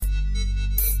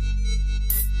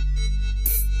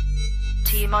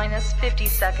T-minus 50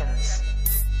 seconds.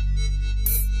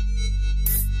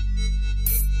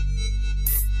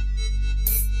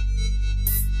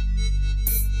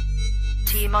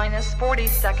 T-minus 40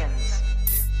 seconds.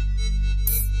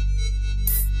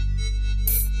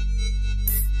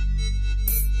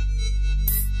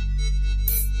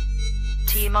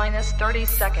 T-minus 30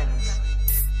 seconds.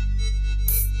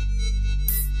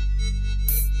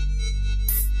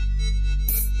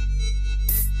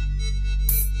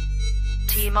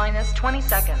 T-minus 20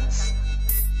 seconds.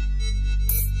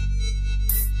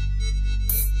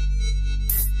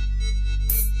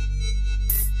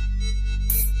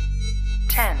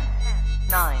 Ten,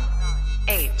 9,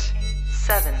 8,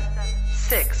 7,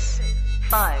 6,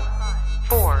 5,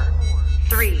 4,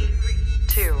 3,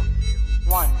 2,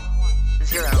 1,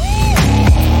 0.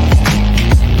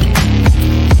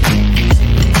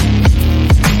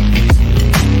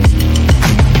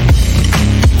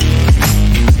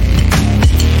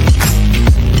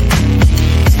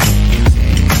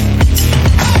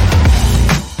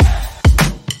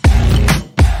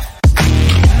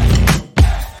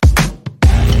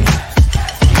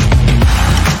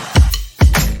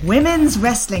 Women's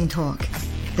Wrestling Talk,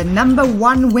 the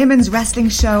 #1 women's wrestling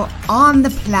show on the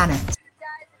planet.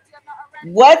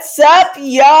 What's up,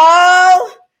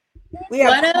 y'all? We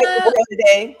have quite the world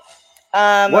today.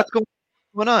 What's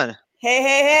going on?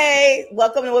 Hey.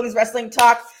 Welcome to Women's Wrestling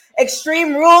Talk,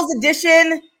 Extreme Rules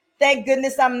Edition. Thank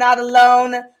goodness I'm not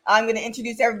alone. I'm going to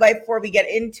introduce everybody before we get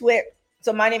into it.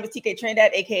 So my name is TK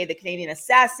Trinidad, aka the Canadian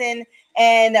Assassin.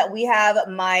 And we have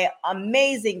my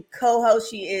amazing co-host.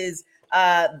 She is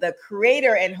the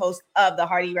creator and host of the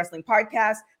Hardy Wrestling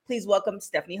Podcast. Please welcome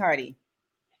Stephanie Hardy.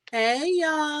 Hey,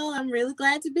 y'all. I'm really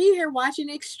glad to be here watching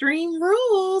Extreme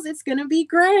Rules. It's going to be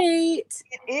great.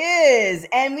 It is.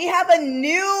 And we have a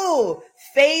new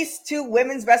face to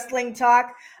Women's Wrestling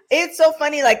Talk. It's so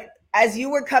funny. Like, as you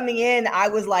were coming in, I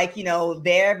was like,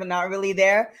 there, but not really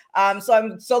there. So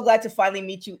I'm so glad to finally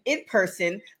meet you in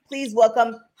person. Please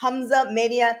welcome Hamza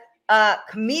Mania,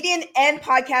 comedian and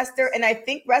podcaster, and I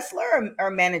think wrestler or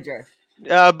manager.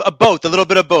 Both, a little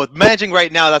bit of both. Managing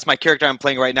right now, that's my character I'm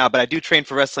playing right now, but I do train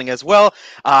for wrestling as well.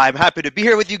 I'm happy to be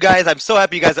here with you guys. I'm so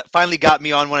happy you guys finally got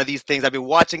me on one of these things. I've been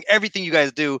watching everything you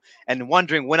guys do and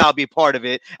wondering when I'll be part of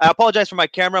it. I apologize for my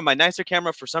camera. My nicer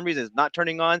camera, for some reason, is not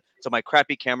turning on, so my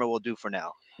crappy camera will do for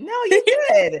now. No, you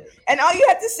did. And all you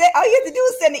had to do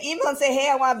is send an email and say,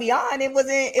 "Hey, I want to be on." It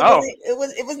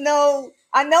was no,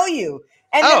 I know you.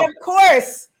 And then of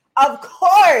course,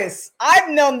 I've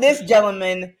known this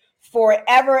gentleman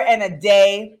forever and a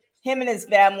day. Him and his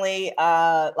family,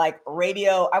 like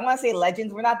radio, I want to say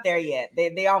legends. We're not there yet.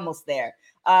 They almost there.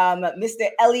 Mr.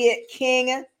 Elliot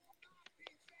King.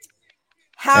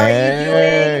 How are you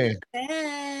doing?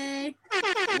 Hey.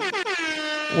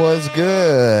 What's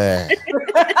good?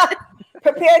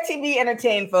 Prepare to be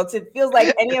entertained, folks. It feels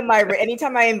like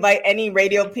anytime I invite any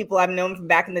radio people I've known from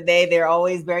back in the day, they're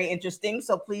always very interesting.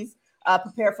 So please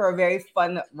prepare for a very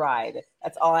fun ride.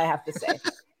 That's all I have to say.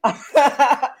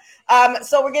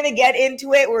 So we're gonna get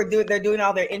into it. They're doing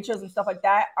all their intros and stuff like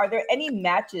that. Are there any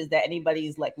matches that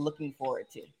anybody's like looking forward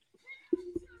to?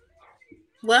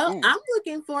 Well, I'm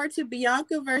looking forward to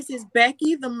Bianca versus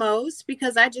Becky the most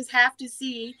because I just have to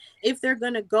see if they're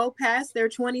gonna go past their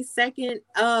 26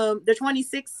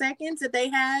 seconds that they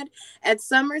had at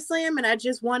SummerSlam, and I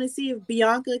just want to see if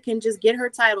Bianca can just get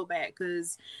her title back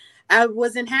because I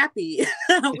wasn't happy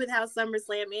with how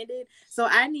SummerSlam ended. So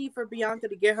I need for Bianca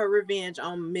to get her revenge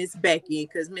on Miss Becky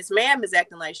because Miss Ma'am is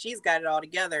acting like she's got it all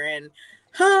together and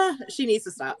she needs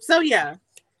to stop. So yeah,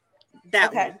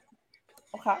 that one.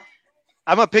 Okay.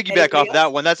 I'm going to piggyback off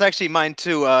that one. That's actually mine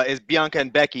too, is Bianca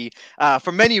and Becky.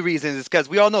 For many reasons, it's because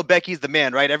we all know Becky's the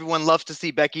man, right? Everyone loves to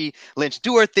see Becky Lynch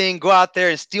do her thing, go out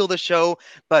there and steal the show.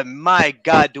 But my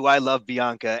God, do I love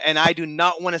Bianca. And I do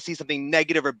not want to see something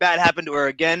negative or bad happen to her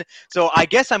again. So I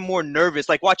guess I'm more nervous,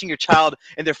 like watching your child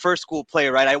in their first school play,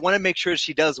 right? I want to make sure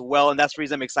she does well, and that's the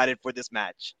reason I'm excited for this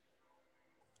match.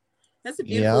 That's a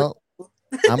beautiful.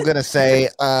 I'm going to say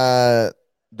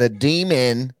the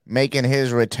Demon making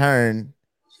his return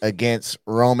against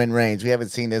Roman Reigns. We haven't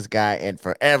seen this guy in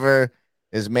forever.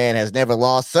 This man has never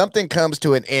lost. Something comes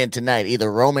to an end tonight. Either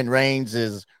Roman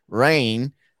Reigns'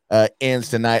 reign ends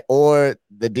tonight or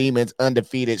the Demon's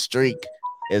undefeated streak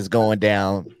is going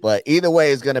down. But either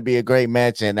way, it's going to be a great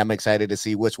match, and I'm excited to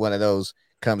see which one of those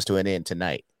comes to an end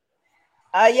tonight.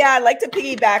 Yeah, I'd like to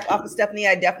piggyback off of Stephanie.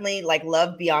 I definitely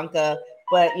love Bianca.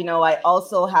 But, I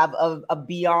also have a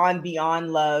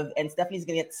beyond love. And Stephanie's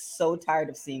going to get so tired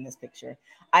of seeing this picture.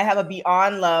 I have a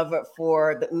beyond love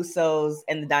for the Usos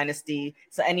and the Dynasty.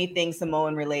 So anything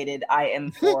Samoan related, I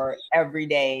am for every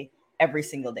day, every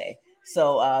single day.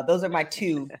 So those are my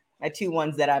two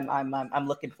ones that I'm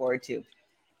looking forward to.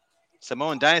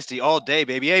 Samoan Dynasty all day,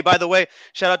 baby. Hey, by the way,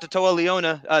 shout out to Toa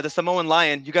Leona, the Samoan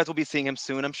Lion. You guys will be seeing him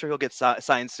soon. I'm sure he'll get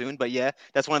signed soon. But yeah,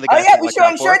 that's one of the guys. Oh yeah, we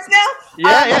showing shirts now.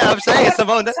 Yeah, I'm saying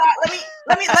Samoan.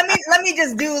 Let me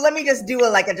just do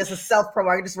a self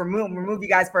promo. I can just remove you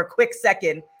guys for a quick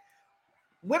second.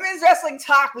 Women's Wrestling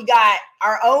Talk. We got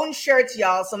our own shirts,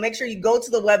 y'all. So make sure you go to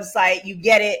the website. You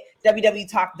get it.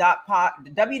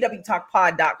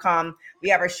 www.talkpod.com. We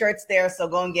have our shirts there. So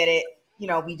go and get it.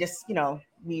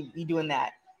 We doing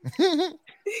that.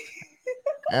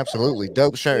 Absolutely.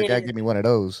 Dope shirt. Gotta give me one of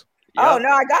those. Yep. Oh no,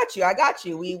 I got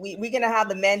you. We're gonna have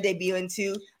the men debuting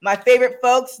too. My favorite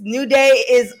folks, New Day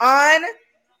is on.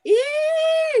 Yee!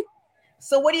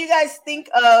 So what do you guys think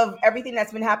of everything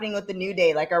that's been happening with the New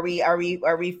Day? Like, who are we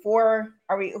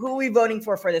voting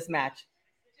for this match?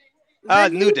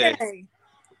 New Day.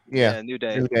 Yeah, New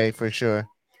Day. New Day for sure.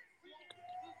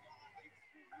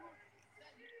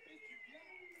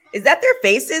 Is that their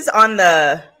faces on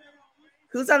the?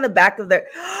 Who's on the back of their?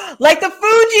 Like the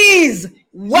Fugees!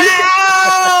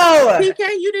 Wow. PK,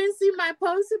 you didn't see my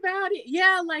post about it?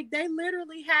 Yeah, like they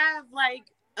literally have like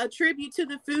a tribute to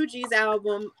the Fugees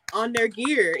album on their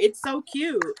gear. It's so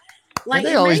cute. Like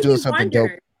they always doing something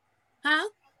dope. Huh?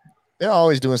 They're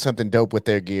always doing something dope with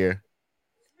their gear.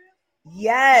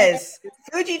 Yes.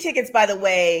 Fuji tickets, by the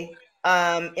way,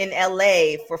 in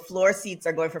LA for floor seats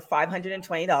are going for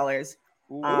 $520.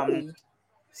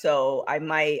 So I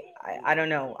don't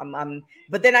know.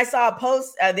 But then I saw a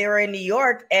post. They were in New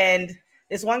York, and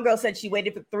this one girl said she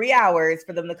waited for 3 hours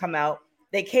for them to come out.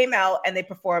 They came out and they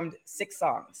performed 6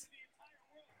 songs.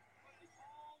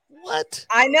 What?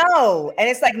 I know, and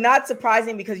it's like not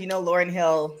surprising because Lauryn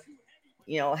Hill,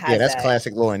 has that's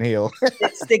classic Lauryn Hill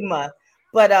stigma.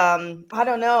 But I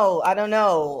don't know.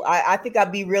 I think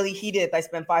I'd be really heated if I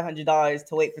spent $500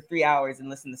 to wait for 3 hours and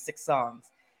listen to 6 songs.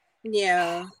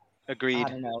 Yeah. Agreed. I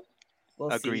don't know.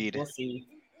 Agreed. We'll see.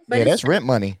 But yeah, that's rent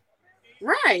money.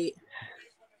 Right.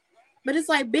 But it's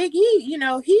like Big E, he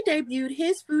debuted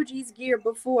his Fugees gear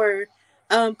before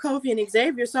Kofi and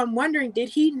Xavier. So I'm wondering, did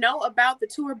he know about the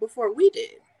tour before we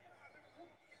did?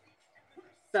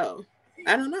 So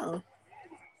I don't know.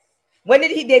 When did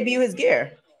he debut his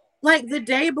gear? Like the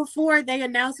day before they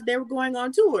announced that they were going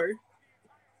on tour.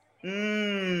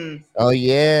 Oh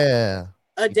yeah.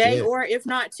 A day or if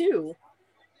not 2.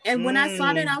 And when I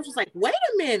saw that, I was just like, wait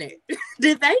a minute.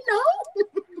 Did they know?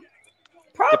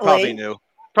 Probably. They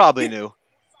probably knew.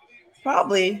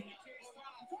 Probably.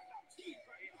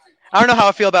 I don't know how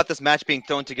I feel about this match being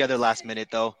thrown together last minute,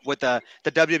 though, with the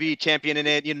WWE champion in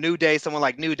it. New Day, someone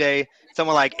like New Day,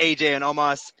 someone like AJ and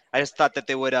Omos. I just thought that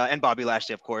they would, and Bobby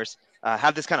Lashley, of course,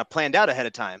 have this kind of planned out ahead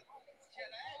of time.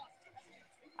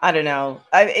 I don't know.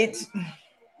 I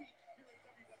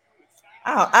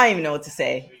don't even know what to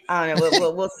say. I don't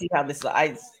know. We'll see how this.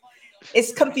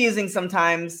 It's confusing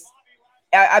sometimes.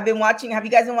 I've been watching. Have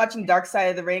you guys been watching Dark Side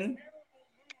of the Ring?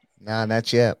 Nah,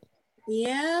 not yet.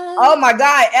 Yeah. Oh my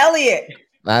God, Elliot.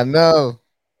 I know.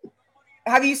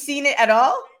 Have you seen it at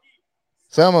all?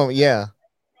 Some of them, yeah.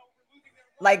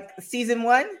 Like season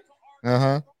 1?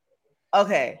 Uh-huh.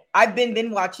 Okay. I've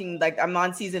been watching, like I'm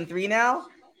on season 3 now.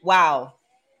 Wow.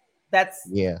 That's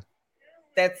yeah.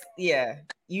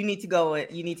 You need to go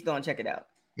and check it out.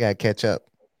 Yeah, catch up.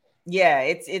 Yeah,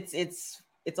 it's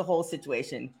a whole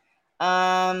situation.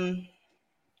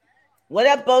 What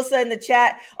up, Bosa in the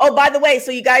chat? Oh, by the way,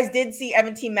 so you guys did see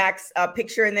Evan T. Mac's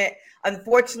picture in it.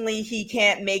 Unfortunately, he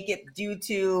can't make it due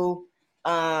to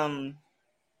I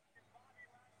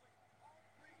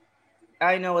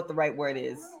know what the right word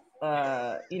is.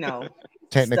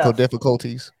 Technical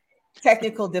difficulties.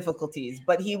 Technical difficulties,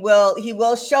 but he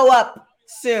will show up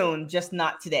soon, just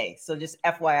not today. So just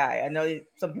FYI. I know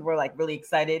some people are like really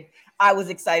excited. I was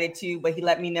excited too, but he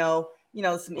let me know,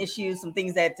 some issues, some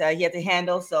things that he had to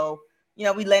handle. So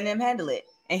we let him handle it,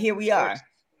 and here we are.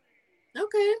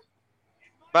 Okay.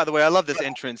 By the way, I love this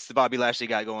entrance the Bobby Lashley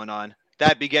got going on.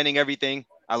 That beginning, everything,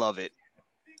 I love it.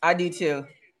 I do too.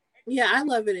 Yeah, I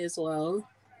love it as well.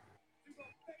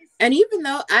 And even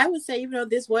though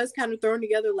this was kind of thrown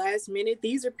together last minute,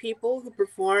 these are people who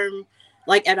perform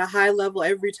like at a high level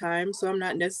every time, so I'm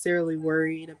not necessarily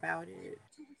worried about it.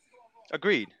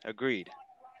 Agreed.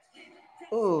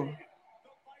 Ooh.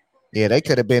 Yeah, they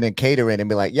could have been in catering and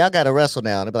be like, y'all got to wrestle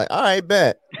now. And they'd be like, all right,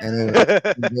 bet. And then,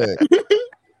 good.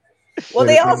 Well,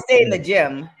 they all stay in the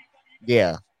gym.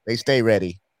 Yeah, they stay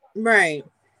ready. Right.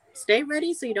 Stay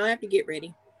ready so you don't have to get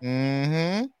ready.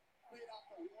 Mm-hmm.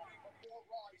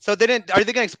 So are they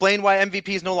gonna explain why MVP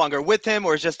is no longer with him,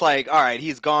 or it's just like, all right,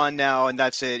 he's gone now and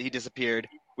that's it, he disappeared.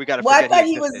 We gotta Well, I forget thought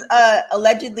he he was existed.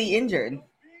 allegedly injured.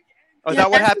 Oh, is that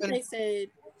what happened? They said.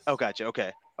 Oh, gotcha.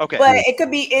 Okay. But it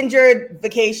could be injured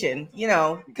vacation,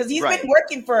 because he's been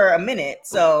working for a minute.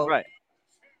 So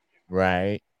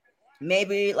right.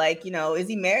 Maybe is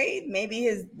he married? Maybe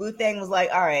his boo thing was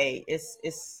like, all right, it's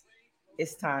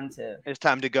time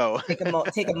to go. take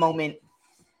a moment.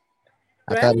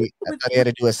 I thought he had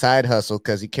to do a side hustle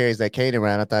because he carries that cane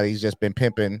around. I thought he's just been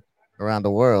pimping around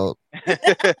the world.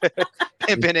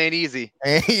 Pimping ain't easy.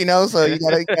 And, so you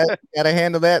gotta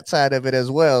handle that side of it as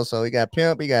well. So he got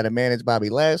pimp, he got to manage Bobby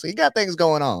Lashley. He got things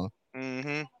going on.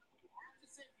 Mm-hmm.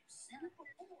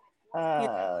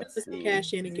 Let's see.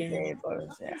 Cash in again.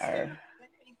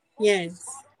 Yes.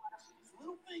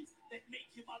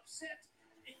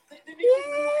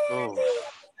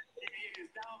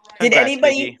 Did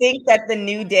anybody think that the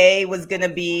New Day was gonna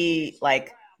be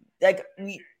like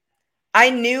I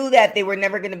knew that they were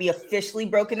never going to be officially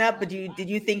broken up, but did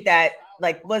you think that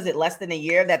was it less than a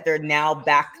year that they're now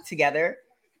back together?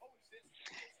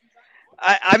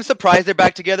 I'm surprised they're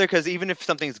back together because even if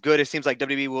something's good, it seems like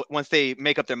WWE will, once they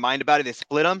make up their mind about it, they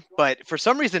split them. But for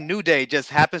some reason, New Day just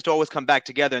happens to always come back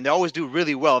together, and they always do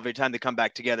really well every time they come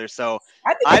back together. So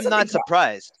I'm not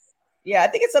surprised. Yeah, I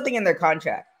think it's something in their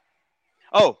contract.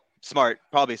 Oh, smart.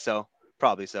 Probably so.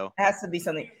 It has to be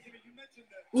something.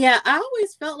 Yeah, I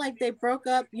always felt like they broke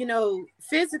up,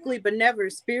 physically, but never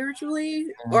spiritually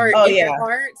or in their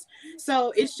hearts.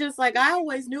 So it's just like I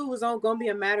always knew it was going to be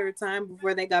a matter of time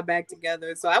before they got back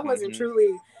together. So I wasn't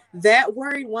truly that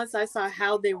worried once I saw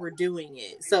how they were doing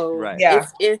it. So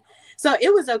so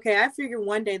it was okay. I figured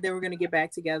one day they were going to get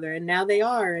back together, and now they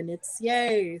are, and it's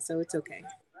yay. So it's okay.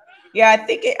 Yeah, I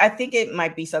think it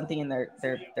might be something in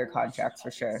their contracts for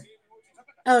sure.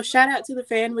 Oh, shout out to the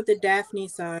fan with the Daphne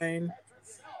sign.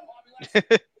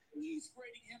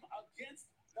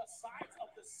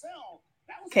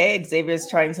 Okay, Xavier's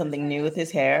trying something new with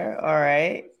his hair. All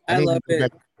right. I love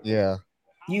it. Yeah.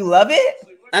 You love it?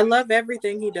 I love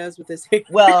everything he does with his hair.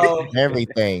 Well,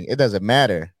 everything. It doesn't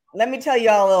matter. Let me tell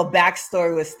y'all a little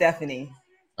backstory with Stephanie.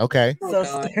 Okay. So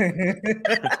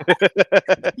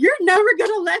you're never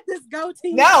gonna let this go to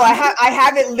you. No, I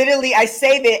have it literally. I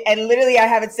save it, and literally I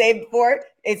have it saved for.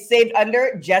 It's saved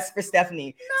under just for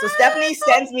Stephanie. No. So Stephanie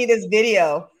sends me this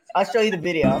video. I'll show you the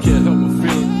video.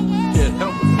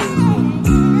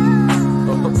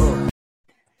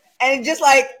 And just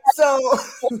so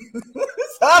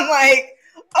I'm like,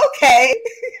 okay.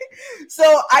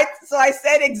 So I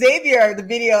said Xavier the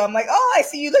video. I'm like, oh, I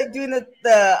see you doing the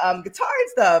guitar and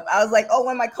stuff. I was like, oh,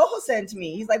 when my co-host sent it to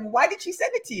me, he's like, why did she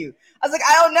send it to you? I was like,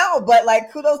 I don't know,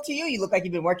 but kudos to you. You look like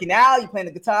you've been working out. You playing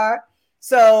the guitar.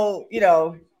 So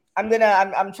I'm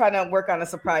trying to work on a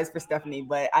surprise for Stephanie,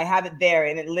 but I have it there,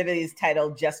 and it literally is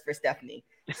titled just for Stephanie.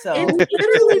 So it's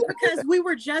literally because we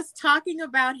were just talking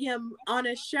about him on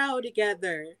a show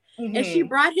together. Mm-hmm. And she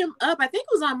brought him up. I think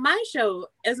it was on my show,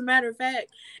 as a matter of fact.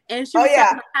 And she was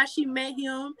talking about how she met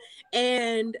him.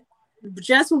 And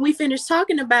just when we finished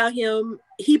talking about him,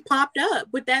 he popped up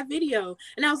with that video.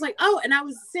 And I was like, oh, and I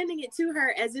was sending it to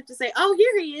her as if to say, oh,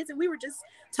 here he is. And we were just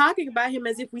talking about him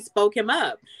as if we spoke him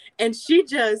up. And she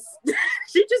just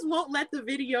won't let the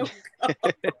video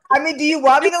go. I mean, do you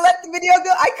want me to let the video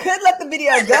go? I could let the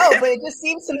video go, but it just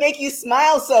seems to make you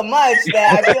smile so much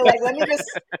that I feel like, let me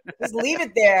just leave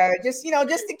it there. Just,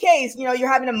 just in case, you're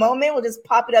having a moment, we'll just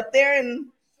pop it up there and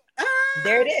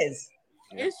there it is.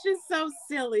 It's just so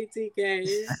silly, TK.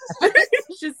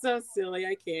 It's just so silly.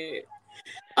 I can't.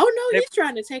 Oh no, he's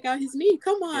trying to take out his knee.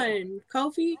 Come on,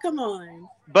 Kofi. Come on.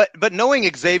 But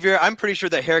knowing Xavier, I'm pretty sure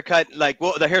the haircut, the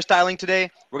hairstyling today,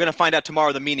 we're gonna find out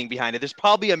tomorrow the meaning behind it. There's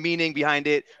probably a meaning behind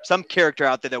it, some character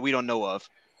out there that we don't know of.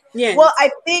 Yeah. Well, I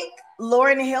think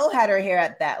Lauryn Hill had her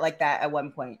hair like that at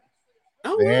one point.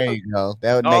 Oh, there you go.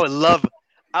 That would. I would love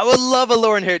a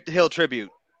Lauryn Hill tribute.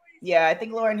 Yeah, I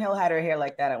think Lauryn Hill had her hair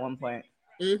like that at one point.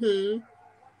 Mm-hmm.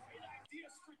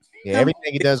 Yeah,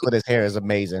 everything he does with his hair is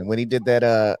amazing. When he did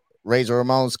that Razor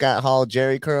Ramon Scott Hall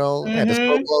Jerry curl, had the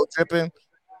smoke glow dripping.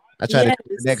 I tried to do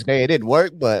it the next day. It didn't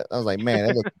work, but I was like, man,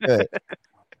 that looks good.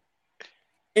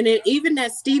 And then even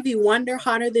that Stevie Wonder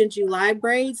Hotter Than July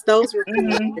braids, those were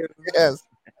cool. Yes.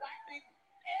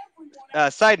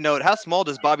 Side note, how small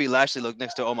does Bobby Lashley look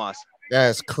next to Omos?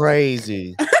 That's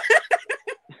crazy.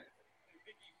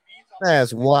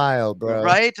 That's wild, bro.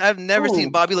 Right? I've never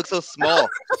seen Bobby look so small.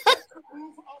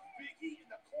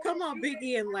 Come on, Big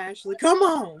E and Lashley. Come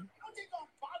on.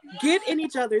 Get in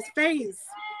each other's face.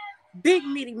 Big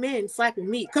meaty men slapping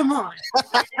meat. Come on.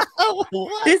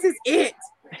 This is it.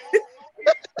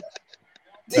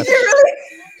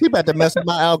 about to mess up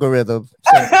my algorithm.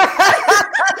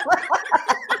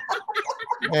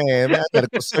 Man, I gotta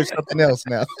go search something else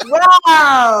now.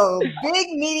 Wow,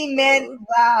 big meaty men.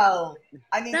 Wow,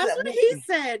 That's what he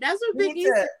said. That's what Big E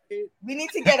said. We need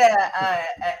to get a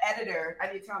editor.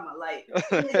 I need to turn on my light.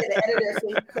 We need to get an editor so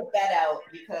you put that out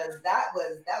because that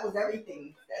was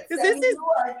everything. Because this is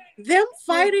them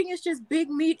fighting is just big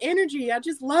meat energy. I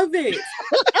just love it.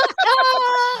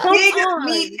 Big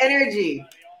meat energy.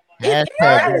 Now,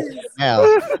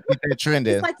 keep that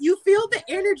trending. It's like you feel the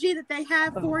energy that they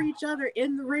have for each other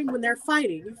in the ring when they're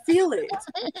fighting. You feel it.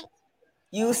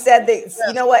 You said that.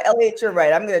 You know what, Elliot? You're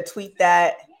right. I'm gonna tweet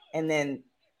that and then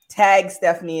tag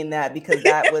Stephanie in that because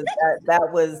that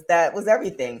was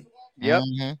everything. Yep.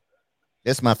 Mm-hmm.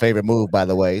 It's my favorite move, by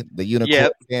the way. The unicorn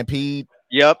stampede.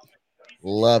 Yep.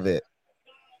 Love it.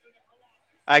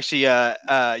 I actually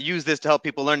use this to help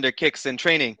people learn their kicks in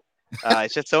training.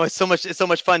 It's just so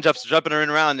much fun jumping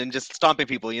around and just stomping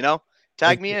people, you know?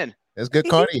 Tag me in. It's good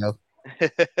cardio.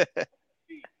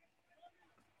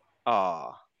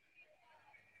 Aw.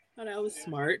 Oh, that was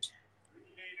smart.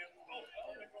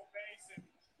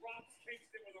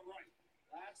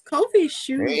 Kofi's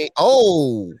shooting. Hey,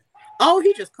 oh,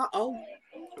 he just caught. Oh,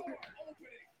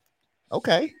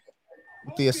 okay.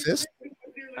 With the assist.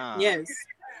 Yes.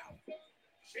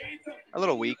 A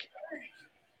little weak.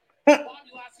 A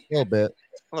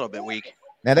little bit weak.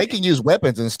 Now they can use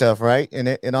weapons and stuff, right?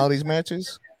 In all these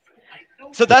matches.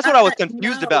 So that's what I was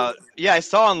confused about. Yeah, I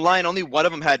saw online only one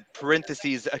of them had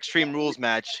parentheses Extreme Rules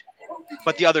match,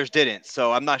 but the others didn't.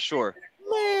 So I'm not sure.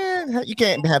 Man, you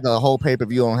can't have the whole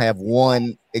pay-per-view and have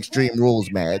one Extreme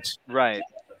Rules match. Right.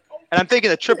 And I'm thinking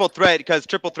the triple threat, because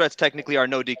triple threats technically are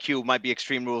no DQ, might be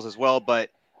Extreme Rules as well, but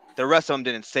the rest of them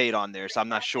didn't say it on there, so I'm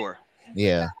not sure.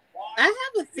 Yeah. I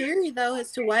have a theory though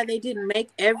as to why they didn't make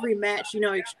every match,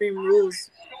 Extreme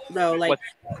Rules though. Like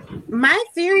my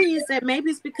theory is that maybe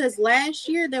it's because last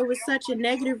year there was such a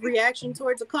negative reaction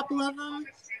towards a couple of them.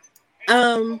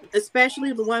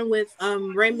 Especially the one with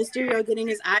Rey Mysterio getting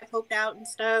his eye poked out and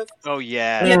stuff. Oh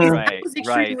yeah, right. That was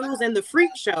Extreme Rules and the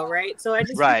Freak Show, right? So I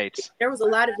just there was a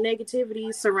lot of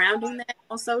negativity surrounding that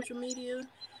on social media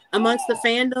amongst the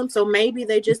fandom. So maybe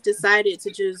they just decided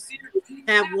to just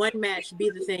have one match be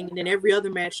the thing and then every other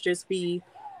match just be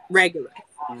regular.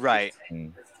 Right.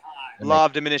 Law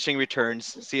of diminishing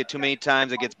returns. See it too many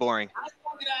times, it gets boring.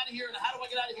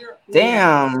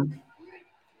 Damn.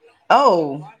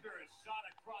 Oh.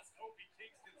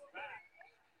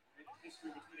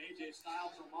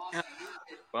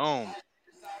 Boom.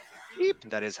 Beep.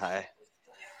 That is high.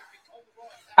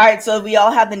 All right, so we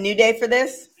all have the New Day for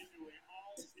this?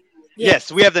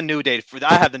 Yes, we have the New Day.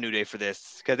 I have the New Day for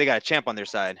this because they got a champ on their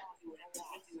side.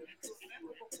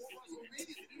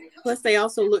 Plus, they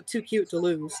also look too cute to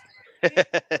lose. Their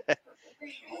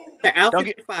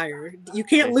outfits are fire. You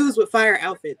can't lose with fire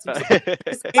outfits. Go out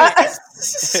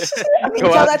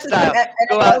in style.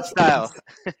 Go out in style.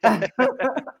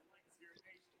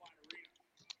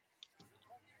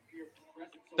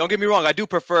 Don't get me wrong. I do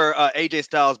prefer AJ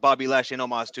Styles, Bobby Lashley, and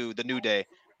Omos to the New Day,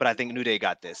 but I think New Day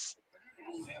got this.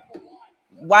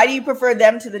 Why do you prefer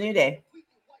them to the New Day?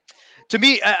 To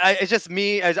me, it's just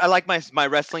me. I like my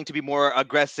wrestling to be more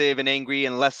aggressive and angry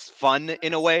and less fun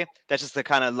in a way. That's just the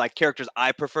kind of like characters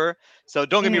I prefer. So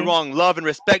don't get me wrong. Love and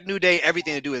respect New Day.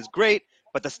 Everything they do is great.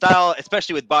 But the style,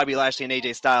 especially with Bobby Lashley and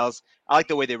AJ Styles, I like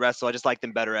the way they wrestle. I just like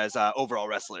them better as overall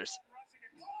wrestlers.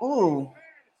 Ooh.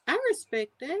 I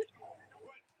respect that.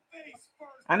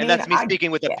 And that's me speaking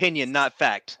with opinion, not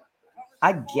fact.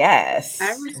 I guess.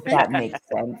 I respect that makes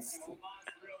sense.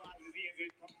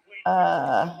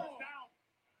 I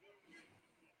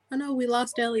know we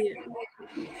lost Elliot.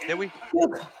 Did we?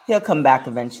 He'll come back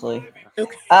eventually.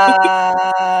 Okay.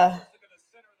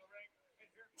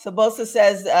 So Bosa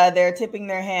says they're tipping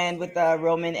their hand with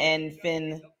Roman and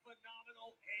Finn.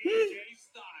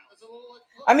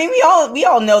 I mean, we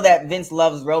all know that Vince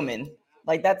loves Roman.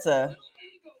 Like that's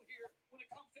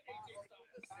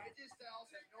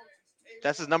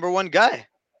his number one guy.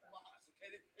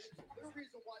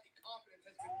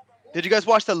 Did you guys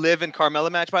watch the Liv and Carmella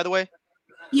match, by the way?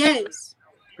 Yes.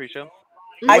 Pre-show?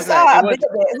 I saw a bit of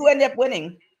it. Who ended up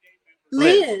winning?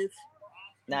 Liv.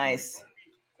 Nice.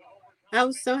 I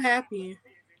was so happy.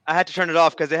 I had to turn it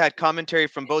off because they had commentary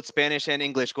from both Spanish and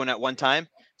English going at one time.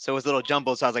 So it was a little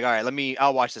jumbled. So I was like, all right,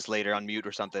 I'll watch this later on mute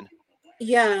or something.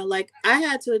 Yeah, like I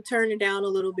had to turn it down a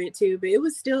little bit too, but it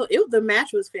was still, the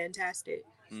match was fantastic.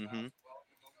 Mm-hmm.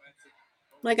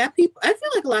 Like I feel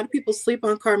like a lot of people sleep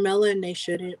on Carmella and they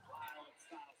shouldn't.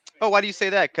 Oh, why do you say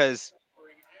that? Because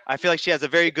I feel like she has a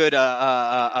very good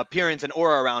appearance and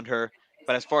aura around her,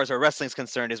 But as far as her wrestling's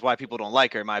concerned, is why people don't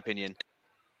like her, in my opinion.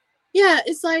 Yeah,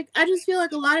 it's like I just feel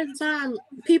like a lot of the time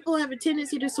people have a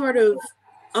tendency to sort of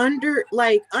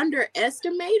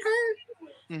underestimate her.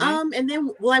 Mm-hmm. And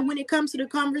then like when it comes to the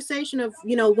conversation of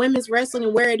women's wrestling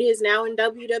and where it is now in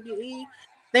WWE,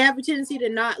 they have a tendency to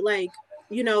not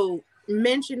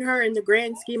mention her in the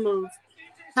grand scheme of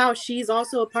how she's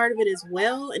also a part of it as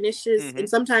well. And it's just and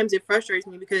sometimes it frustrates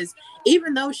me because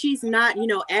even though she's not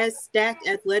as stacked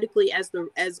athletically as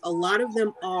a lot of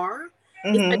them are,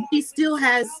 it's like she still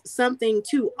has something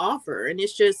to offer. And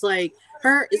it's just like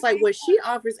it's like what she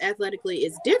offers athletically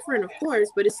is different, of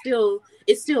course, but it's still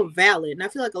valid. And I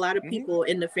feel like a lot of people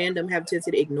in the fandom have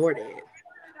tendency to ignore that.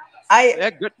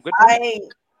 Good I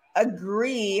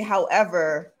agree.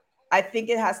 However, I think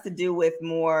it has to do with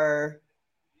more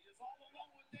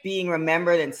being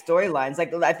remembered in storylines.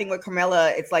 Like I think with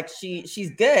Carmella, it's like she's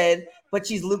good, but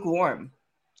she's lukewarm.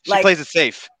 She plays it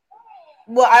safe.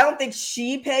 Well, I don't think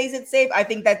she plays it safe. I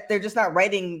think that they're just not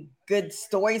writing good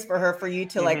stories for her for you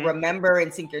to like remember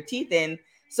and sink your teeth in.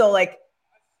 So like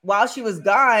while she was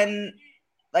gone,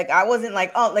 like I wasn't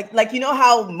like, oh, like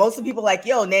how most of the people like,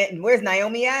 yo, where's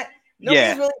Naomi at?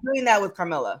 Nobody's really doing that with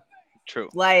Carmella. True.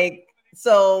 Like,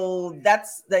 so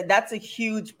that's a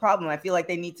huge problem. I feel like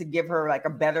they need to give her like a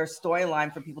better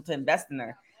storyline for people to invest in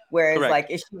her. Whereas like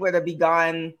if she were to be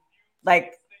gone,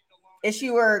 like if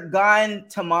she were gone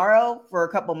tomorrow for a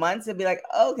couple months, it'd be like,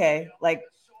 okay, like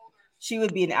she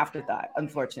would be an afterthought,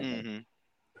 unfortunately.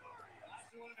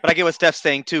 But I get what Steph's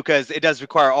saying too, because it does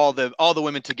require all the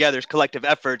women together's collective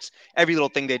efforts, every little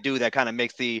thing they do that kind of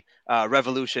makes the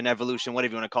evolution,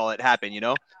 whatever you want to call it, happen.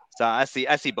 So I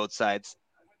see both sides.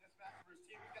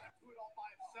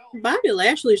 Bobby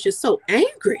Lashley is just so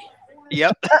angry.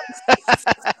 Yep.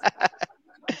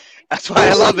 That's why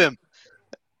I love him.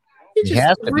 He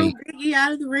just threw Biggie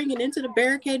out of the ring and into the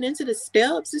barricade and into the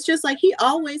steps. It's just like he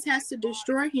always has to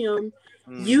destroy him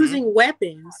using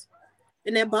weapons.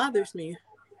 And that bothers me.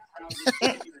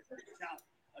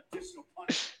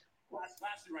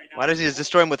 Why does he just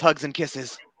destroy him with hugs and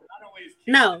kisses?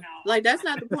 No, like that's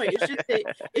not the point.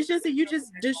 It's just that you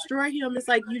just destroy him. It's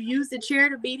like you use the chair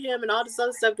to beat him and all this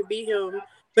other stuff to beat him.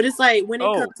 But it's like when it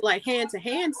comes to like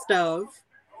hand-to-hand stuff,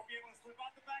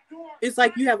 it's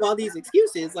like you have all these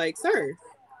excuses. Like, sir,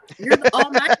 you're the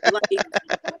almighty. Like,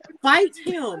 fight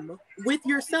him with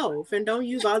yourself and don't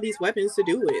use all these weapons to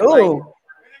do it. Like,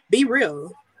 be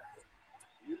real.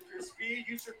 Use your speed,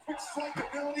 use your quick strike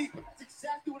ability. That's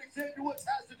exactly what Xavier Woods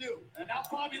has to do. And now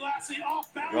Bobby Lashley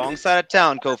off balance. Wrong side of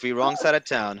town, Kofi. Wrong side of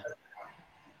town.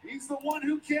 He's the one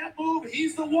who can't move.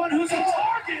 He's the one who's a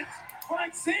target for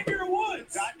Xavier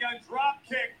Woods. Shotgun drop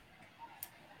kick.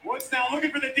 Woods now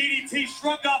looking for the DDT,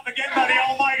 shrugged off again by the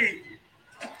Almighty.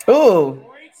 Ooh.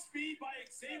 Great speed by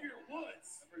Xavier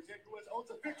Woods. Xavier Woods owns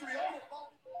a victory over Bobby.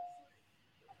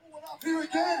 Up here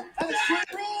again, and it's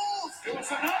straight rules. It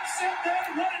was an upset there.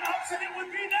 What an upset it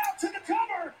would be now to the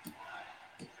cover.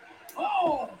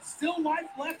 Oh, still life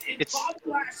left in Bobby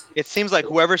Lashley. It seems like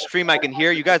whoever stream I can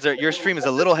hear, your stream is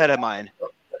a little ahead of mine.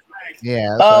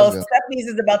 Yeah. Stephanie's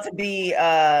is about to be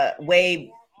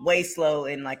way slow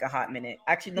in like a hot minute.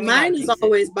 Actually, mine is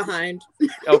always behind.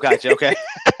 Oh, gotcha. Okay.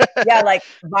 Yeah, like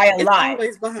by a lot.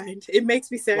 Always behind. It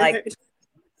makes me sad. Like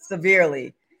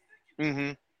severely.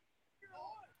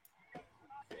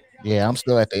 Yeah, I'm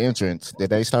still at the entrance.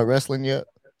 Did they start wrestling yet?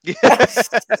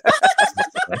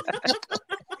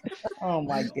 Oh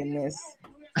my goodness.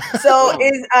 So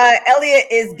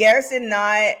is Garrison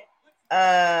not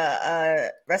a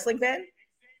wrestling fan?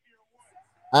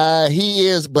 He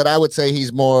is, but I would say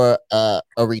he's more a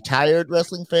retired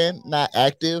wrestling fan, not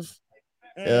active.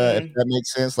 If that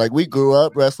makes sense. Like we grew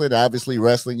up wrestling, obviously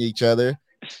wrestling each other.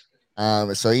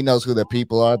 So he knows who the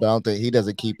people are, but I don't think he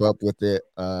doesn't keep up with it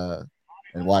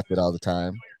and watch it all the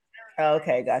time.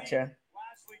 Okay, gotcha.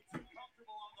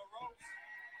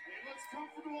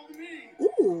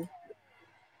 Ooh.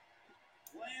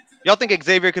 Y'all think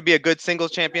Xavier could be a good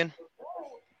singles champion?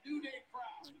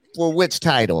 For which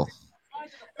title?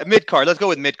 Mid card. Let's go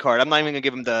with mid card. I'm not even gonna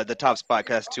give him the top spot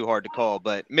because that's too hard to call.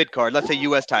 But mid card. Let's say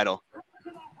U.S. title.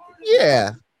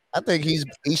 Yeah, I think he's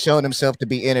shown himself to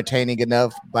be entertaining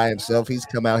enough by himself. He's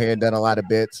come out here and done a lot of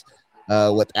bits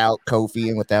without Kofi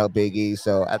and without Big E.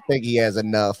 So I think he has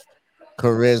enough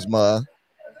charisma,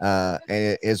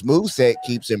 and his moveset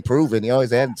keeps improving. He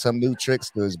always adding some new tricks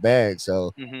to his bag.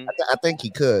 So I think he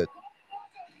could.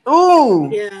 Ooh.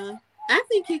 Yeah, I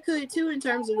think he could too in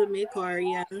terms of the mid card.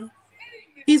 Yeah,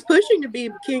 he's pushing to be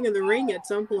king of the ring at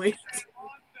some point.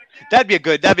 That'd be a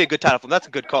good title for him. That's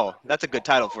a good call. That's a good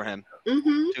title for him.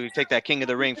 Mm-hmm. To take that king of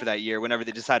the ring for that year whenever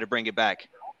they decide to bring it back.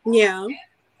 Yeah.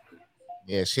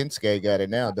 Yeah, Shinsuke got it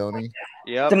now, don't he?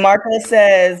 Yep. DeMarco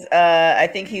says, I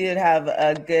think he would have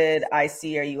a good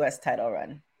IC or US title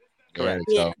run. Correct.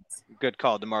 Yeah. Good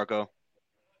call, DeMarco.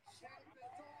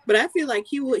 But I feel like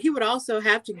he would also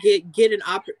have to get an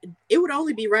it would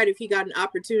only be right if he got an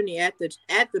opportunity at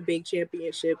the big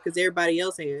championship because everybody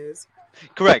else has.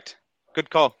 Correct. Good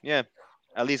call. Yeah.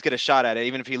 At least get a shot at it,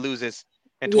 even if he loses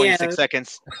in 26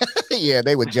 seconds. Yeah,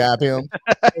 they would jab him.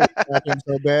 Jab him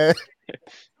so bad.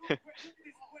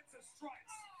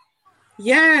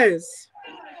 Yes.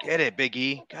 Get it, Big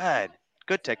E. God.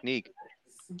 Good technique.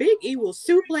 Big E will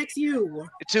suplex you.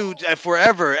 To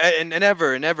forever and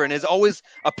ever and ever. And it's always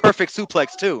a perfect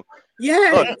suplex, too.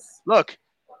 Yes. Look.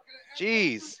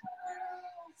 Jeez.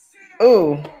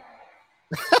 Ooh.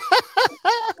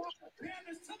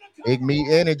 Big meat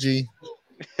energy.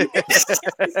 You're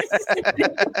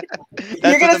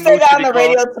gonna say that on the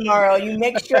radio tomorrow. You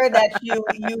make sure that you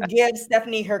give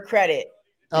Stephanie her credit.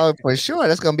 Oh, for sure.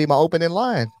 That's gonna be my opening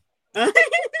line.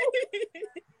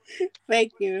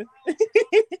 Thank you.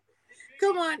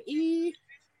 Come on, E.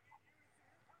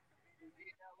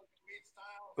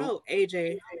 Oh,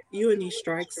 AJ, you and these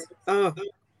strikes. Oh,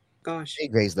 gosh.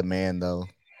 AJ's the man, though.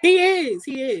 He is.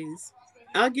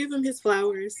 I'll give him his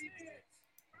flowers.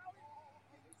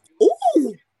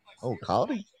 Ooh. Oh,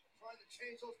 called him.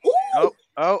 Ooh.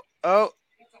 Oh.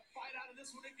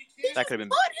 That could have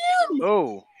been. Him.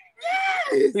 Oh.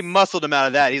 Yes. He muscled him out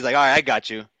of that. He's like, all right, I got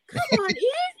you. Come on,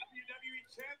 E.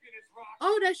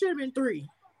 Oh, that should have been 3.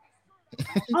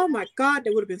 Oh my God,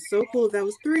 that would have been so cool if that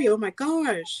was 3. Oh my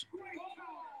gosh.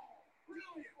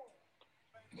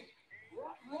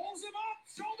 Rolls him up,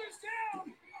 shoulders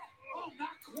down. Oh, not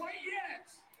quite yet.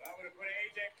 That would have put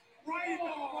AJ right in.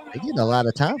 They're getting a lot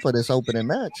of time for this opening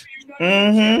match.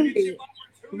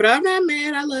 Mm-hmm. But I'm not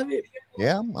mad. I love it.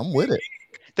 Yeah, I'm with it.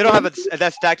 They don't have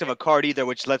that stacked of a card either,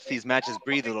 which lets these matches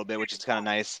breathe a little bit, which is kind of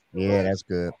nice. Yeah, that's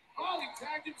good.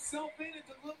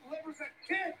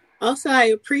 Also, I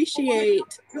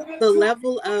appreciate the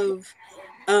level of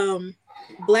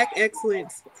Black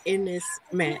excellence in this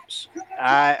match.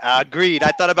 I agreed.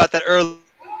 I thought about that earlier.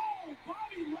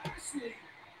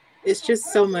 It's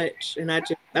just so much, and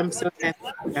I'm so happy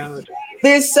about it.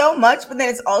 There's so much, but then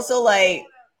it's also like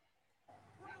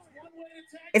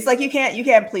it's like you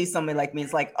can't please somebody like me.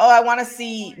 It's like, oh, I want to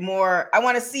see more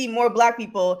Black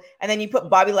people, and then you put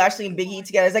Bobby Lashley and Big E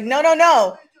together. It's like,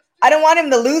 no. I don't want him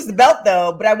to lose the belt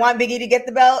though, but I want Big E to get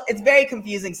the belt. It's very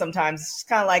confusing sometimes. It's just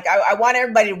kind of like I want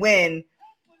everybody to win,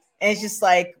 and it's just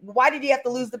like, why did he have to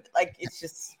lose the like? It's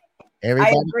just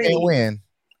everybody can win.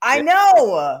 I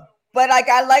know, but like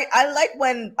I like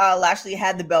when Lashley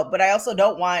had the belt, but I also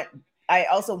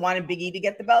wanted Big E to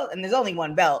get the belt, and there's only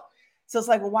one belt. So it's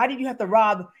like, well, why did you have to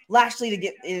rob Lashley to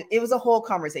get it? It was a whole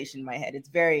conversation in my head. It's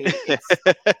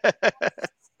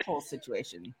whole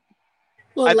situation.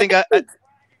 Well, I think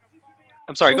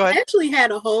I'm sorry, go ahead. I actually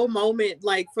had a whole moment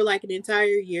for an entire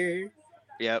year.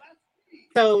 Yep.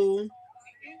 So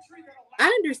I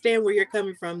understand where you're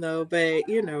coming from though, but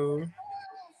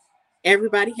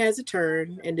everybody has a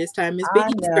turn, and this time it's Big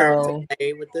E's turn to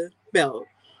play with the belt.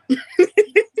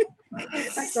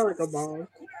 I feel like a mom.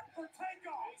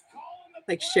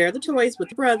 Like, share the toys with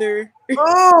the brother.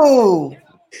 Oh,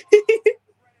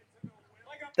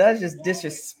 that's just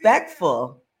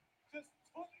disrespectful.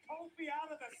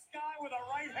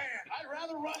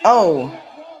 Oh.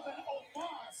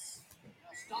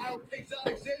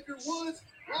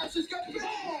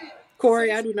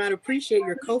 Corey, I do not appreciate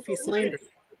your Kofi slander.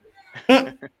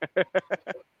 The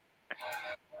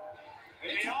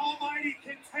Almighty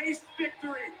can taste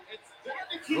victory. It's hard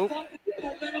to keep up with the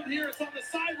momentum here. It's on the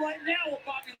side right now with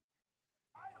Bobby.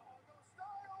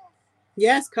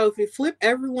 Yes, Kofi, flip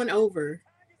everyone over.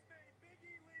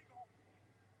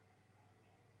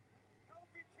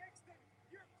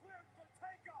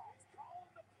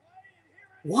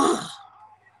 Wow.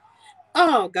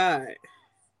 Oh, God.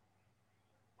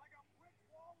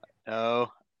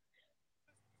 Oh.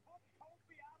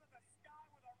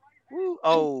 Woo.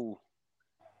 Oh.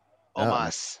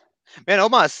 Omos. Man,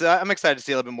 Omos. I'm excited to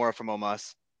see a little bit more from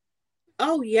Omos.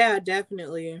 Oh, yeah,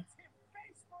 definitely.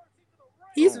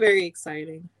 He's very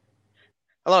exciting.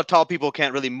 A lot of tall people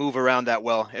can't really move around that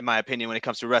well, in my opinion, when it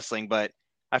comes to wrestling, but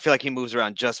I feel like he moves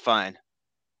around just fine.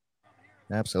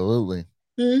 Absolutely.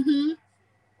 Mm-hmm.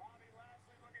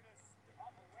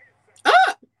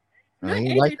 He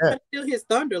didn't like that. Still his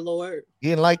Thunderlord. He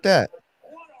didn't like that.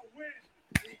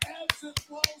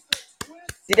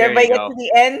 Did everybody get to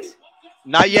the end?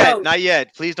 Not yet. No. Not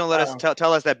yet. Please don't let us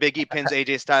tell us that Big E pins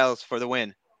AJ Styles for the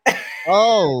win.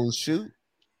 Oh, shoot.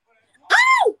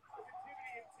 Oh!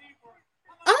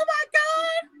 Oh, my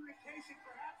God.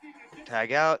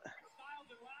 Tag out.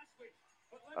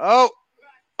 Oh.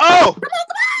 Oh,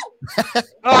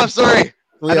 I'm sorry.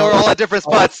 I know we're all at different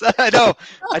spots. I know.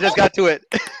 I just got to it.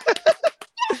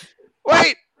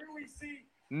 Wait.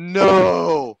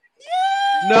 No.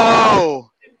 No.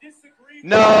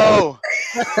 No.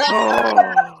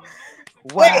 Oh.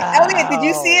 Wow. Wait, Elliot, did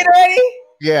you see it already?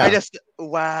 Yeah.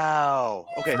 Wow.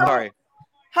 Okay, sorry.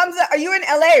 Hamza, are you in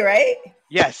LA, right?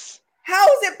 Yes. How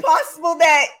is it possible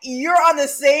that you're on the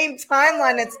same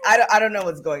timeline? I don't know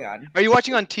what's going on. Are you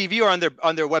watching on TV or on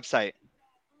their website?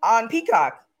 On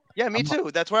Peacock. Yeah, me too.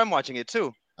 That's where I'm watching it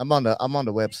too. I'm on the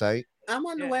website. I'm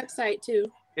on the website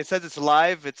too. It says it's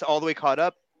live. It's all the way caught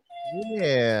up.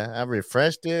 Yeah, I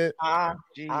refreshed it. I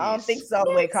don't think it's all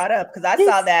the way caught up because I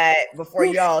saw that before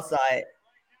y'all saw it.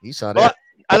 You saw Well, that?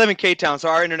 I live in K-Town, so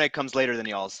our internet comes later than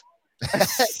y'all's.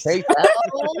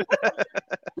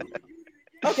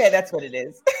 Okay, that's what it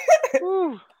is.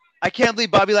 I can't believe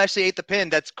Bobby Lashley ate the pin.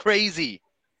 That's crazy.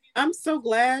 I'm so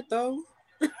glad though.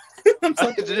 I'm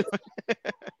so glad.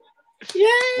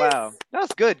 Yes. Wow, that was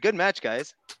good. Good match,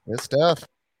 guys. Good stuff.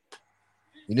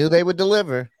 You knew they would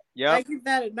deliver. I Yeah. give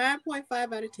that a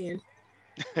 9.5 out of 10.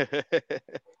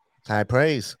 High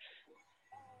praise.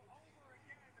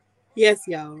 Yes,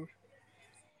 y'all.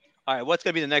 All right, what's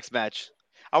gonna be the next match?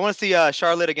 I want to see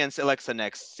Charlotte against Alexa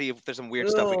next. See if there's some weird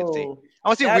stuff we can see. Ooh, I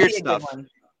want to see that'd weird be a good stuff. one.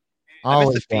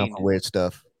 Always the down Fiend. for weird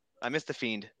stuff. I missed the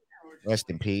Fiend. Rest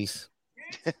in peace.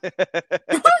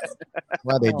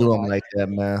 Why they do them like that,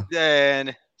 man?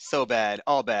 And so bad,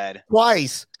 all bad.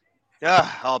 Twice.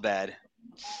 All bad.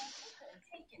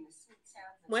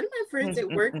 One of my friends at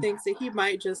work thinks that he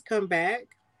might just come back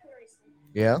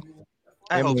Yeah.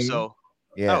 I I hope mean, so.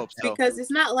 I Yeah. hope so. because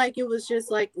it's not like it was just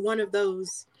like one of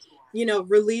those,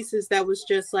 releases that was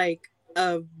just like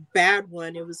a bad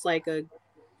one. It was like a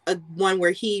one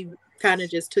where he kind of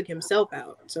just took himself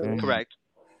out. So Mhm. Correct.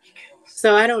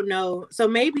 So I don't know. So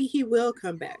maybe he will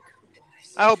come back.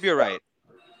 I hope you're right.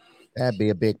 That'd be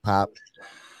a big pop.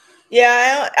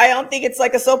 Yeah, I don't think it's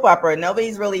like a soap opera.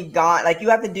 Nobody's really gone. Like you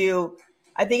have to do.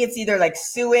 I think it's either like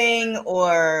suing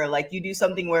or like you do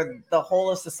something where the whole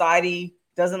of society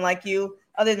doesn't like you.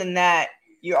 Other than that,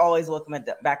 you're always welcome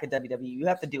back at WWE. You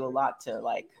have to do a lot to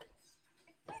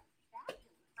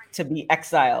be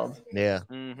exiled. Yeah.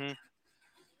 Hmm.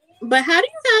 But how do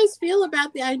you guys feel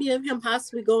about the idea of him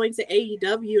possibly going to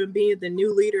AEW and being the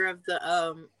new leader of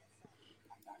the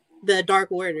Dark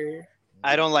Order?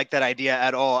 I don't like that idea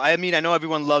at all. I mean, I know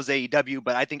everyone loves AEW,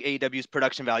 but I think AEW's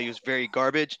production value is very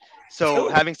garbage. So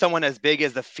having someone as big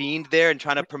as the Fiend there and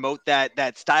trying to promote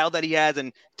that style that he has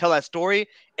and tell that story,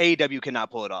 AEW cannot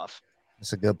pull it off.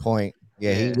 That's a good point.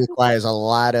 Yeah, Yeah. he requires a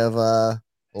lot of Smoke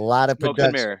and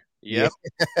production. mirror. Yep.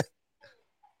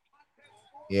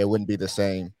 Yeah, it wouldn't be the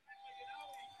same.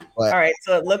 But All right,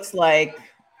 so it looks like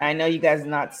I know you guys have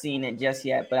not seen it just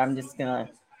yet, but I'm just gonna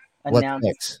what's announce.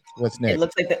 next? What's It next?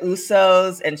 looks like the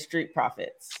Usos and Street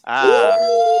Profits. Ah.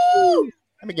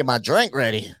 Let me get my drink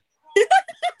ready.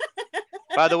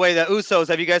 By the way, the Usos,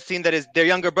 have you guys seen that their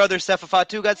younger brother, Sefa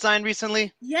Fatu, got signed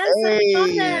recently? Yes, I saw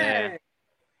Hey. that.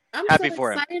 I'm Happy so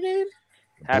for him. excited.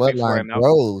 Happy for Bloodline him.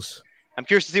 bros. I'm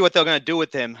curious to see what they're going to do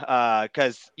with him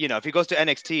because, if he goes to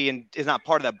NXT and is not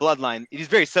part of that bloodline, he's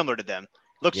very similar to them.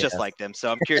 Looks just Yes. like them. So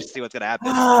I'm curious to see what's going to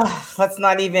happen. Let's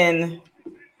not even.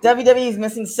 WWE is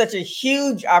missing such a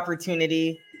huge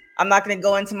opportunity. I'm not going to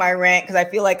go into my rant because I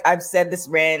feel like I've said this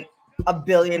rant a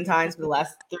billion times for the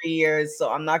last 3 years.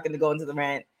 So I'm not going to go into the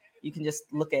rant. You can just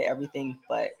look at everything.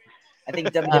 But I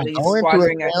think WWE is Go into it,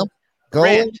 squandering. man. Go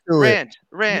Rant, into it.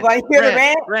 rant. You want to hear the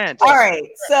rant? Rant. All right.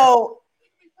 So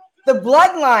the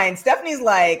bloodline, Stephanie's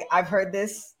like, I've heard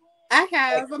this I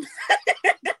have.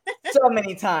 so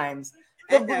many times.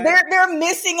 But Okay. they're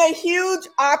missing a huge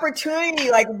opportunity.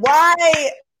 Like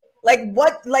why? Like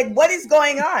what is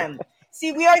going on?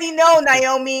 See, we already know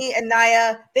Naomi and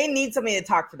Nia, they need somebody to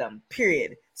talk for them,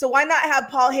 period. So why not have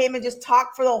Paul Heyman just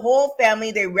talk for the whole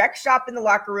family? They wreck shop in the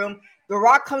locker room. The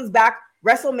Rock comes back,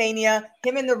 WrestleMania,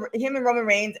 him and Roman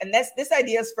Reigns, and this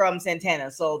idea is from Santana.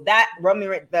 So that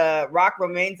the Rock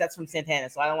Roman Reigns, that's from Santana.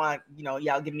 So I don't want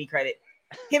y'all give me credit.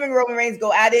 Him and Roman Reigns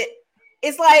go at it.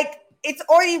 It's like it's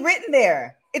already written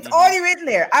there. It's already written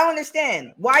there. I don't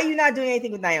understand. Why are you not doing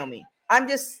anything with Naomi?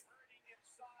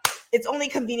 It's only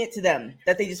convenient to them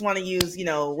that they just want to use,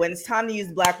 when it's time to use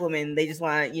black women, they just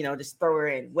want to, just throw her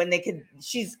in when they could.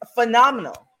 She's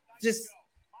phenomenal. Just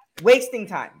wasting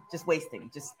time. Just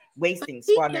wasting,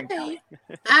 squandering time.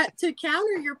 To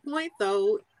counter your point,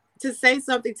 though, to say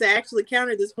something to actually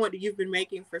counter this point that you've been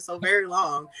making for so very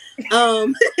long.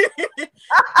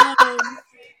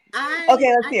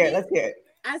 Okay, let's hear it.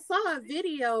 I saw a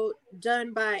video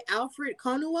done by Alfred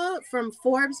Konua from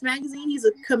Forbes magazine. He's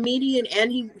a comedian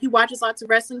and he watches lots of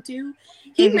wrestling too.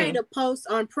 He made a post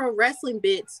on Pro Wrestling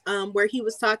Bits where he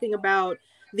was talking about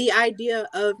the idea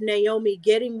of Naomi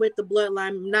getting with the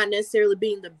bloodline not necessarily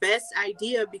being the best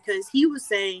idea, because he was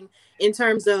saying in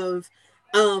terms of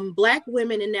Black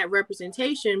women in that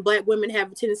representation, Black women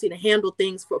have a tendency to handle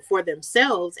things for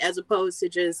themselves as opposed to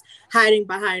just hiding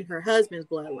behind her husband's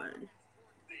bloodline.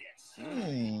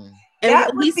 And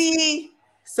that would be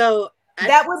so.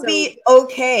 That would be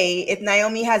okay if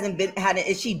Naomi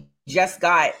if she just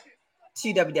got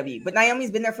to WWE, but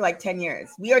Naomi's been there for like 10 years.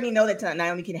 We already know that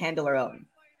Naomi can handle her own.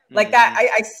 Like that,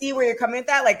 I see where you're coming with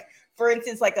that. Like, for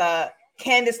instance, like a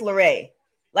Candice LeRae.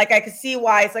 Like, I could see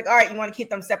why it's like, all right, you want to keep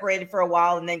them separated for a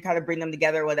while and then kind of bring them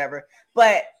together or whatever.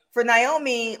 But for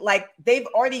Naomi, like, they've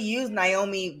already used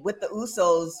Naomi with the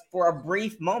Usos for a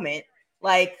brief moment.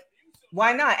 Like,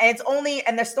 why not? And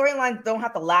their storylines don't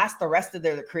have to last the rest of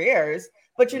their careers,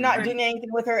 but you're not doing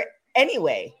anything with her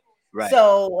anyway. Right.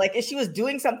 So, like, if she was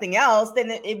doing something else,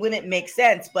 then it wouldn't make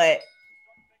sense. But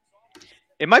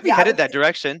it might be headed that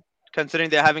direction, considering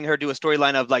they're having her do a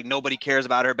storyline of like nobody cares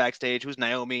about her backstage. Who's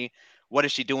Naomi? What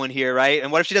is she doing here, right?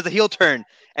 And what if she does a heel turn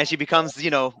and she becomes,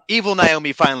 evil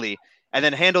Naomi finally, and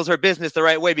then handles her business the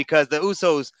right way because the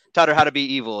Usos taught her how to be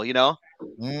evil, It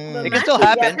can still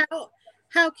happen.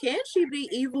 How can she be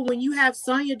evil when you have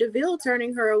Sonya Deville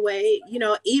turning her away?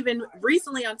 Even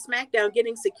recently on SmackDown,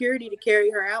 getting security to carry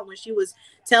her out when she was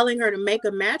telling her to make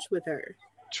a match with her.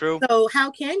 True. So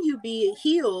how can you be a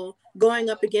heel going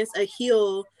up against a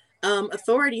heel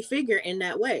authority figure in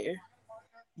that way?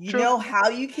 You know how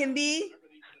you can be?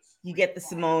 You get the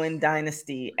Samoan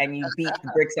dynasty and you beat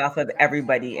the bricks off of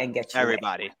everybody and get your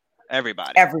everybody. way.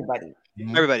 Everybody.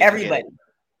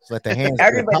 So let the hands.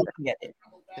 Everybody can get it.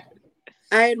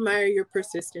 I admire your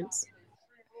persistence.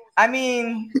 I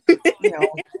mean,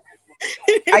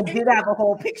 I did have a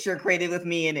whole picture created with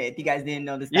me in it. If you guys didn't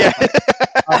notice that.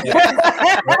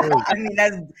 I mean,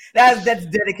 that's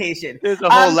dedication. There's a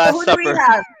whole Last who Supper. Do we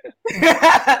have?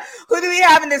 Who do we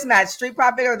have in this match? Street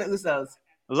Profit or the Usos?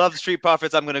 I love the Street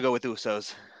Profits. I'm gonna go with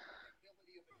Usos.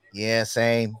 Yeah,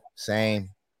 same.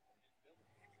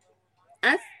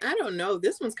 I don't know.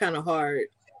 This one's kind of hard.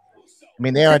 I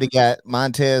mean, they already got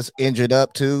Montez injured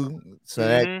up too, so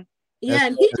that. Yeah,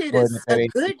 and he did a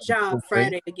good job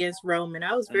Friday against Roman.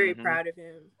 I was very proud of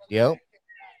him. Yep.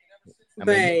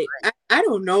 I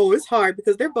don't know. It's hard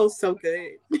because they're both so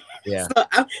good. Yeah. So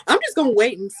I'm just gonna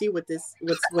wait and see what's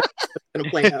gonna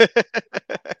play out.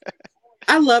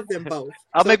 I love them both.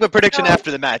 I'll make my prediction after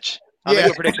the match. Yeah.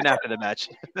 So,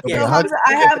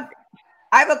 I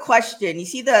have a question. You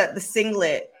see the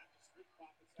singlet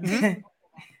that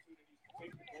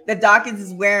Dawkins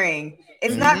is wearing.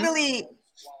 It's not really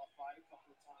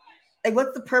like,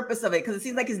 what's the purpose of it? Because it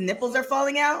seems like his nipples are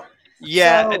falling out.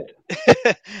 Yeah,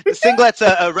 singlets,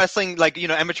 wrestling, like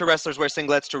amateur wrestlers wear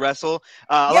singlets to wrestle.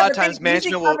 A lot of times,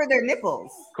 management will cover their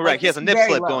nipples. Correct. He has a nip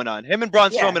slip going on. Him and Braun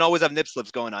Strowman always have nip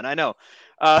slips going on. I know.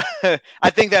 I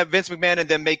think that Vince McMahon and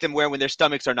them make them wear when their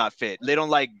stomachs are not fit. They don't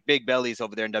like big bellies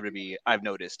over there in WWE. I've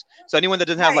noticed. So anyone that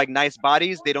doesn't have like nice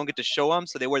bodies, they don't get to show them.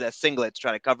 So they wear that singlet to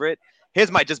try to cover it.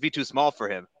 His might just be too small for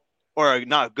him, or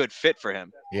not a good fit for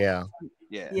him. Yeah.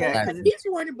 Yeah. He's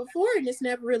worn it before, and it's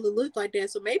never really looked like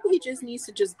that. So maybe he just needs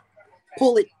to just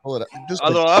pull it up, just a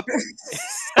little up.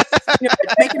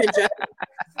 Make an adjustment.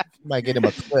 Might get him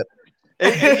a clip.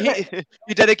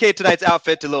 You dedicate tonight's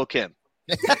outfit to Lil' Kim.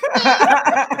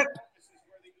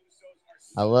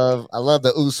 I love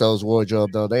the Usos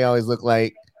wardrobe though. They always look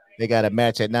like they got a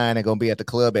match at 9 and gonna be at the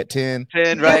club at 10.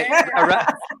 10, right?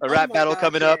 A rap battle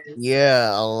coming up.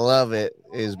 Yeah, I love it.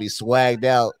 It's be swagged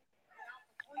out.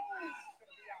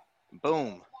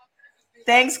 Boom.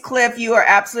 Thanks, Cliff. You are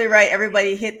absolutely right.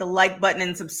 Everybody hit the like button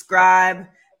and subscribe.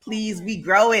 Please, we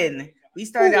growing. We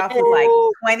started off with like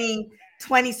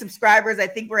 20 subscribers. I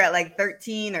think we're at like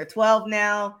 13 or 12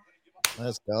 now.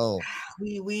 Let's go.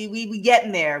 We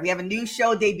getting there. We have a new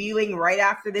show debuting right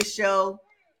after this show.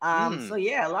 So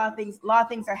yeah, a lot of things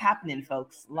are happening,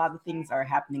 folks. A lot of things are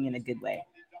happening in a good way.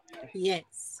 Yes.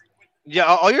 Yeah,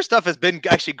 all your stuff has been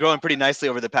actually growing pretty nicely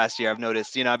over the past year. I've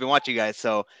noticed. I've been watching you guys,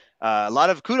 so a lot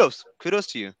of kudos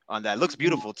to you on that. It looks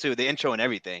beautiful too, the intro and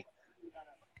everything.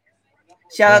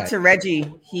 Shout out to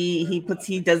Reggie.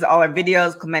 He does all our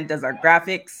videos. Clement does our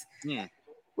graphics.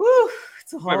 Woo!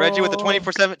 It's a whole... Reggie with the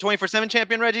 24/7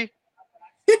 champion, Reggie.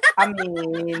 I mean,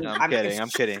 no, I'm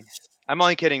kidding. I'm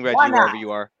only kidding, Reggie, wherever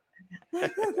you are.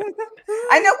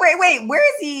 I know. Wait.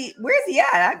 Where is he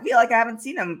at? I feel like I haven't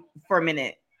seen him for a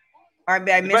minute. Or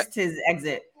maybe I missed his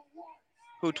exit.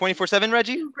 Who 24/7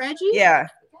 Reggie? Reggie? Yeah.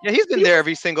 Yeah, he's been there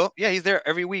every single. Yeah, he's there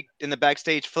every week in the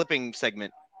backstage flipping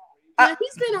segment. Yeah,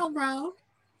 he's been on Raw.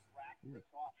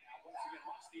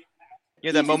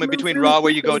 Yeah, that moment between Raw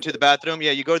where you go to the bathroom.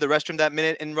 Yeah, you go to the restroom that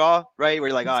minute in Raw, right? Where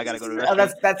you're like, oh, I gotta go to the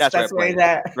restroom. Oh, that's where he's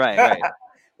at. Right.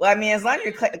 Well, I mean, as long as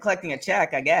you're collecting a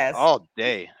check, I guess. All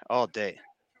day.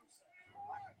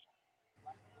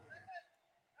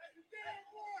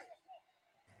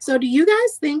 So, do you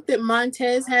guys think that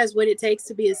Montez has what it takes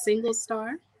to be a single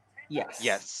star?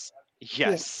 Yes.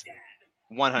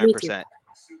 100%.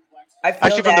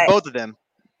 Actually, from the both of them.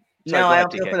 Sorry, I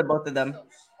don't feel for the both of them.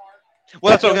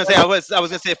 Well, that's what I was gonna say. I was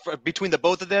gonna say between the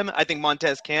both of them, I think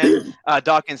Montez can.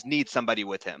 Dawkins needs somebody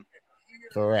with him.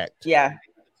 Correct. Yeah.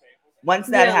 Once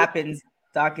that happens,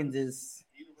 Dawkins is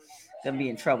gonna be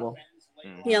in trouble.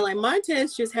 Yeah, like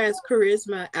Montez just has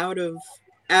charisma out of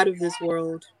this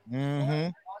world. Mm-hmm.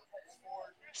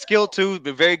 Skill too,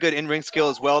 but very good in-ring skill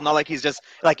as well. Not like he's just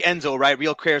like Enzo, right?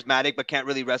 Real charismatic, but can't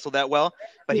really wrestle that well.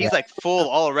 But he's like full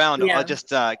all around. Just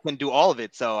can do all of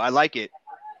it. So I like it.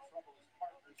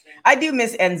 I do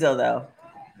miss Enzo though.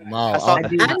 Wow. I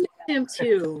miss him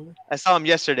too. I saw him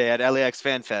yesterday at LAX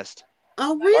Fan Fest.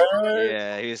 Oh really?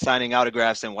 Yeah, he was signing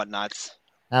autographs and whatnots.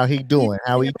 How he doing?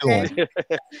 He was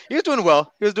doing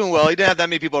well. He didn't have that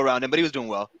many people around him, but he was doing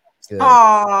well.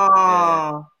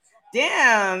 Oh,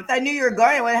 damn! If I knew you were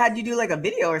going, I had you do like a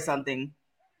video or something.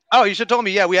 Oh, you should have told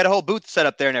me. Yeah, we had a whole booth set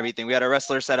up there and everything. We had a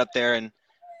wrestler set up there and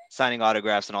signing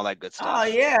autographs and all that good stuff. Oh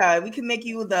yeah, we can make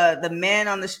you the man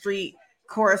on the street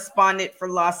correspondent for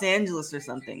Los Angeles or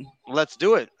something. Let's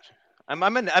do it.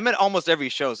 I'm at almost every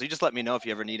show, so you just let me know if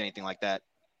you ever need anything like that.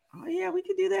 Oh yeah, we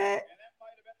could do that.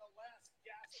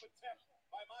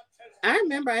 I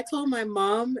remember I told my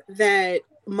mom that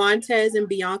Montez and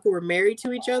Bianca were married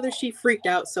to each other. She freaked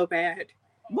out so bad.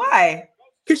 Why?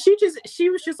 Because she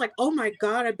was just like, oh my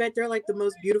God, I bet they're like the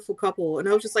most beautiful couple. And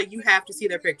I was just like, you have to see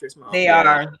their pictures, Mom. They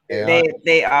are.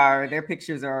 They are. Their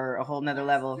pictures are a whole nother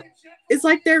level. It's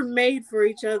like they're made for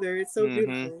each other. It's so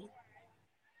beautiful.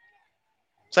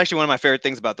 It's actually one of my favorite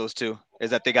things about those two is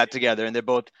that they got together and they're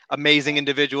both amazing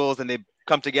individuals and they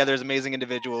come together as amazing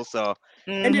individuals. So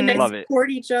and then they support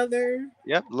each other.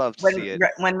 Yep, love to see it.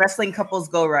 When wrestling couples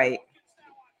go right.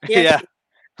 Yeah.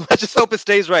 Let's just hope it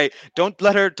stays right. Don't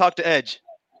let her talk to Edge.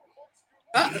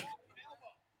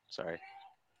 Sorry.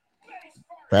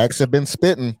 Facts have been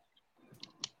spitting.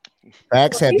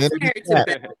 Facts have been.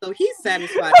 So he's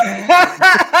satisfied.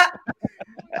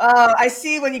 I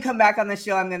see when you come back on the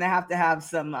show, I'm gonna have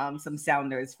some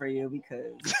sounders for you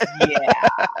because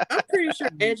I'm pretty sure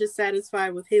Edge is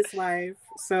satisfied with his life.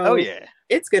 So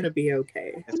it's gonna be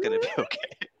okay. It's gonna be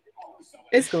okay.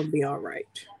 It's gonna be all right.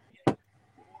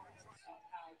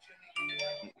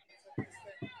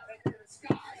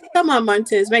 Come on,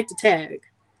 Montez, make the tag.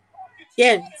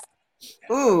 Yes.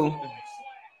 Ooh.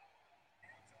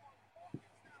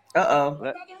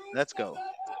 Uh-oh. Let's go.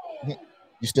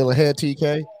 You still ahead,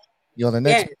 TK? You on the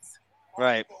next? Yes.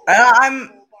 Right.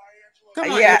 I'm.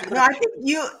 Come on, yeah. No, I think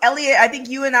you, Elliot. I think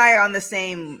you and I are on the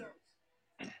same.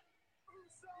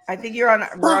 I think we're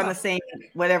on the same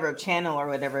whatever channel or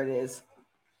whatever it is.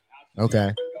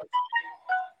 Okay.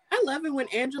 I love it when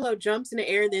Angelo jumps in the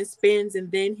air, then spins, and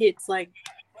then hits like.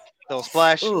 Little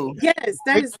splash. Ooh. Yes,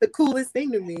 that is the coolest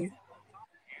thing to me.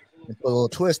 Put a little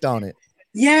twist on it.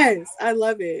 Yes, I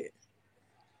love it.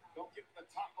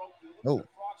 Oh.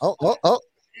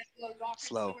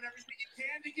 Slow.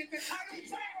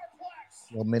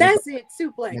 That's it.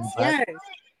 Suplex. Yes.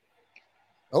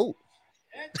 Oh.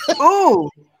 Ooh.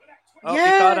 Oh,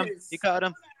 yes. He caught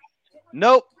him.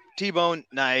 Nope. T-bone.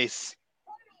 Nice.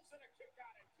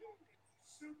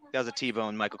 That was a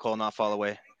T-bone. Michael Cole not fall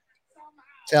away.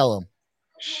 Tell him.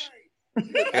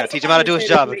 I gotta teach him how to do his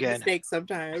job again. Mistakes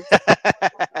sometimes.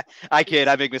 I kid.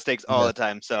 I make mistakes all the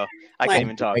time, so I can't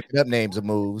even talk. Making up names of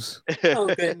moves. Oh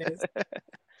goodness.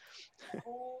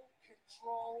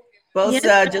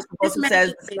 Bosa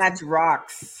says snatch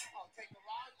rocks.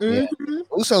 Mm-hmm.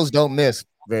 Usos don't miss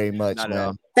very much,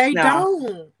 man. They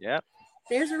don't. Yep.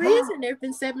 There's a reason they've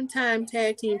been 7-time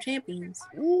tag team champions.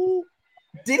 Ooh.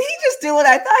 Did he just do what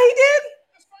I thought he did?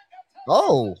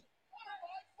 Oh.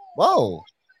 Whoa.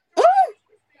 Ooh.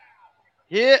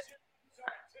 Yeah.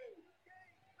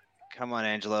 Come on,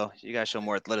 Angelo. You gotta show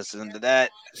more athleticism to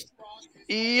that.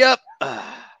 Yep.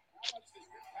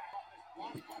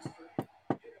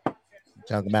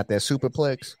 Talking about that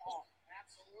superplex.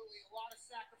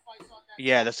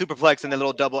 Yeah, the superplex and the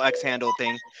little double X handle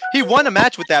thing. He won a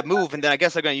match with that move, and then I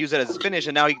guess they're going to use it as a finish,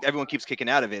 and now everyone keeps kicking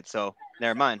out of it, so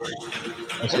never mind.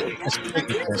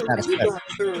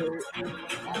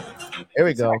 There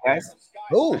we go.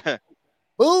 Oh,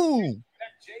 Boom.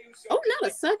 Oh,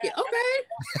 not a suck it. Okay.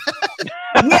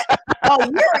 Yeah.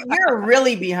 Oh, you're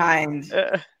really behind.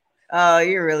 Oh,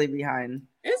 you're really behind.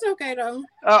 It's okay though.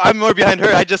 I'm more behind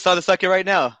her. I just saw the suck it right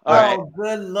now. All right.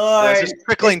 Good lord. So it's just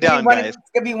trickling down, guys. guys. It's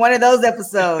gonna be one of those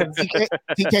episodes.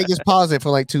 TK, just pause it for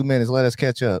like 2 minutes. Let us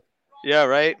catch up. Yeah,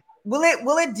 right. Will it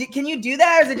can you do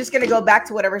that, or is it just gonna go back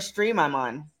to whatever stream I'm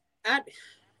on? I'm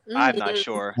not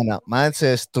sure. I know. Mine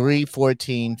says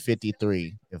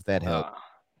 3:14:53. If that helps.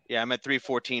 Yeah, I'm at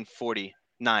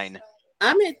 3:14:49.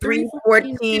 I'm at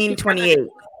 3:14:28.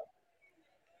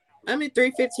 I'm at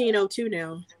 3:15:02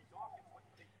 now.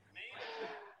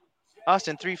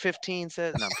 Austin 3:15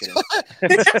 says. No, I'm kidding.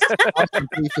 Austin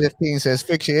 3:15 says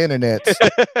fix your internet.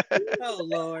 Oh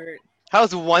Lord.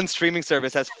 How's one streaming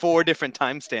service has 4 different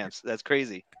timestamps? That's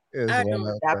crazy. I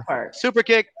know that part. Super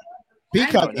kick.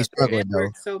 Peacock is struggling though.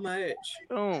 So much.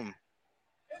 Boom.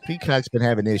 Peacock's been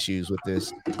having issues with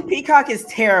this. Peacock is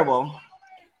terrible.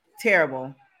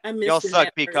 Terrible. Y'all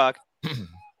suck, Peacock.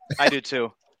 I do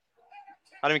too.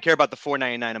 I don't even care about the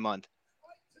 $4.99 a month.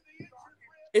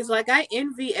 It's like I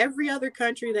envy every other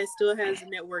country that still has a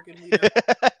network and we don't.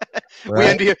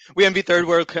 Right? We envy third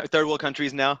world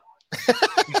countries now.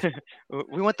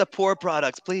 We want the poor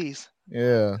products, please.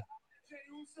 Yeah.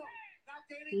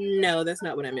 No, that's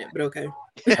not what I meant, but okay.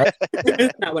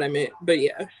 That's not what I meant, but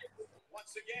yeah.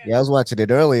 Yeah, I was watching it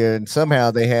earlier, and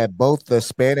somehow they had both the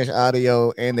Spanish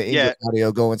audio and the English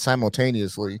audio going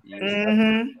simultaneously.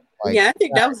 Mm-hmm. Like, yeah, I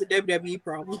think that was a WWE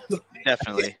problem.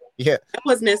 Definitely. Yeah. That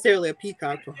wasn't necessarily a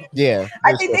Peacock problem. Yeah.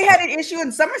 I think they had an issue in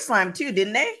SummerSlam too,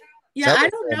 didn't they? Yeah, I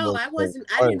don't know. I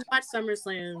didn't watch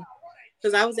SummerSlam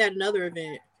because I was at another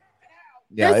event.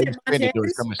 Yeah, it was finished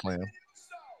during SummerSlam.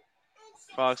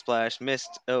 Frog splash,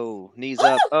 missed. Oh, knees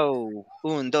up. Oh,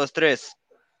 1, 2, 3.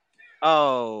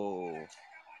 Oh.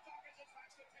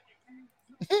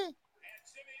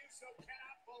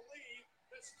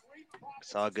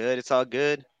 It's all good. It's all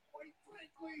good.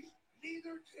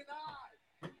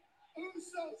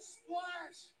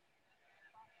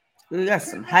 We got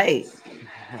some height.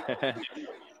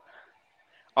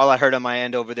 All I heard on my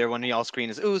end over there when y'all screen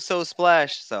is "ooh, so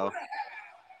splash." So.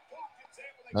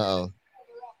 Uh-oh.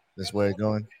 This where it's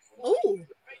going? Ooh.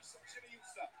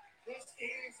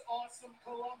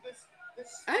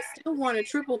 I still want a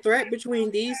triple threat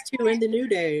between these two in the New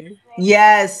Day.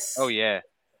 Yes. Oh yeah.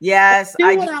 Yes. Do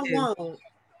what I want.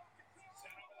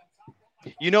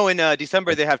 You know, in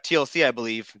December they have TLC, I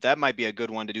believe. That might be a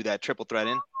good one to do that triple threat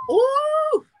in.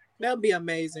 Ooh, that'd be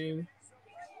amazing.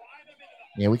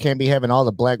 Yeah, we can't be having all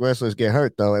the black wrestlers get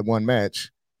hurt though at one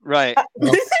match. Right.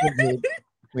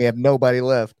 We have nobody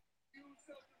left.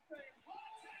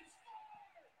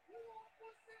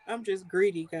 I'm just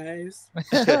greedy, guys.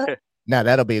 Now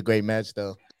that'll be a great match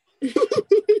though.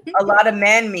 A lot of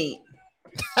man meat.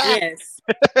 Yes.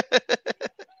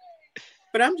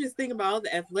 But I'm just thinking about all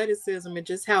the athleticism and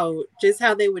just how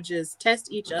they would just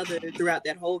test each other throughout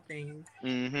that whole thing.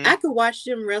 Mm-hmm. I could watch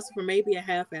them wrestle for maybe a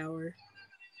half hour.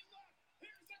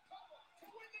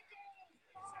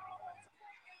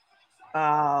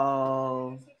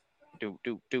 Oh. Do.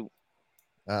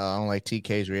 I don't like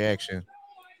TK's reaction.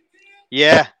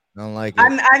 Yeah. I don't like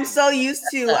it. I'm so used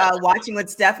to watching with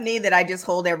Stephanie that I just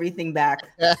hold everything back.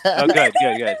 Oh, good.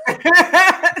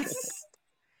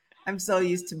 I'm so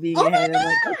used to being ahead. I'm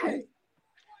like, okay.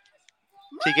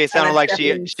 TK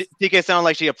sounded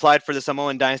like she applied for the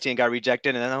Samoan Dynasty and got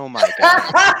rejected, and then oh my god.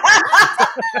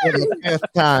 For the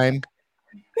 5th time.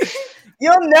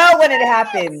 You'll know when it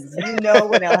happens. You know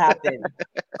when it'll happen.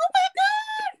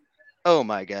 Oh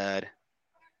my god.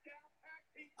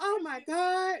 Oh my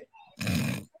god.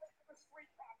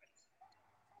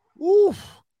 Oof.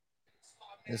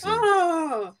 This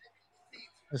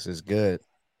is good.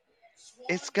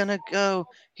 It's gonna go.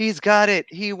 He's got it.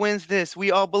 He wins this.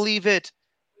 We all believe it.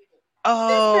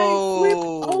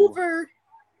 Oh.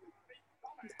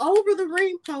 Over the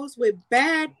ring post with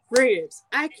bad ribs.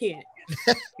 I can't.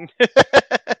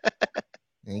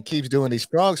 And he keeps doing these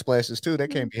frog splashes too. That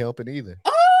can't be helping either.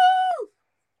 Oh!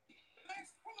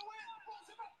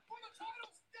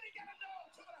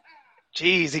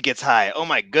 Jeez, he gets high. Oh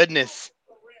my goodness.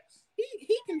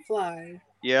 He can fly.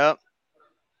 Yep.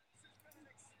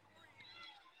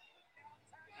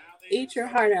 Eat your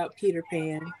heart out, Peter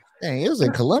Pan. Dang, it was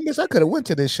in Columbus. I could have went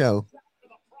to this show.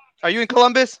 Are you in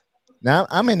Columbus? Now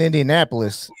I'm in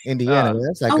Indianapolis, Indiana.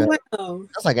 That's like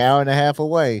that's like an hour and a half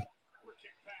away.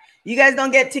 You guys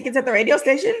don't get tickets at the radio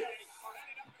station?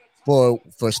 For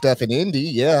stuff in Indy,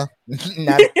 yeah.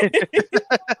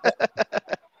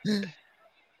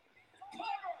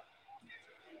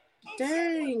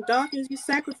 Dang, Dawkins, you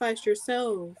sacrificed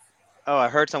yourself. Oh, I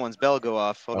heard someone's bell go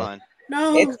off. Hold on.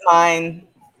 No. It's mine.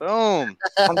 Boom.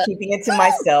 I'm keeping it to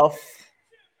myself.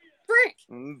 Frick.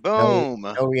 Boom.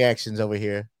 No reactions over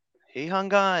here. He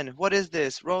hung on. What is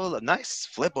this? Roll a nice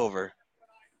flip over.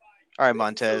 All right,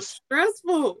 Montez. So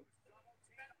stressful.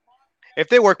 If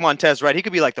they work Montez right, he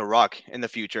could be like The Rock in the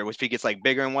future, which he gets like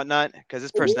bigger and whatnot, because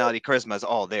his personality, charisma is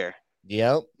all there.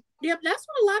 Yep. Yep, that's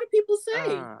what a lot of people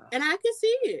say, and I can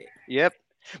see it. Yep.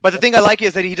 But the thing I like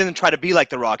is that he doesn't try to be like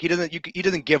The Rock. He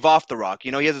doesn't give off The Rock.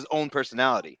 You know, he has his own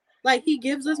personality. Like he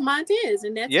gives us Montez,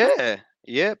 and that's Yeah.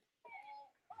 Yep.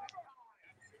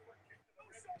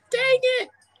 Dang it.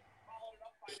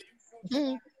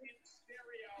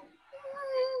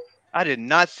 I did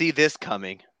not see this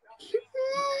coming.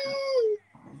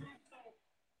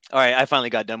 All right, I finally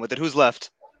got done with it. Who's left?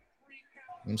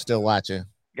 I'm still watching.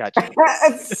 Gotcha.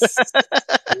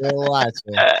 Still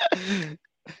watching.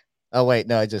 Oh wait,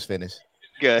 no, I just finished.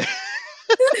 Good.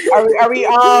 Are we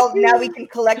all now? We can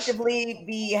collectively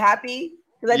be happy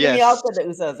because I think we all said the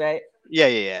Usos, right?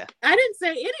 Yeah. I didn't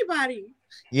say anybody.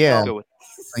 Yeah,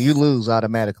 you lose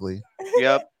automatically.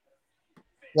 Yep.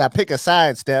 Yeah, pick a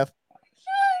side, Steph.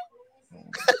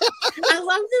 I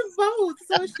love them both,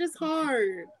 so it's just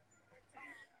hard.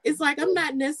 It's like I'm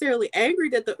not necessarily angry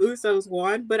that the Usos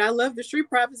won, but I love the Street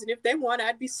Profits, and if they won,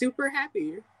 I'd be super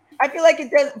happy. I feel like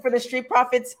it does for the Street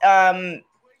Profits.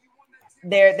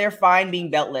 They're fine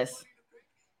being beltless.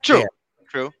 True. Yeah.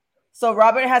 True. So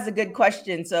Robert has a good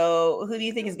question. So who do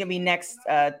you think is going to be next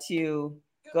to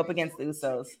go up against the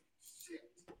Usos?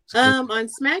 On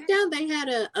SmackDown, they had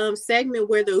a segment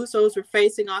where the Usos were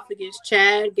facing off against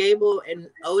Chad, Gable, and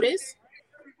Otis.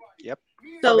 Yep.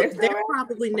 So they're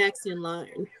probably next in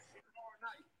line.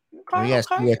 We got to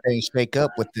see where things shake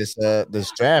up with this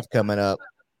draft coming up.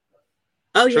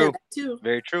 Oh, True. yeah, that too.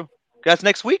 Very true. That's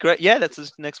next week, right? Yeah, that's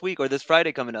this next week or this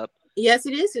Friday coming up. Yes,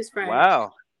 it is this Friday.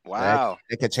 Wow.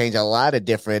 It could change a lot of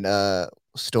different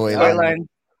storylines.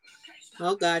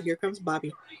 Oh, God, here comes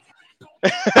Bobby.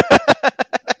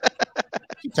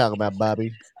 Keep talking about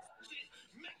Bobby.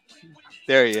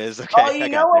 There he is. Okay. Oh, you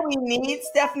know what we need,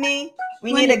 Stephanie?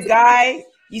 We need a guy.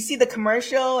 You see the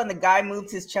commercial and the guy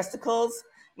moved his chesticles?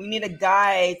 We need a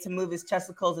guy to move his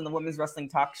chesticles in the Women's Wrestling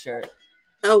Talk shirt.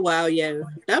 Oh, wow, yeah.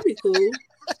 That'd be cool.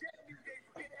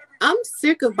 I'm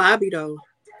sick of Bobby, though.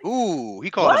 Ooh,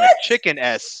 he called him a chicken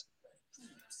S.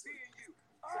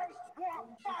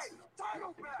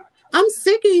 I'm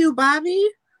sick of you, Bobby.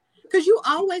 Because you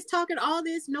always talking all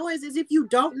this noise as if you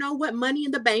don't know what Money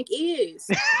in the Bank is.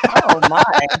 Oh, my.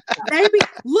 Baby,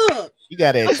 look. You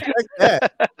got to expect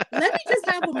that. Let me just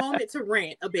have a moment to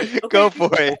rant a bit. Okay? Go for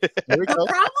it. The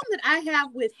problem that I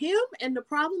have with him and the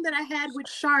problem that I had with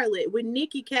Charlotte when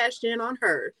Nikki cashed in on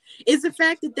her is the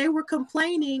fact that they were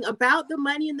complaining about the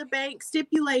Money in the Bank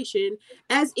stipulation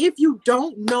as if you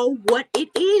don't know what it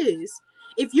is.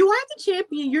 If you are the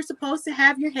champion, you're supposed to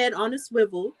have your head on a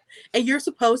swivel and you're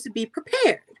supposed to be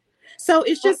prepared. So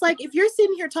it's just like if you're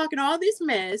sitting here talking all this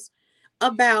mess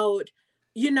about,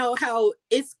 you know, how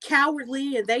it's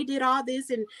cowardly and they did all this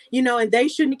and, you know, and they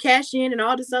shouldn't cash in and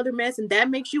all this other mess and that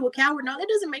makes you a coward. No, that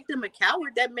doesn't make them a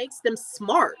coward. That makes them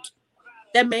smart.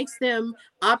 That makes them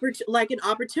like an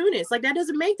opportunist. Like that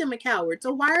doesn't make them a coward.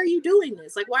 So why are you doing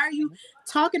this? Like, why are you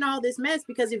talking all this mess?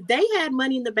 Because if they had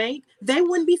Money in the Bank, they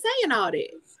wouldn't be saying all this.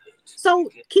 So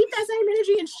keep that same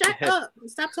energy and shut up and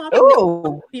stop talking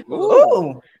to people.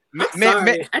 Ooh. May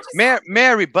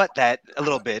I rebut that a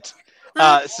little bit?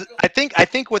 So I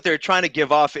think what they're trying to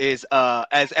give off is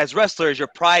as wrestlers, your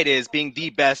pride is being the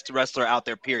best wrestler out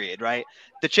there, period, right?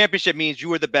 The championship means you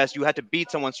were the best. You had to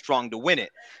beat someone strong to win it.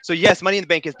 So yes, Money in the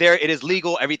Bank is there. It is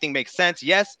legal. Everything makes sense.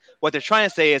 Yes. What they're trying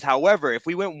to say is, however, if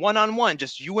we went one-on-one,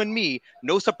 just you and me,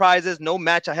 no surprises, no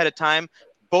match ahead of time,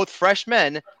 both fresh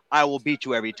men, I will beat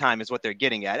you every time is what they're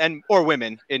getting at, and or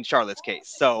women in Charlotte's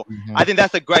case. So I think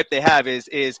that's the gripe they have is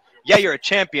yeah, you're a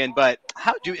champion, but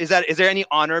is there any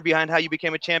honor behind how you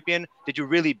became a champion? Did you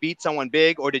really beat someone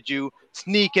big, or did you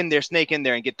snake in there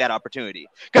and get that opportunity?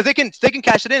 Because they can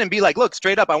cash it in and be like, look,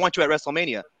 straight up, I want you at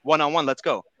WrestleMania, one-on-one, let's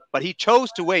go. But he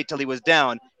chose to wait till he was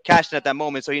down, cashed in at that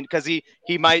moment, so because he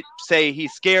might say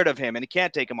he's scared of him and he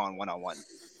can't take him on one-on-one.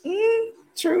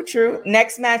 True.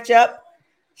 Next matchup.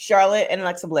 Charlotte and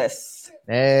Alexa Bliss.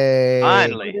 Hey.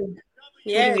 Finally. Who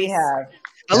do we have?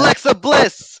 Alexa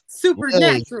Bliss.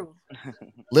 Supernatural.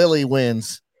 Lily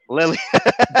wins. Lily.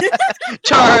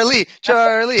 Charlie. Do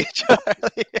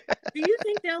you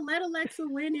think they'll let Alexa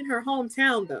win in her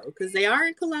hometown, though? Because they are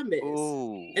in Columbus.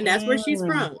 Ooh. And that's where she's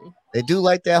from. They do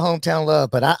like that hometown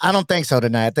love, but I don't think so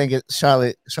tonight. I think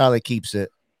Charlotte keeps it.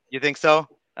 You think so?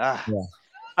 Yeah.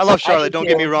 I love Charlotte, don't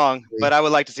get me wrong, but I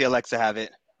would like to see Alexa have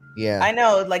it. Yeah, I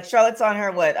know. Like Charlotte's on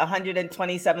her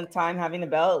 127th time having the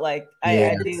belt. Like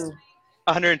I do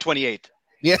 128th.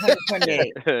 Yeah,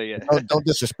 128. Yeah. Don't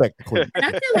disrespect the queen. And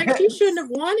I feel like she shouldn't have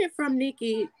won it from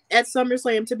Nikki at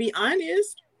SummerSlam, to be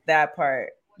honest. That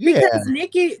part. Yeah,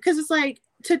 Because it's like,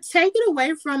 to take it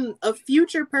away from a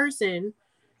future person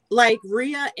like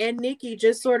Rhea and Nikki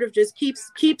just sort of just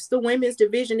keeps the women's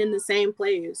division in the same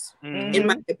place, in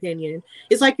my opinion.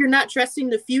 It's like you're not trusting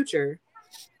the future.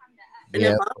 And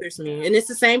that bothers me. And it's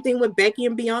the same thing with Becky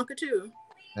and Bianca too.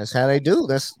 That's how they do.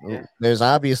 There's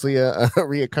obviously a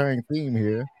reoccurring theme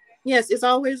here. Yes, it's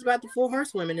always about the 4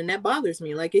 horsewomen, and that bothers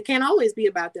me. Like, it can't always be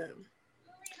about them.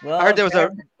 Well, I heard there was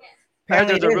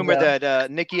a rumor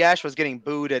that Nikki Ash was getting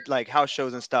booed at like house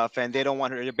shows and stuff, and they don't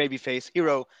want her babyface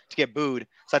hero to get booed.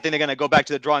 So I think they're gonna go back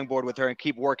to the drawing board with her and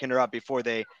keep working her up before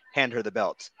they hand her the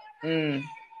belt. I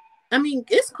mean,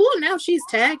 it's cool now she's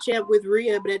tag champ with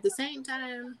Rhea, but at the same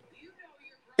time,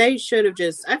 they should have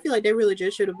I feel like they really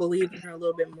just should have believed in her a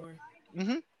little bit more.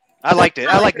 I liked it.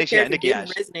 I like Nikki Ash.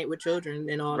 Resonate with children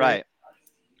and all right.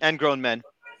 That. And grown men.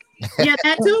 Yeah,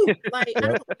 that too. Like, I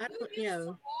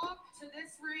don't.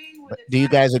 Do you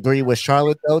guys agree with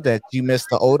Charlotte though that you missed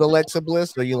the old Alexa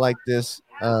Bliss, or you like this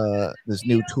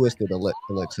new twisted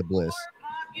Alexa Bliss?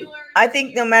 I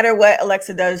think no matter what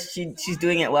Alexa does, she's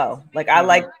doing it well. Like I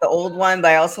like the old one, but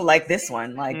I also like this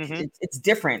one. Like it's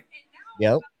different.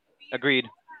 Yep. Agreed.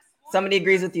 Somebody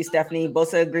agrees with you, Stephanie.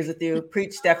 Bosa agrees with you.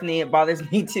 Preach, Stephanie. It bothers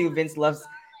me too. Vince loves.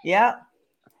 Yeah.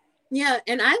 Yeah,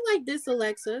 and I like this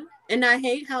Alexa, and I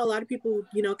hate how a lot of people,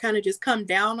 kind of just come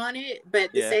down on it. But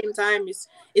at the same time,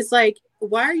 it's like,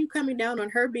 why are you coming down on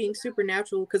her being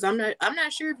supernatural? Because I'm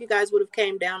not sure if you guys would have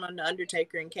came down on the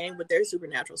Undertaker and came with their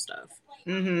supernatural stuff.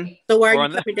 So why are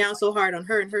you coming down so hard on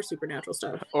her and her supernatural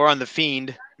stuff? Or on the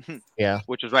Fiend,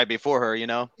 which was right before her.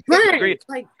 Right? Agreed.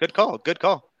 Like, good call.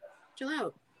 Chill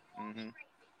out.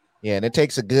 Yeah, and it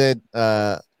takes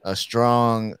a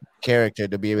strong character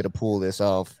to be able to pull this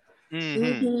off.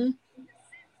 And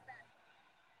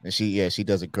she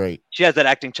does it great. She has that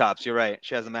acting chops. You're right.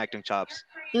 She has them acting chops.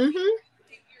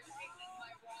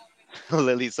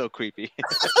 Lily's so creepy.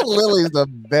 Lily's the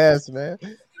best, man.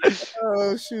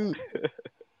 Oh shoot.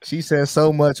 She says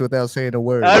so much without saying a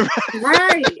word.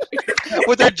 Right.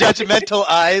 With her judgmental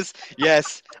eyes.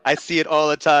 Yes, I see it all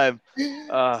the time.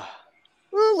 Oh,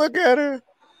 look at her.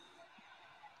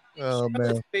 Oh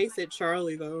man. Face at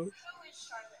Charlie though.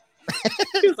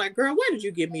 She was like, "Girl, why did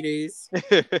you give me this?"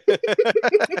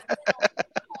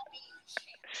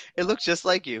 It looks just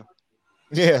like you.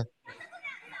 Yeah.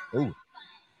 Ooh.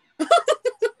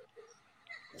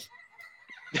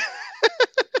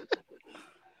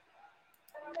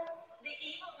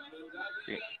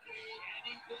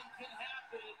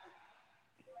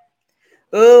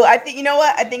 Ooh, I think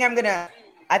what? I think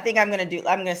I'm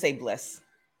gonna say Bliss.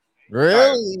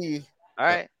 Really? All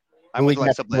right. I'm with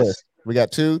Alexa Bliss. We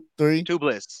got 2, 3. 2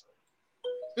 Bliss.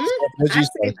 What'd you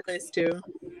say? Bliss too.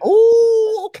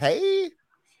 Oh, okay.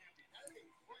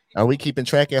 Are we keeping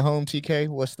track at home, TK?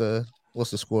 What's the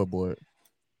scoreboard?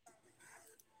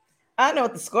 I don't know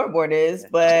what the scoreboard is,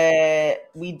 but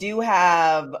we do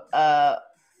have a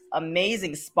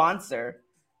amazing sponsor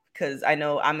because I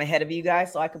know I'm ahead of you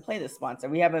guys, so I can play this sponsor.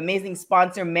 We have an amazing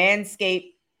sponsor,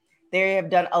 Manscaped. They have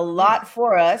done a lot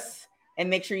for us. And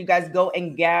make sure you guys go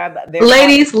and gab their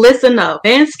ladies, listen up.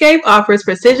 Manscaped offers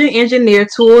precision engineered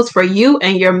tools for you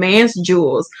and your man's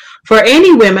jewels. For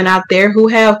any women out there who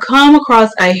have come across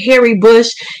a hairy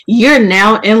bush, you're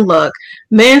now in luck.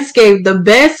 Manscaped, the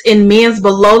best in men's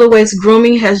below the waist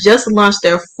grooming, has just launched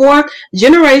their 4th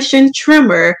generation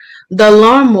trimmer, the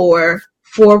Lawnmower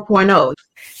 4.0.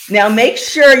 Now make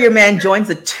sure your man joins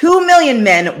the 2 million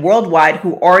men worldwide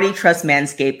who already trust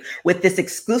Manscaped with this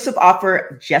exclusive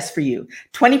offer just for you.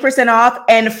 20% off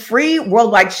and free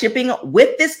worldwide shipping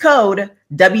with this code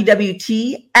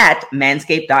WWT at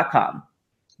manscaped.com.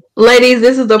 Ladies,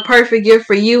 this is the perfect gift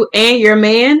for you and your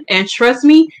man. And trust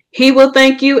me, he will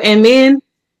thank you. And men,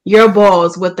 your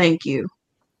balls will thank you.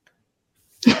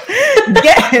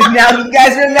 Now you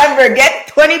guys remember, get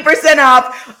 20%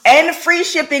 off and free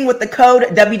shipping with the code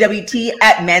WWT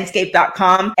at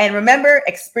manscaped.com. And remember,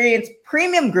 experience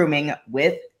premium grooming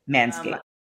with Manscaped.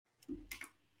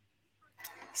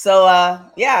 So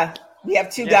we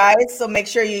have 2 guys. So make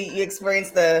sure you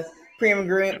experience the premium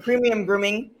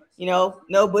grooming,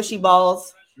 no bushy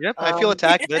balls. Yep, I feel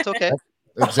attacked, but it's okay.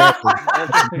 Exactly.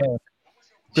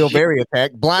 Feel very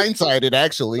attacked, blindsided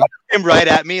actually. Him right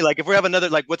at me. Like if we have another,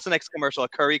 like what's the next commercial? A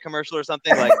Curry commercial or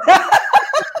something? Like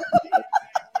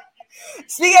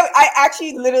Speaking of, I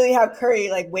actually literally have curry.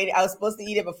 Like, wait, I was supposed to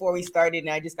eat it before we started, and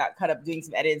I just got cut up doing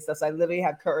some editing stuff. So I literally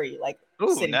have curry. Like,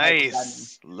 Ooh, sitting right beside me.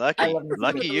 nice. Lucky.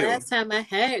 Lucky The you. last time I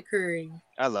had curry.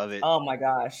 I love it. Oh my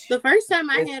gosh. The first time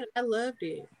I had it, I loved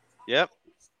it. Yep.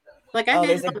 Like I had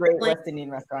there's it a on great the plane. West Indian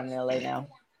restaurant in LA now.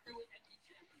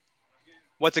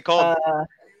 What's it called?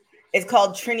 It's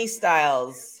called Trini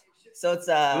Styles. So it's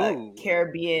a Ooh.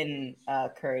 Caribbean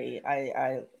curry.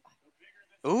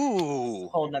 Ooh.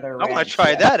 Whole nother I want ranch, to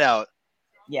try yeah. that out.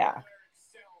 Yeah.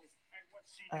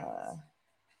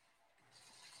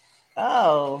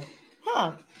 Oh.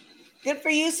 Huh. Good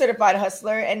for you, Certified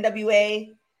Hustler.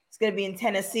 NWA. It's going to be in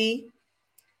Tennessee.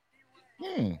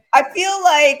 I feel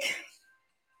like,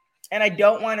 and I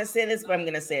don't want to say this, but I'm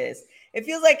going to say this. It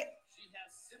feels like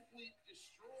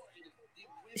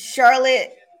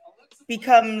Charlotte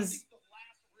becomes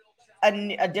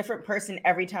a different person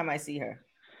every time I see her.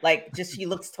 Like, just she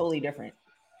looks totally different.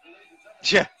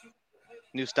 Yeah.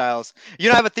 New styles. You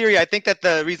know, I have a theory. I think that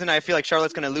the reason I feel like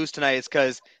Charlotte's going to lose tonight is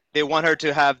because they want her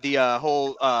to have the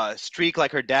whole streak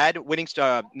like her dad, winning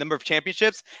number of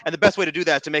championships. And the best way to do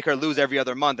that is to make her lose every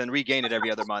other month and regain it every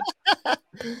other month.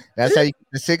 That's how you get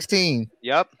to 16.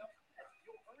 Yep.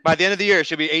 By the end of the year,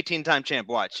 she'll be 18-time champ.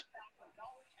 Watch.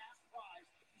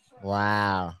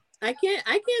 Wow. I can't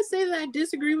say that I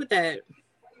disagree with that.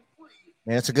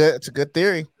 Man, it's a good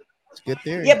theory. It's a good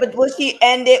theory. Yeah, but will she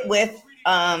end it with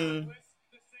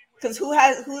because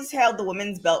who's held the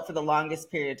women's belt for the longest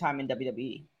period of time in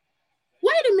WWE?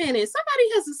 Wait a minute.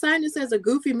 Somebody has a sign that says a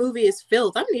goofy movie is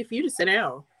filth. I need for you to sit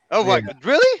down. Oh, my God.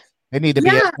 Really? They need to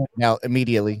be out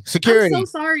immediately. Security. I'm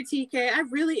so sorry, TK. I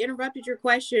really interrupted your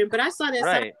question, but I saw that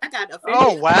sign. I got offended.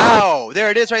 Oh, wow.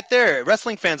 There it is right there.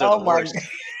 Wrestling fans are the worst.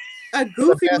 A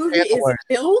goofy movie is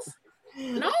filth?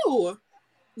 No.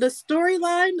 The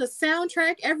storyline, the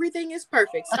soundtrack, everything is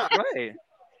perfect. Stop. Right.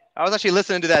 I was actually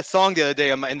listening to that song the other day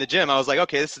in the gym. I was like,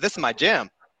 okay, this is my jam.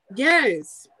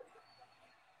 Yes.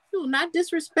 Do not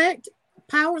disrespect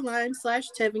Powerline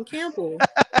 / Tevin Campbell.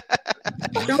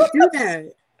 Don't do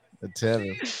that.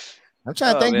 Tevin. I'm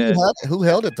trying to think who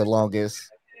held it the longest.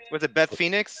 Was it Beth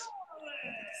Phoenix?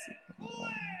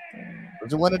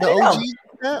 Was it one of the OGs?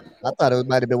 I thought it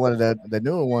might have been one of the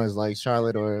newer ones like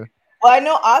Charlotte or. Well, I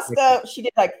know Asuka, she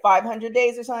did like 500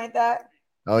 days or something like that.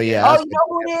 Oh, yeah. Oh, you know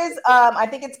who it is? I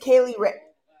think it's Kaylee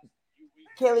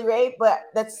Ray, but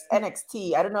that's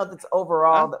NXT. I don't know if it's the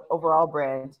overall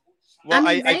brand. Well,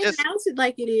 I mean, they announce it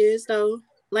like it is, though.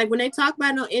 Like when they talk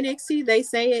about it on NXT, they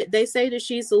say it. They say that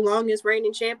she's the longest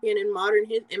reigning champion in modern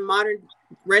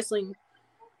wrestling,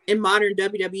 in modern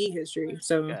WWE history.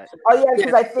 So,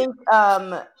 because I think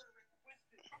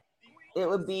it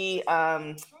would be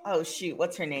oh shoot,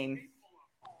 what's her name?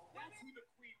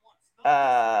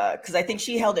 Because I think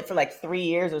she held it for like 3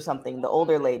 years or something. The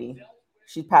older lady,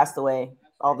 she passed away.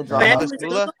 All the drama.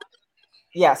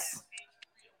 Yes.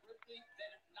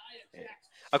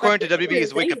 According to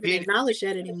WWE's Wikipedia, don't acknowledge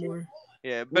that anymore.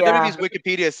 Yeah, but WWE's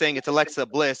Wikipedia is saying it's Alexa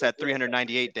Bliss at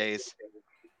 398 days.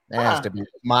 That has to be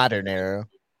modern era.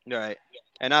 Right.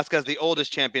 And Asuka's the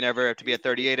oldest champion ever to be at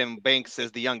 38, and Banks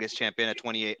is the youngest champion at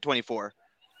 24.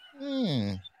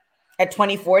 At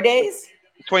 24 days?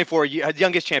 24,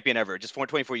 youngest champion ever, just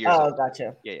 24 years old. Oh,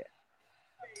 gotcha. Yeah.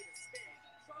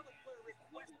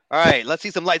 All right, let's see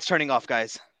some lights turning off,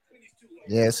 guys.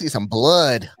 Yeah, see some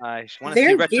blood. I want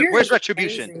to see where's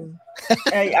Retribution?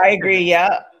 I agree.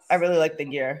 Yeah, I really like the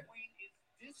gear.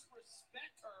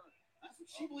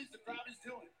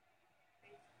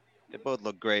 They both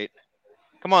look great.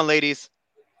 Come on, ladies.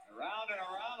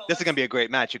 This is gonna be a great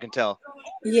match. You can tell.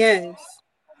 Yes.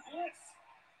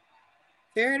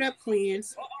 Tear it up,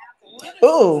 queens.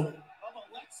 Ooh.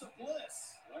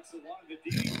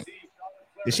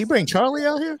 Did she bring Charlie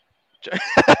out here?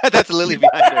 That's Lily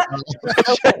behind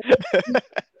her.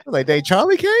 Like,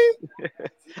 Charlie came?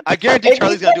 I guarantee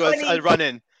Charlie's going to do a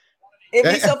run-in.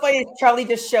 It'd be so funny if Charlie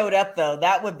just showed up, though.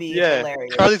 That would be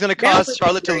hilarious. Charlie's going to cause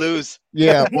Charlotte to lose.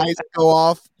 Yeah, lights go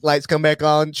off. Lights come back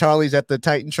on. Charlie's at the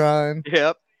Titantron.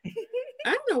 Yep.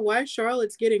 I don't know why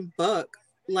Charlotte's getting buck,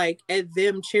 like, at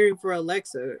them cheering for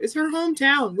Alexa. It's her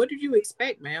hometown. What did you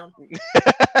expect, man?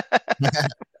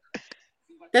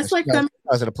 That's like coming.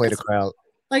 I was going to play the crowd.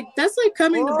 Like, that's like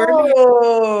coming to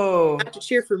Birmingham not to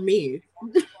cheer for me.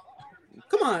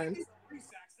 Come on. I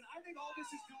think all this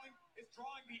is doing is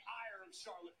drawing the ire of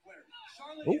Charlotte Flair.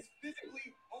 Charlotte is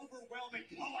physically overwhelming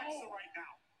Alexa right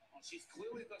now. She's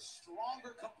clearly the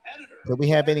stronger competitor. Do we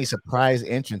have any surprise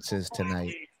entrances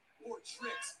tonight?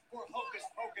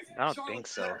 I don't think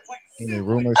so. Any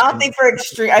rumors? I don't think for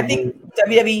extreme. I think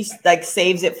WWE like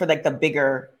saves it for like the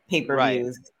bigger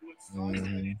pay-per-views.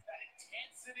 Right.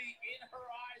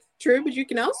 True, but you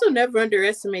can also never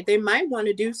underestimate. They might want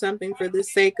to do something for the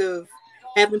sake of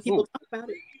having people talk about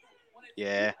it.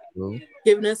 Yeah.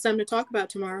 Giving us something to talk about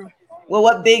tomorrow. Well,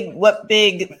 what big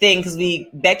thing? Because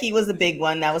Becky was the big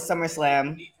one. That was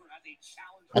SummerSlam.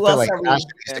 I feel like Asuka needs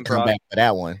to come back for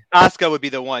that one. Asuka would be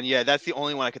the one. Yeah, that's the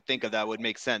only one I could think of that would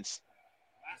make sense.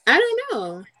 I don't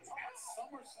know.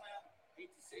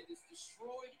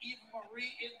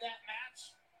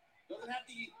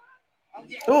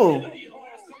 Ooh.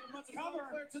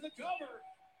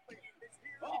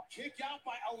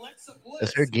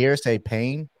 Does her gear say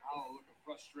pain?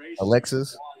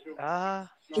 Alexa's? I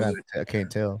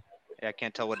can't tell. Yeah, I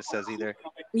can't tell what it says either.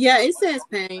 Yeah, it says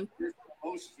pain.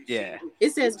 Yeah.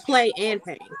 It says play and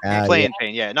pain. Play and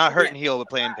pain. Yeah, not hurt and heal, but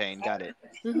play and pain. Got it.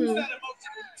 Mm-hmm.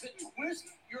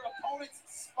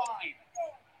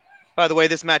 By the way,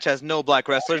 this match has no black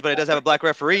wrestlers, but it does have a black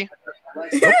referee.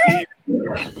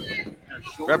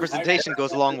 Representation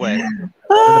goes a long way.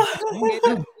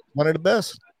 One of the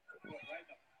best.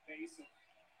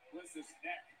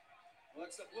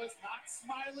 Bliss not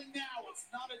smiling now. It's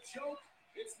not a joke.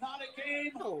 It's not a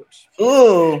game.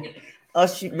 Ooh. Oh,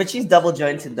 but she's double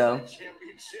jointed though.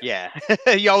 Yeah.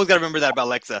 You always gotta remember that about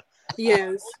Alexa.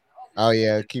 Yes. Oh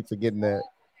yeah, I keep forgetting that.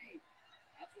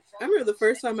 I remember the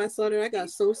first time I saw that, I got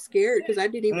so scared because I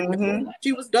didn't even know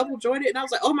she was double jointed, and I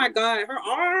was like, "Oh my god, her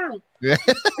arm!" Yeah.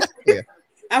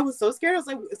 I was so scared. I was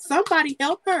like, "Somebody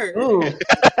help her!" Ooh.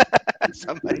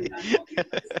 Somebody.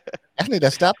 I need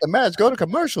to stop the match. Go to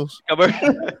commercials.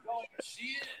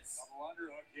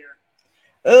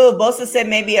 Ooh, Bosa said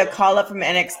maybe a call up from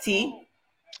NXT.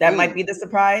 That might be the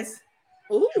surprise.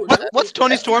 Ooh, what's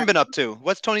Tony Storm been up to?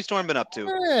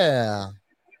 Yeah.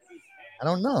 I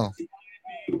don't know.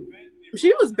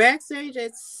 She was backstage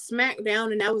at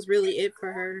SmackDown, and that was really it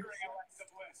for her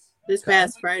this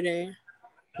past Friday.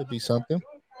 Could be something.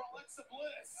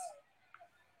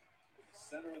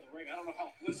 Center of the ring. I don't know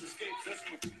how Bliss escapes this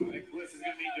one. I think Bliss is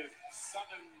going to need to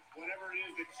summon whatever it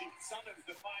is that she summons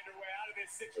to find her way out of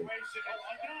this situation.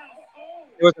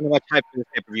 There wasn't much hype for this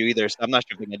pay-per-view either, so I'm not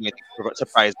sure if they can do anything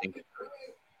surprising.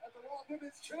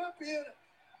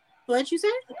 What'd you say?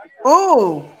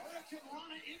 Ooh.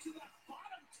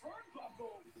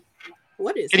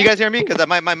 What is Can you guys hear me? Because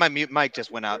my mute mic just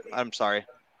went out. I'm sorry.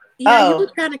 Yeah, you were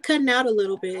kind of cutting out a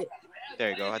little bit. There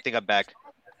you go. I think I'm back.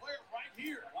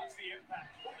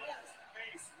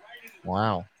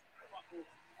 Wow.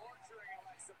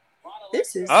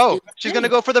 This is she's gonna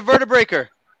go for the vertebraker.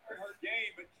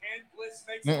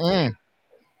 Mm-mm.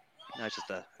 No, it's just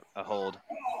a hold.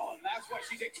 Oh, and that's why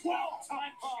she's a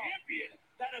 12-time champion.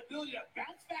 That ability to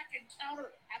bounce back and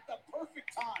counter at the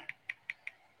perfect time.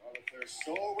 Oh, they're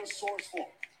so resourceful.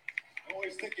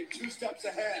 Always thinking 2 steps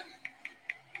ahead.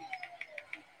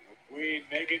 The Queen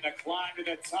making the climb to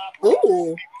the top.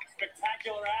 Ooh.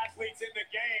 Spectacular athletes in the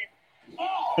game.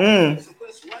 Oh,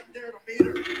 Bliss right there to meet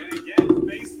her. And again,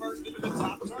 face first into the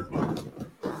top turnbuckle.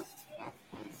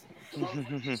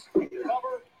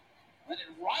 Cover. And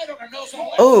then right on her nose.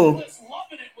 Bliss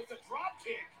loving it with the drop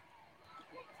kick.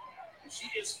 She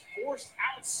is forced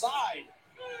outside.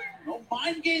 No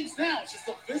mind games now. It's just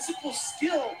the physical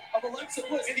skill of Alexa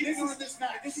Bliss. And this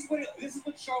is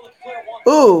what Charlotte Flair wanted.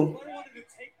 Ooh. Flair wanted to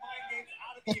take mind games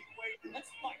out of the equation.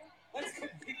 Let's fight. Let's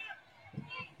compete.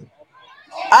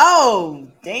 Oh,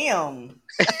 damn.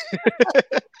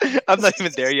 I'm not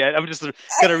even there yet. I'm just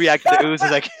gonna react to the ooze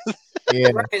as I can.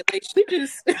 Yeah. Right, like she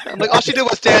just. I'm like, all she did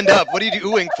was stand up. What are you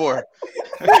oohing for?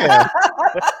 Yeah.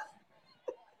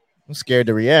 I'm scared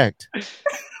to react.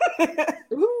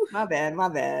 Ooh, my bad.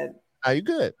 Are you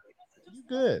good? You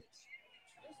good?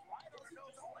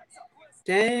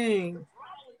 Dang.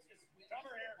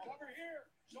 Cover here.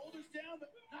 Shoulders down, but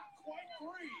not quite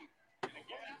free. And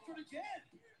again, after it again.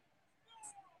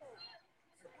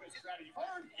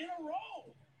 Third in a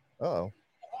row. Uh-oh.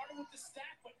 Harder with the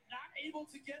stack, but not able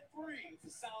to get free.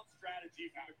 It's a sound strategy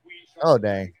for the Queen. Oh,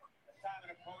 dang.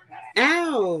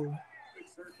 Ow.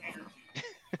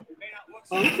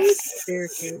 Okay,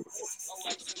 staircase.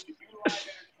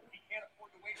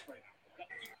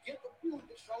 Get the feeling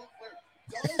that Charlotte Flair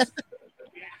does. The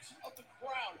reaction of the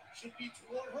crowd should be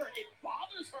toward her. It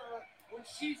bothers her when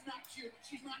she's not cheered, when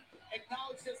she's not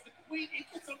acknowledged as the queen. It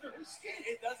gets under her skin.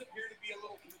 It does appear to be a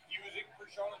little confusing for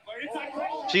Charlotte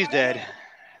Flair. She's dead.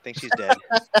 I think she's dead.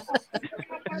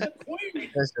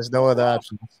 There's no other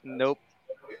option. Nope.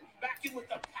 Back in with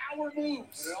the power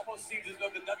moves. It almost seems as though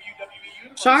the WWE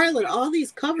universe. Charlotte, all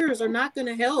these covers are not going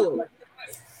to help.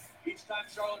 Each time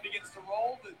Charlotte begins to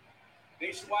roll, the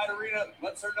Nationwide Arena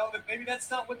lets her know that maybe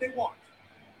that's not what they want.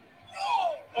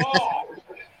 Oh!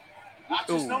 Not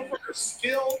just known for her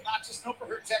skill, not just known for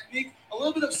her technique, a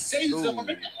little bit of sadism, or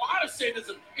maybe a lot of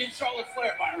sadism in Charlotte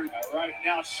Flair, Byron. Right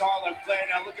now, Charlotte Flair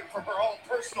now looking for her own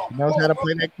personal. Knows how to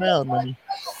play that crowd, man.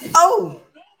 Oh,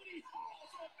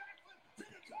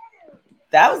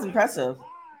 that was impressive.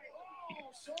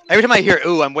 Every time I hear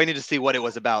 "ooh," I'm waiting to see what it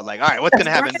was about. Like, all right, what's gonna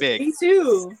happen big? Me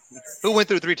too. Who went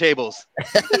through 3 tables?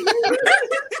 Disaster,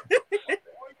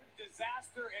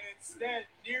 and instead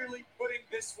nearly putting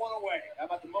this one away. How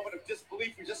about the moment of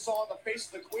disbelief we just saw on the face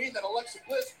of the Queen that Alexa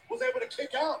Bliss was able to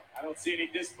kick out? I don't see any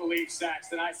disbelief,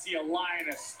 Saxton. I see a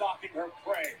lioness stalking her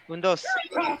prey. Windows.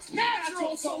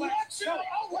 Natural selection.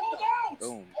 Oh, hold out.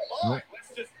 Boom. All right,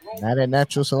 let's just roll. Not a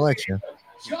natural selection.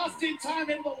 Just in time,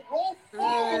 and we'll roll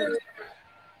forward.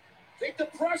 Take the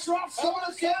pressure off.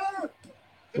 Someone together.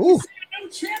 Ooh. New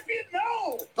champion?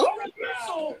 No. Oh,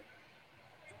 reversal.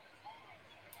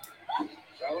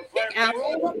 Charlotte Flair can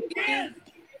roll up again.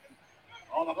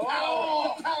 Oh, the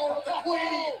power of the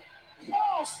Queen.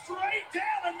 Oh, straight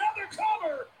down, another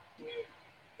cover.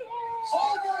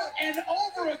 Over and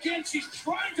over again, she's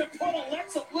trying to put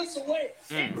Alexa Bliss away.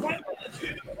 And right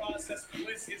in the process,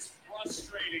 Bliss is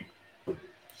frustrating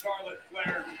Charlotte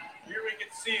Flair. Here we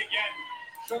can see again,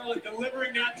 Charlotte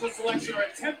delivering natural selection or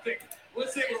attempting.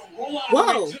 Bliss able to roll out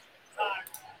Whoa. just in time.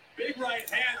 Big right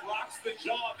hand rocks the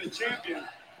jaw of the champion.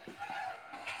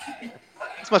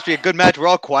 This must be a good match. We're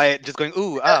all quiet, just going,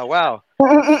 ooh, ah, wow.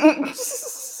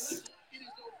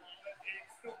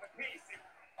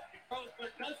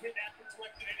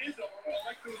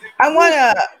 I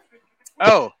wanna.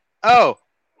 Oh.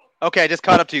 Okay, I just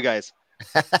caught up to you guys.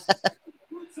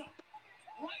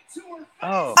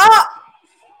 Oh. Ah!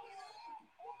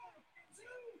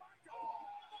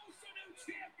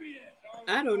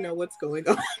 I don't know what's going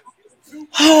on.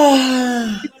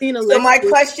 So my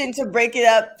question to break it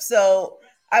up. So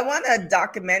I want a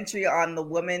documentary on the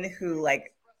woman who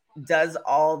like does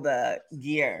all the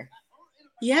gear.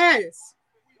 Yes,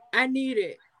 I need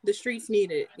it. The streets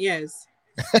need it. Yes.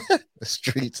 The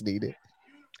streets need it.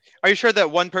 Are you sure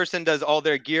that one person does all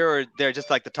their gear, or they're just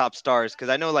like the top stars? Because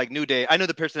I know like New Day. I know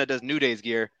the person that does New Day's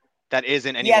gear that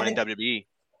isn't anyone in WWE.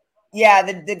 Yeah,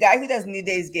 the guy who does New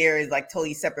Day's gear is like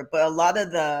totally separate. But a lot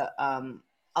of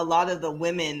the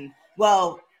women,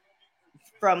 well,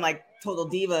 from like Total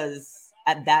Divas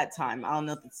at that time, I don't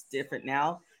know if it's different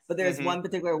now, but there's one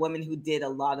particular woman who did a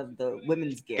lot of the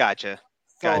women's gear. Gotcha.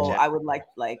 So I would like,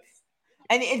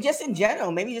 and it just in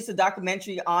general, maybe just a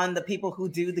documentary on the people who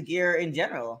do the gear in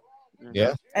general.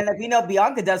 Yeah. And like we know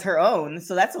Bianca does her own,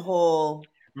 so that's a whole.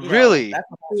 Really?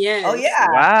 Yeah. Oh yeah.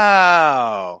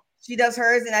 Wow. She does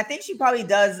hers, and I think she probably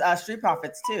does Street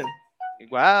Profits too.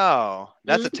 Wow.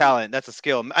 That's a talent. That's a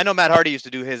skill. I know Matt Hardy used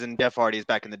to do his in Jeff Hardy's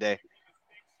back in the day.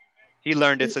 He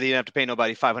learned it so he didn't have to pay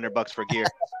nobody $500 for gear.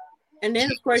 And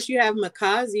then of course you have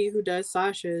Makazi who does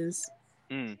Sasha's.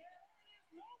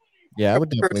 Yeah, I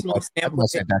would definitely watch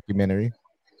that documentary.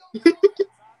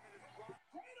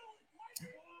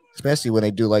 Especially when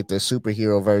they do like the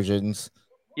superhero versions.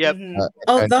 Yep.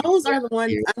 Those are the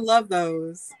ones I love.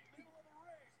 Those.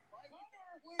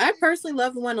 I personally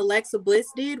love the one Alexa Bliss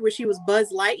did where she was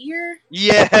Buzz Lightyear.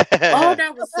 Yeah. Oh,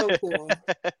 that was so cool.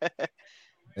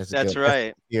 That's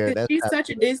right. Yeah, she's such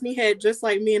a Disney head, just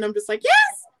like me, and I'm just like,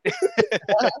 yes.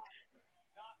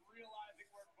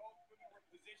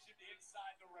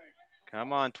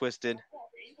 Come on, Twisted.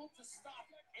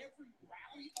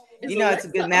 You know it's a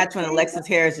good match when Alexa's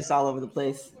hair is just all over the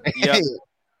place. Yep.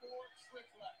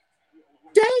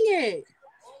 Dang it.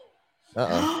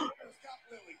 Uh-oh.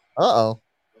 Uh-oh.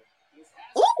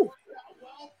 Ooh.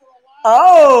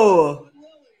 Oh.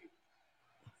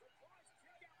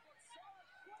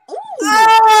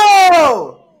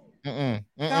 Oh.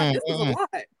 God, this is a lot.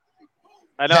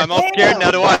 I know. I'm all scared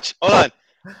now to watch. Hold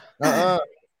on.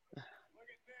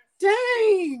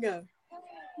 Dang.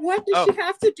 What did she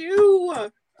have to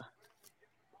do?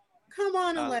 Come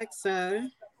on, Alexa.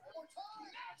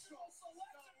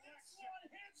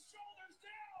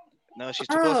 No, she's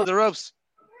too close to the ropes.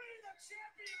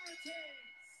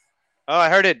 Oh, I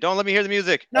heard it. Don't let me hear the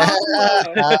music. No.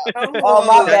 Oh,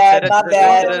 my bad. My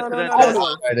bad.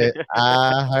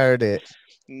 I heard it.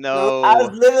 No. I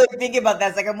was literally thinking about that.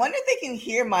 It's like, I wonder if they can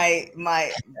hear my,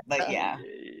 like, yeah.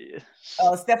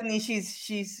 Oh, Stephanie,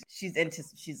 she's into,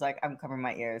 she's like, I'm covering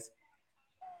my ears.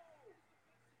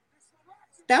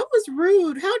 That was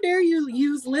rude. How dare you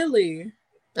use Lily?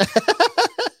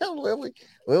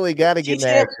 Lily got to get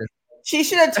mad. She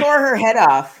should have tore her head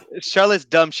off. Charlotte's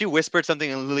dumb. She whispered something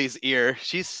in Lily's ear.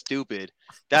 She's stupid.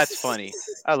 That's funny.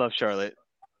 I love Charlotte.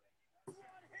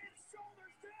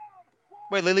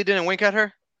 Wait, Lily didn't wink at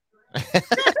her?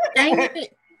 Dang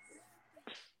it.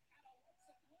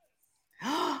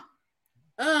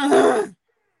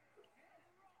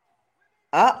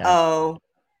 Uh-oh.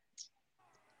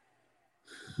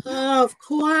 Of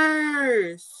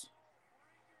course.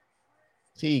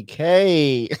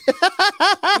 TK. You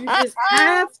just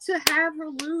have to have her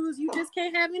lose. You just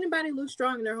can't have anybody lose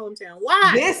strong in their hometown.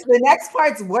 Why? The next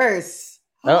part's worse.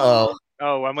 Uh-oh.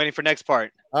 Oh, I'm waiting for next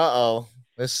part. Uh-oh.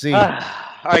 Let's see. All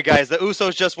right, guys. The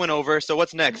Usos just went over. So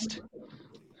what's next?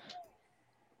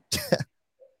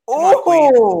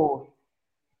 Oh.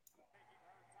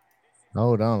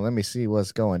 Hold on. Let me see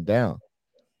what's going down.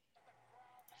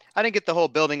 I didn't get the whole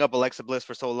building up Alexa Bliss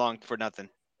for so long for nothing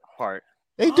part.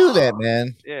 They do that,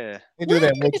 man. Yeah. They do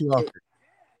that way too often.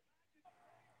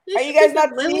 Are you guys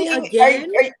not Lily seeing?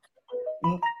 again?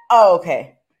 Oh,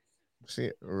 okay.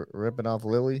 See, ripping off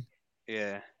Lily.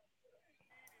 Yeah.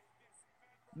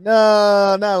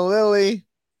 No, not Lily.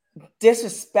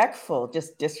 Disrespectful.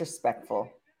 Just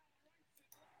disrespectful.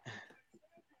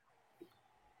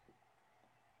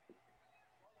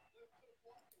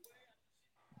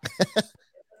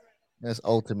 That's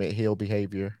ultimate heel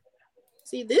behavior.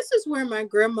 See, this is where my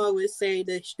grandma would say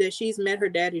that she's met her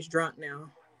daddy's drunk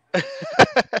now.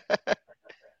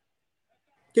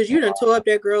 Because you done tore up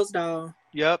that girl's doll.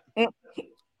 Yep.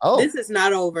 Oh. This is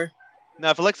not over.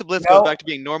 Now, if Alexa Bliss goes back to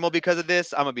being normal because of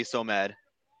this, I'm going to be so mad.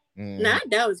 Nah, I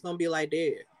doubt it's going to be like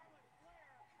that.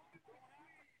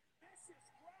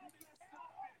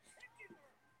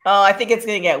 Oh, I think it's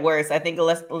gonna get worse. I think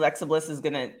Alexa Bliss is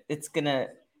gonna.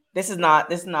 This is not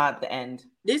the end.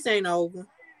 This ain't over.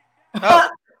 Oh.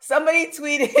 Somebody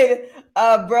tweeted,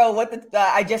 bro, what the?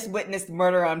 I just witnessed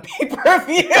murder on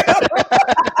pay-per-view.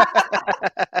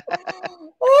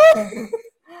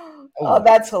 Oh,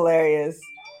 that's hilarious.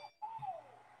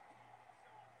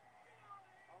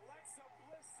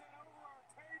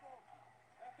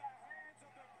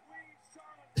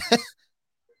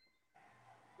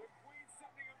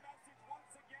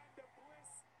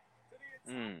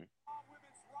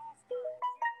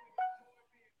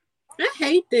 I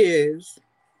hate this.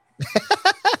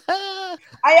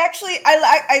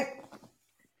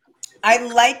 I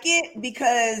like it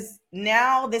because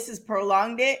now this has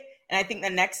prolonged it, and I think the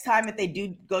next time if they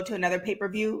do go to another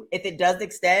pay-per-view, if it does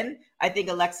extend, I think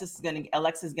Alexa's gonna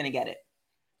get it.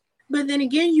 But then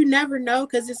again, you never know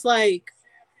because it's like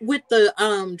with the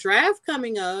draft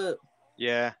coming up.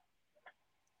 Yeah.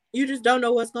 You just don't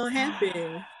know what's gonna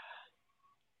happen.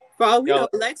 For all we know,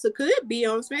 Alexa could be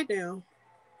on SmackDown.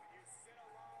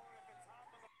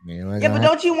 Yeah, but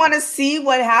don't you want to see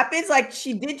what happens? Like,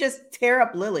 she did just tear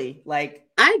up Lily. Like,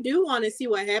 I do want to see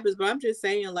what happens, but I'm just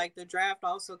saying, like, the draft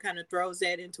also kind of throws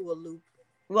that into a loop.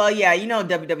 Well, yeah, you know,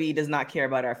 WWE does not care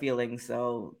about our feelings,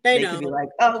 so they could be like,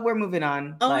 "Oh, we're moving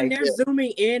on." Oh, like, and they're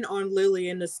zooming in on Lily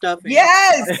and the stuffing.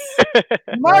 Yes,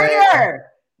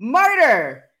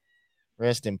 murder.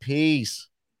 Rest in peace.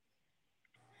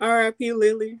 R.I.P.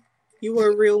 Lily, you were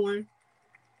a real one.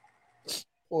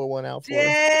 Pour one out for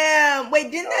Damn. Wait,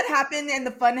 didn't that happen in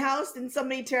the Funhouse? Didn't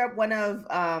somebody tear up one of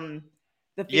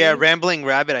the Yeah, Rambling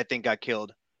Rabbit, I think, got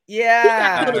killed. Yeah. He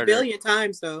got killed a billion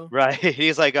times, though. Right.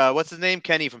 He's like, what's his name?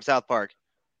 Kenny from South Park.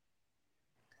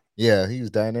 Yeah, he was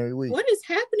dying every week. What is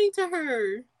happening to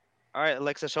her? All right,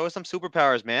 Alexa, show us some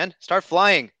superpowers, man. Start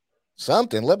flying.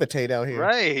 Something. Levitate out here.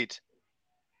 Right.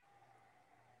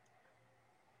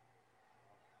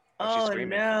 Oh, she's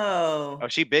screaming. No. Oh,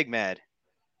 she big mad.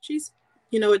 She's,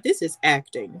 you know what? This is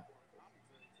acting.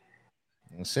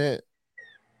 That's it.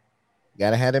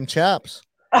 Gotta have them chops.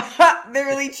 They're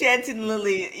really chanting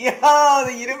Lily. Yo,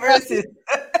 the universe is.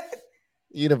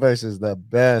 Universe is the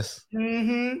best.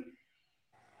 Mm-hmm.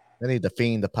 I need the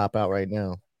Fiend to pop out right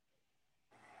now.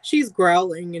 She's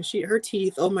growling and her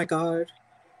teeth. Oh my God.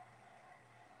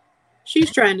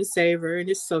 She's trying to save her, and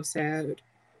it's so sad.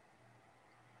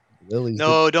 Lily's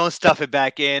no, don't stuff it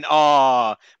back in.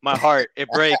 Oh, my heart. It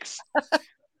breaks.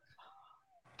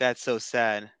 That's so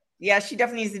sad. Yeah, she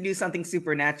definitely needs to do something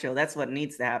supernatural. That's what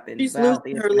needs to happen. She's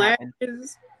losing her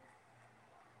lashes.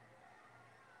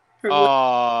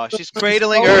 Oh, she's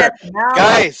cradling her.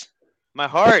 Guys, my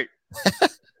heart.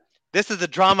 This is the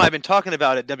drama I've been talking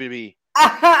about at WB.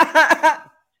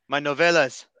 My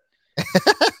novellas.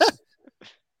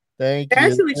 Thank They're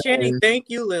you. actually chanting, "Thank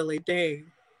you, Lily."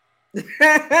 Dang.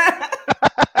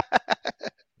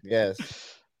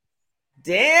 Yes.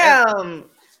 Damn.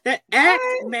 That act,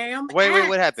 ma'am. Wait,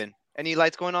 what happened? Any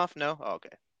lights going off? No? Oh, okay.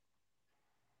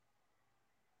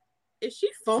 Is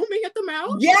she foaming at the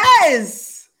mouth? Yes.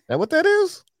 Is that what that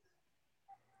is?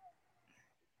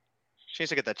 She needs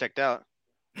to get that checked out.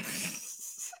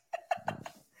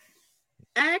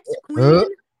 Act queen.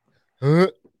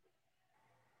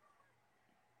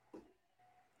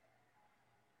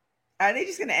 Are they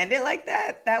just gonna end it like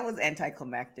that? That was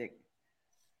anticlimactic.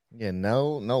 Yeah,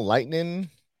 no lightning.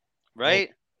 Right?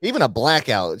 No, even a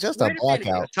blackout. Just Wait a a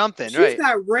blackout. minute. Something, She's right?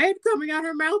 got red coming out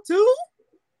her mouth too.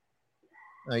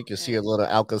 You can see a little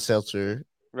Alka-Seltzer.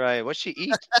 Right. What's she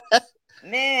eat?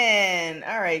 Man,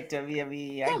 all right,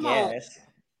 WWE, Come I on. guess.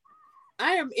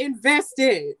 I am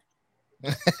invested.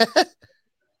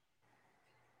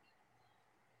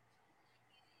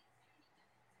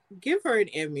 Give her an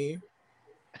Emmy.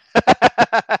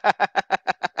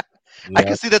 I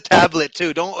can see the tablet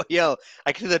too. Don't yell.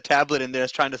 I can see the tablet in there.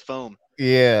 It's trying to foam.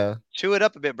 Yeah. Chew it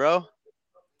up a bit, bro.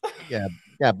 Yeah,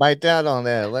 bite down on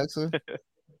that, Alexa.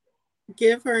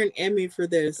 Give her an Emmy for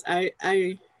this.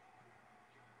 I'm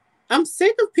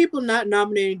sick of people not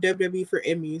nominating WWE for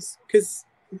Emmys because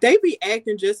they be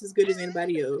acting just as good as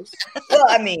anybody else. Well,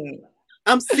 I mean,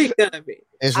 I'm sick of it.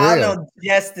 It's I real. don't know,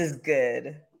 just as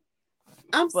good.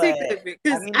 I'm sick of it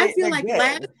because I feel like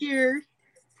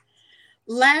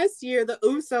last year the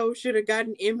Usos should have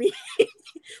gotten Emmy.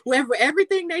 Wherever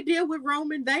everything they did with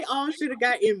Roman, they all should have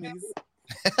got Emmys.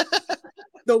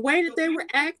 The way that they were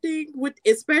acting with,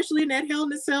 especially in that Hell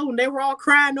in a Cell when they were all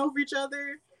crying over each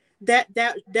other,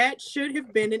 that should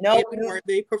have been an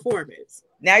Emmy-worthy performance.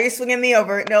 Now you're swinging me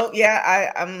over. No,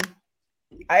 yeah,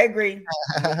 I agree.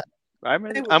 I'm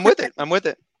with it. I'm with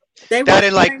it. They that were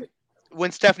and like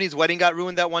when Stephanie's wedding got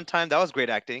ruined that one time, that was great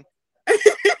acting.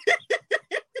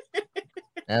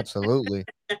 Absolutely.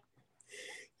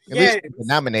 At yes. least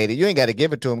nominated. You ain't got to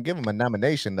give it to him. Give him a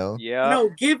nomination though. Yeah. No,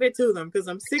 give it to them because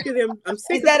I'm sick of them. I'm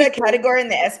sick. Is that a category in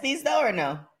the ESPYs though, or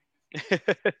no?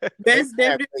 Best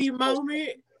WWE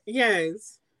moment.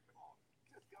 Yes.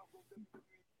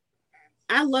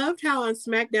 I loved how on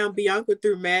SmackDown Bianca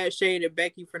threw mad shade at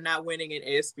Becky for not winning an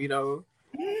ESPY though.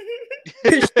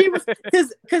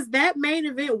 Because that main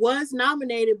event was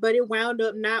nominated, but it wound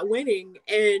up not winning,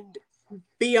 and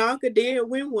Bianca did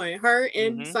win one. Her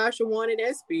and Sasha won an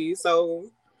ESPY, so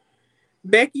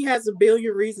Becky has a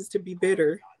billion reasons to be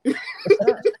bitter.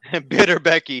 Bitter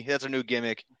Becky. That's a new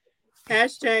gimmick.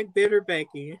 Hashtag bitter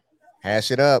Becky.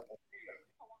 Hash it up.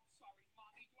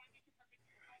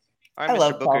 All right, I Mr.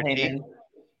 love Booker Paul T. Heyman.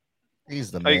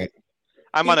 He's the man.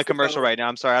 I'm on a commercial right now.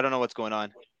 I'm sorry. I don't know what's going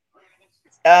on.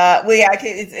 Well, yeah,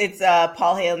 it's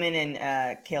Paul Heyman and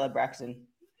Kayla Braxton.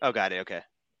 Oh, got it. Okay.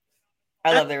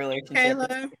 I love their relationship.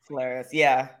 Kayla. It's hilarious.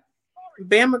 Yeah.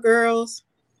 Bama Girls.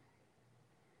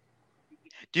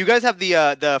 Do you guys have the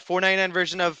 $4.99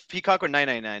 version of Peacock or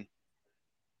 $9.99? I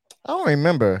don't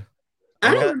remember.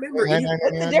 I don't remember either.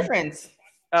 What's the difference?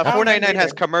 $4.99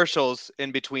 has commercials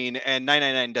in between, and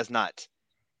 $9.99 does not.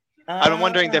 I'm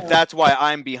wondering if that's why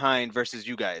I'm behind versus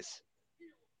you guys.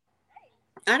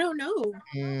 I don't know.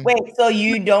 Wait, so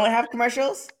you don't have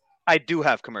commercials? I do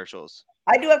have commercials.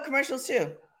 I do have commercials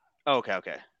too. Oh,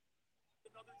 okay.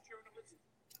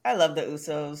 I love the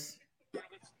Usos.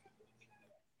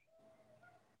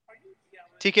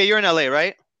 TK, you're in LA,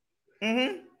 right?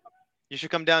 Mm-hmm. You should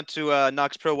come down to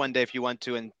Knox Pro one day if you want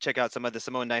to and check out some of the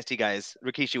Samoan Dynasty guys.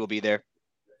 Rikishi will be there.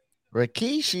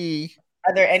 Rikishi.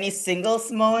 Are there any single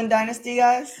Samoan Dynasty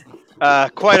guys?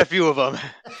 Quite a few of them.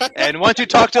 And once you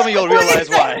talk to them, you'll realize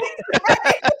why.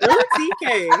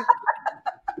 TK.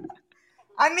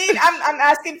 I mean, I'm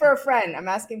asking for a friend.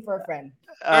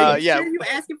 Are you yeah. sure you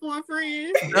asking for a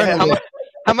friend? Yeah,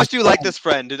 how much do you like this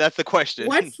friend? That's the question.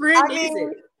 What friend is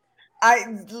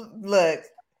it? Look.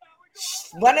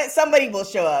 Somebody will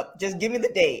show up. Just give me the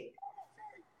date.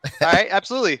 All right,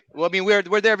 absolutely. Well, I mean, we're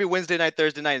there every Wednesday night,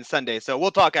 Thursday night, and Sunday. So we'll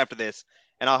talk after this,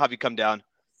 and I'll have you come down.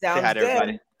 Sounds say hi to good.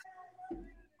 everybody.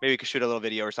 Maybe we could shoot a little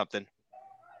video or something.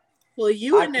 Well,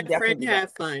 you I and can that friend definitely do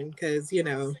have fun because you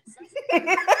know.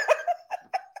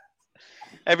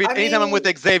 Anytime I'm with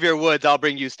Xavier Woods, I'll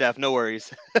bring you, Steph. No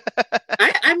worries.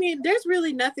 I mean, there's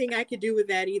really nothing I could do with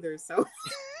that either. So.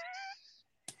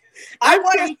 I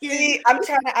want to see. I'm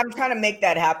trying to make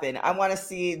that happen. I want to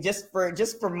see just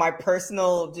for my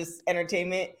personal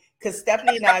entertainment, because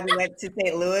Stephanie and I went to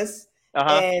St. Louis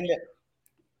and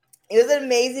it was an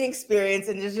amazing experience.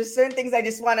 And there's just certain things I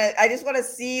just want to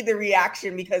see the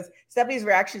reaction, because Stephanie's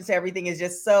reaction to everything is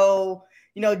just so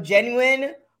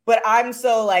genuine. But I'm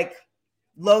so like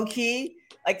low key.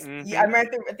 Like I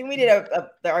remember, I think we did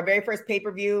our very first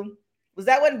pay-per-view. Was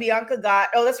that when Bianca got?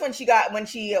 Oh, that's when she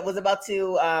was about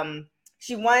to.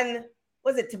 She won.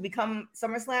 Was it to become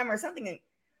SummerSlam or something?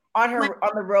 On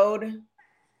the road,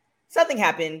 something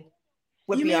happened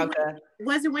with Bianca.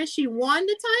 Was it when she won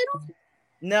the title?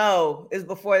 No, it was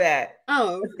before that.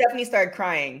 Oh, Stephanie started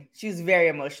crying. She was very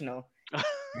emotional.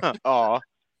 Aw.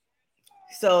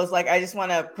 So it's like I just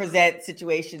want to present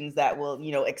situations that will,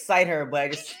 excite her,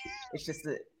 but it's just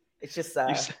It's just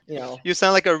You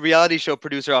sound like a reality show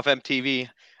producer off MTV.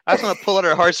 I just want to pull out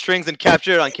her heartstrings and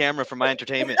capture it on camera for my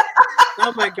entertainment.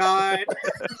 Oh my god.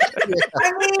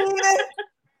 I mean,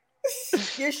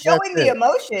 you're showing the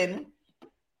emotion.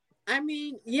 I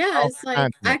mean, yeah, it's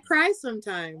like I cry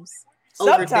sometimes.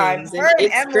 Sometimes her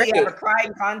and Emily have a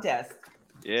crying contest.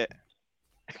 Yeah.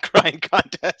 Crying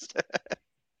contest.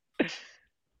 All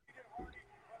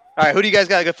right, who do you guys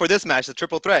got for this match? The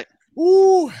triple threat.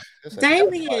 Ooh,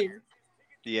 Damian.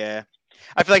 Yeah.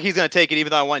 I feel like he's going to take it,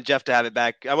 even though I want Jeff to have it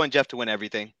back. I want Jeff to win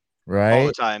everything. Right. All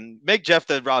the time. Make Jeff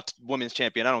the Raw Women's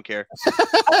Champion. I don't care.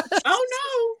 Oh,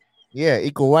 no. Yeah,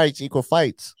 equal rights, equal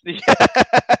fights. Like,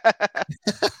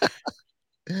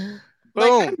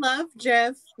 I love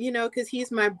Jeff, because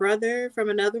he's my brother from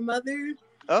another mother.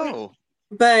 Oh.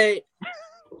 But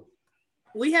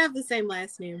we have the same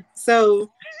last name.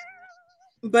 So,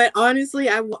 but honestly,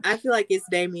 I feel like it's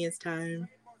Damian's time.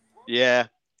 Yeah,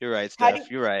 you're right,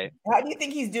 Steph. You're right. How do you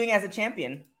think he's doing as a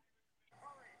champion?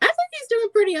 I think he's doing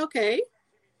pretty okay.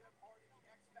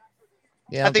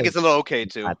 Yeah, I think it's a little okay,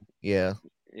 too. Yeah.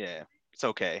 Yeah, it's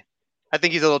okay. I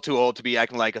think he's a little too old to be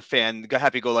acting like a fan, a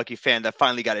happy-go-lucky fan that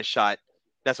finally got his shot.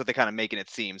 That's what they're kind of making it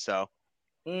seem, so.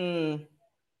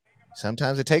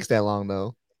 Sometimes it takes that long,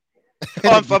 though.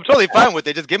 I'm totally fine with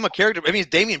it. Just give him a character. I mean, it's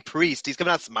Damian Priest. He's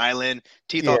coming out smiling,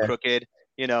 teeth all crooked,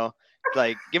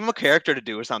 Like, give him a character to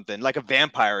do or something, like a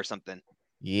vampire or something.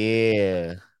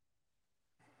 Yeah.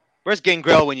 Where's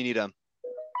Gangrel when you need him?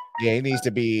 Yeah, he needs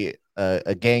to be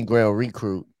a Gangrel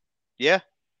recruit. Yeah.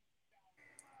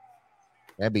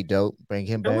 That'd be dope. Bring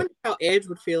him back. I wonder how Edge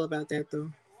would feel about that,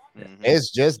 though. Mm-hmm.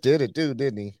 Edge just did it, too,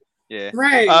 didn't he? Yeah.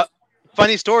 Right.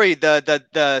 Funny story. The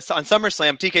on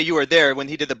SummerSlam, TK, you were there when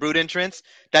he did the Brood entrance.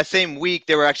 That same week,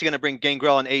 they were actually going to bring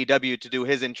Gangrel on AEW to do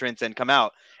his entrance and come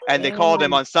out. And they called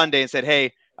him on Sunday and said,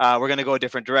 "Hey, we're going to go a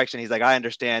different direction." He's like, "I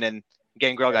understand." And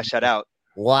Gangrel got shut out.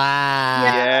 Wow.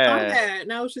 Yeah. I saw that,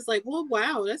 and I was just like, "Well,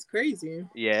 wow, that's crazy."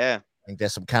 Yeah. I think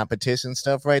there's some competition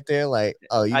stuff right there. Like,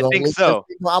 oh, I think so.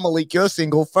 I'm gonna leak your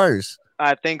single first.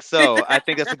 I think so. I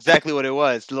think that's exactly what it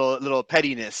was. Little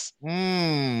pettiness.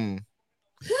 I'm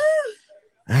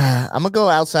gonna go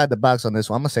outside the box on this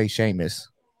one. I'm gonna say Sheamus.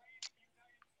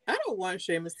 I don't want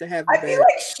Sheamus to have. I feel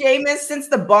like Sheamus, since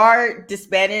the bar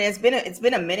disbanded, it's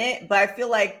been a minute, but I feel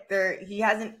like he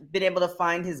hasn't been able to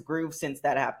find his groove since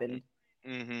that happened.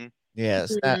 Mm-hmm. Yeah,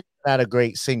 it's not a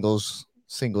great singles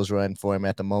run for him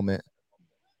at the moment.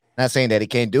 Not saying that he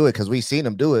can't do it because we've seen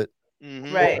him do it.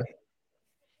 Mm-hmm. Right.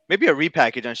 Maybe a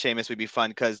repackage on Sheamus would be fun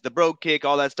because the bro kick,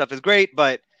 all that stuff is great,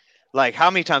 but like how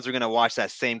many times we're gonna watch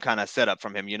that same kind of setup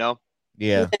from him,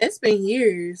 Yeah. It's been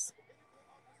years.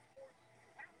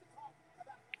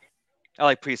 I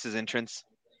like Priest's entrance.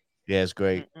 Yeah, it's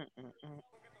great.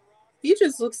 He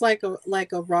just looks like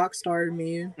a rock star to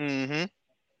me. Mm-hmm.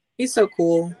 He's so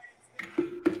cool.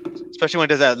 Especially when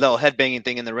he does that little headbanging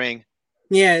thing in the ring.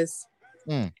 Yes.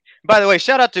 By the way,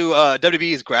 shout out to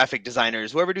WWE's graphic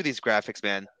designers. Whoever do these graphics,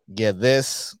 man. Yeah,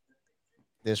 this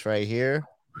right here.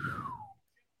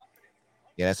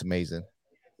 Yeah, that's amazing.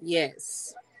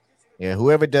 Yes. Yeah,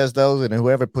 whoever does those and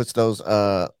whoever puts those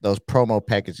promo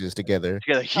packages together.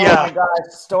 Yeah. Oh my gosh,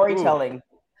 storytelling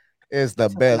is the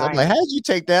best. I'm like, how did you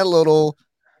take that little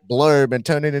blurb and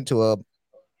turn it into a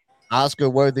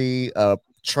Oscar-worthy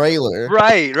trailer?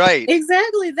 Right.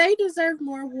 Exactly. They deserve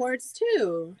more awards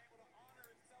too.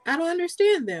 I don't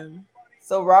understand them.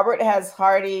 So Robert has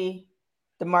Hardy,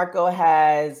 DeMarco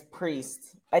has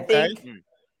Priest. I think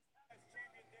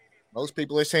most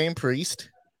people are saying Priest.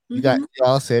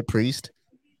 Y'all said Priest.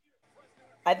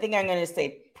 I think I'm gonna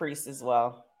say Priest as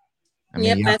well.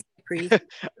 That's Priest.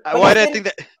 Why did I think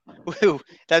that? Woo,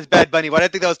 that's Bad Bunny. Why did I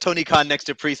think that was Tony Khan next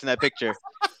to Priest in that picture?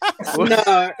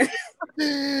 No,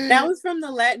 that was from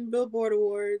the Latin Billboard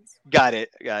Awards. Got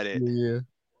it. Yeah.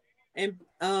 And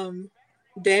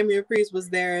Damian Priest was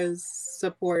there as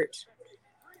support.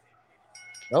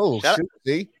 Oh, shout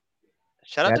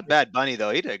out to Bad Bunny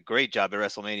though. He did a great job at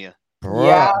WrestleMania. Bruh.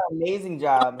 Yeah, amazing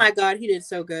job. Oh my God, he did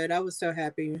so good. I was so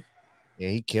happy. Yeah,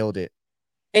 he killed it.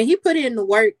 And he put in the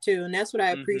work too, and that's what I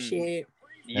appreciate.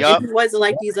 Yup. It wasn't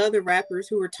like these other rappers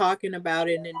who were talking about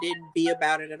it and didn't be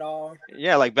about it at all.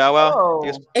 Yeah, like Bow Wow.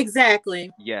 Oh. Exactly.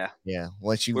 Yeah.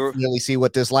 Once you really see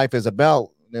what this life is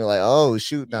about, they're like, oh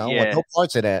shoot, no, I want no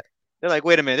parts of that. They're like,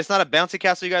 wait a minute, it's not a bouncy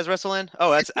castle you guys wrestle in?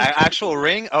 Oh, that's actual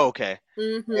ring? Oh, okay.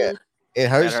 Mm-hmm. Yeah. It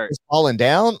hurts just falling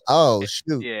down? Oh,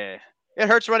 shoot. Yeah. It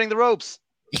hurts running the ropes.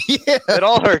 Yeah. It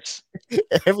all hurts.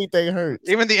 Everything hurts.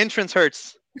 Even the entrance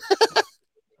hurts.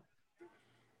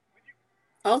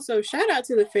 Also, shout out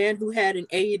to the fan who had an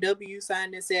AEW sign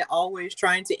that said "always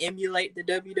trying to emulate the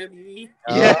WWE."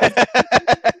 Yeah.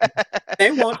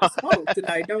 They want to smoke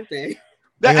tonight, don't they?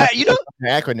 You know,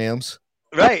 acronyms,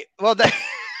 right? Well, but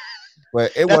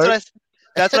it that's worked. what I.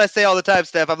 That's what I say all the time,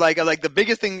 Steph. I'm like the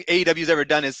biggest thing AEW's ever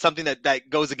done is something that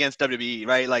goes against WWE,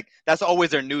 right? Like that's always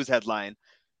their news headline.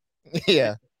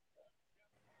 Yeah.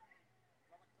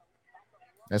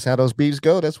 That's how those beefs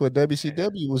go. That's what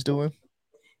WCW was doing.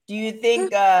 Do you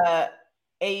think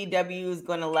AEW is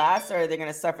going to last, or are they going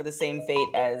to suffer the same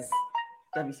fate as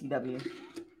WCW?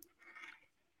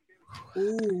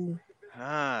 Ooh.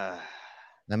 I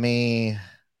mean,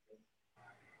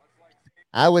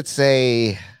 I would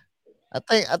say,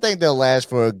 I think they'll last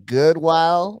for a good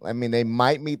while. I mean, they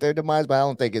might meet their demise, but I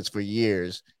don't think it's for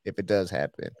years if it does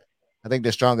happen. I think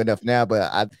they're strong enough now,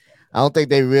 but I don't think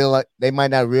they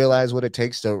might not realize what it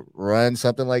takes to run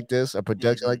something like this, a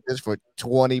production like this for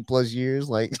 20 plus years,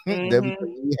 like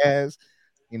WWE has.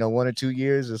 1 or 2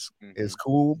 years is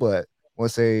cool, but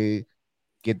once they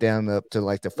get down up to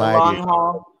like the 5 years,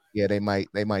 yeah, they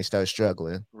might start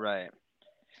struggling. Right.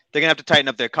 They're gonna have to tighten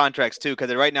up their contracts too,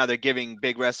 because right now they're giving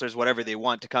big wrestlers whatever they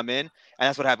want to come in, and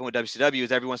that's what happened with WCW.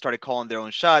 Is everyone started calling their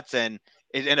own shots, and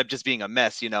it ended up just being a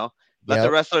mess. Let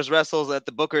the wrestlers wrestle, let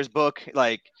the bookers book.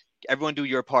 Like everyone do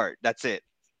your part. That's it.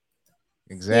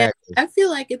 Exactly. Yeah, I feel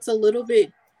like it's a little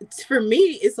bit. For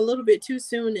me, it's a little bit too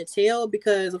soon to tell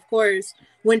because, of course,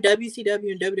 when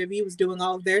WCW and WWE was doing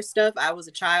all of their stuff, I was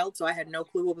a child, so I had no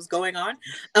clue what was going on.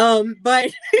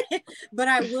 But but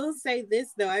I will say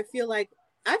this though, I feel like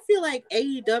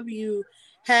AEW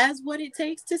has what it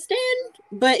takes to stand,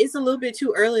 but it's a little bit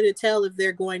too early to tell if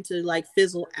they're going to like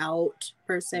fizzle out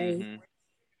per se.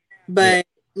 But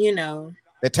the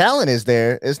talent is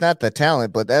there. It's not the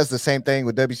talent, but that's the same thing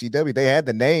with WCW. They had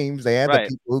the names, they had the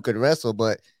people who could wrestle,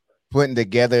 but putting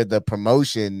together the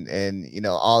promotion and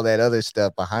all that other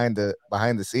stuff behind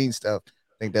the scenes stuff, I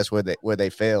think that's where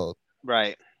they failed.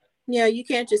 Right. Yeah, you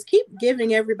can't just keep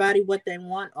giving everybody what they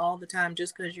want all the time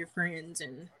just because you're friends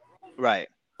and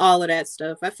all of that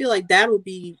stuff. I feel like that would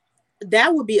be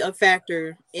a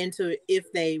factor into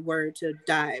if they were to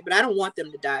die. But I don't want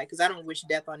them to die because I don't wish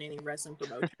death on any wrestling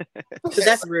promotion because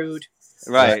that's rude.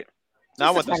 Right. No,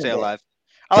 I want them to stay alive.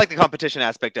 I like the competition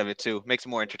aspect of it too. Makes it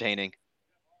more entertaining.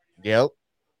 Yep.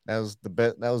 That was the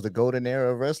best. That was the golden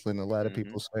era of wrestling. A lot of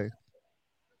people say.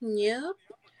 Yep.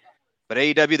 But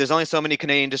AEW, there's only so many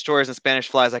Canadian destroyers and Spanish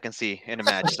flies I can see in a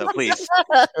match. So please,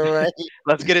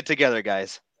 let's get it together,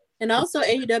 guys. And also,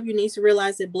 AEW needs to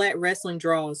realize that black wrestling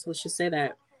draws. Let's just say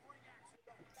that.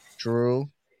 True.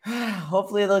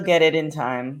 Hopefully, they'll get it in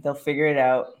time. They'll figure it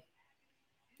out.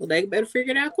 Well, they better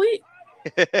figure it out quick.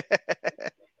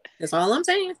 That's all I'm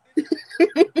saying.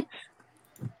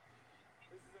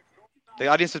 The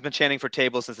audience has been chanting for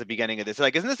tables since the beginning of this.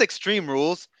 Like, isn't this Extreme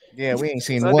Rules? Yeah, we ain't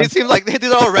seen one. They seem like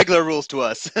these are all regular rules to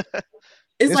us.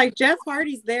 It's like Jeff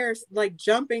Hardy's there, like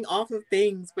jumping off of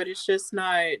things, but it's just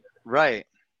not right.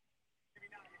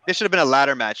 This should have been a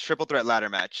ladder match, triple threat ladder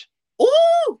match.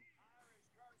 Ooh!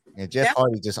 And Jeff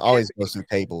Hardy just always goes through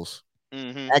tables.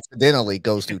 Accidentally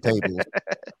goes through tables.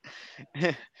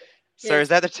 Sir, is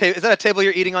that a table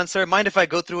you're eating on, sir? Mind if I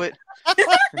go through it?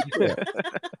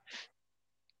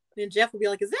 Then Jeff will be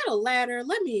like, "Is that a ladder?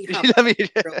 Let me hop real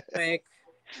quick.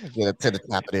 Get up to the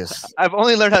top of this." I've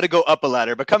only learned how to go up a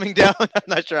ladder, but coming down, I'm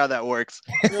not sure how that works.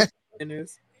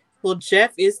 Well,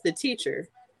 Jeff is the teacher.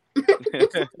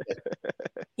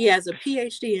 He has a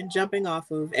PhD in jumping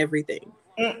off of everything.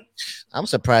 I'm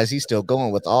surprised he's still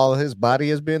going with all his body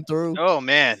has been through. Oh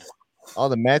man, all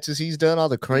the matches he's done, all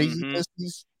the craziness.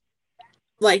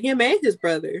 Like him and his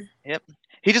brother. Yep.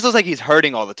 He just looks like he's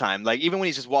hurting all the time. Like even when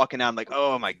he's just walking out, I'm like,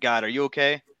 oh my god, are you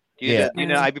okay? Do you need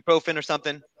ibuprofen or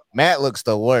something? Matt looks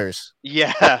the worst.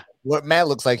 Yeah. What Matt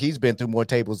looks like he's been through more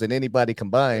tables than anybody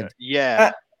combined.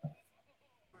 Yeah.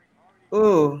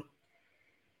 Ooh.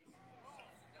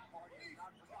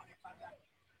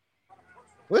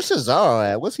 Where's Cesaro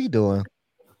at? What's he doing?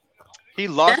 He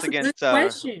lost against Roman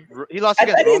a few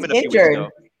weeks ago.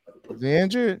 Was he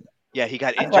injured? Yeah, he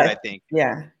got injured, I think.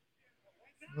 Yeah.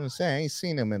 I was saying, I ain't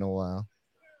seen him in a while.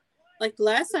 Like the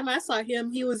last time I saw him,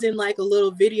 he was in like a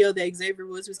little video that Xavier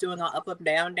Woods was doing on Up, Up,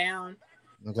 Down, Down.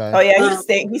 Okay. Oh yeah,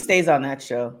 he stays on that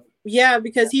show. Yeah,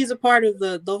 because he's a part of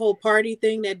the whole party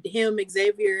thing that him,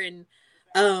 Xavier, and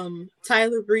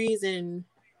Tyler Breeze and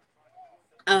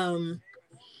Adam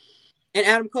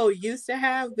Cole used to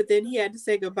have, but then he had to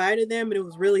say goodbye to them, and it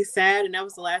was really sad. And that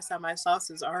was the last time I saw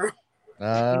Cesaro.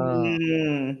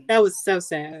 That was so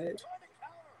sad.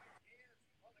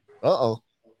 Oh.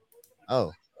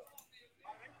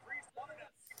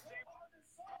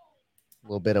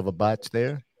 little bit of a botch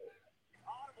there.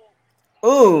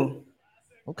 Ooh.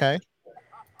 Okay.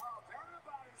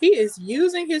 He is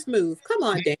using his move. Come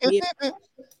on, Damien.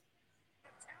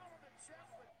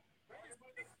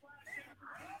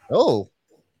 Oh.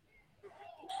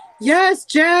 Yes,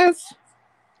 Jeff.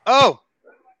 Oh,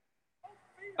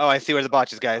 I see where the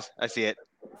botch is, guys. I see it.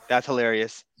 That's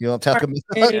hilarious. You know what I'm talking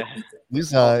about? Yeah. You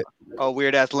saw it. Oh,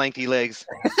 weird ass lengthy legs.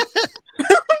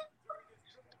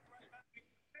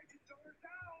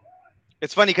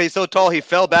 It's funny because he's so tall, he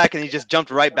fell back and he just jumped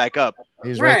right back up.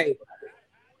 He's Right.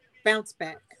 Bounce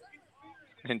back.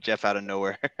 And Jeff out of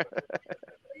nowhere.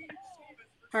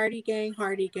 Hardy gang,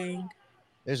 Hardy gang.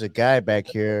 There's a guy back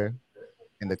here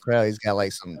in the crowd. He's got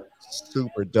like some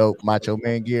super dope Macho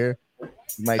Man gear. You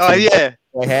might Oh see yeah.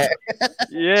 the hat.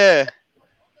 Yeah.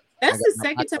 That's the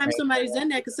second time somebody's done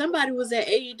that because somebody was at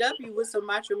AEW with some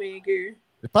Macho Man gear.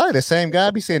 It's probably the same guy.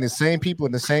 I be seeing the same people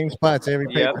in the same spots every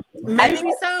Yep. paper.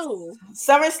 Maybe so.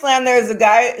 SummerSlam, there's a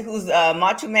guy who's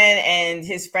Macho Man and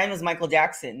his friend was Michael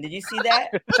Jackson. Did you see that?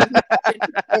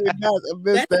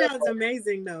 That sounds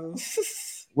amazing, though.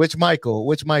 Which Michael?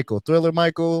 Which Michael? Thriller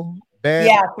Michael? Bad?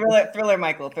 Yeah, Thriller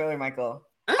Michael.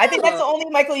 I think that's the Oh, only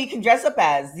Michael you can dress up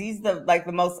as. He's the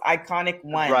most iconic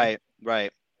one.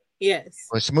 Right. yes.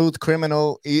 Or Smooth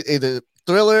Criminal? Either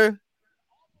Thriller?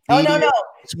 Oh no, Idiot,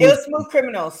 it was Smooth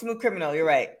Criminal. Smooth Criminal. You're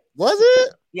right. Was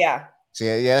it? Yeah, So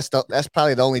yeah, that's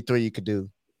probably the only three you could do.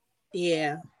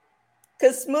 Yeah.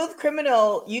 because Smooth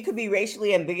Criminal, you could be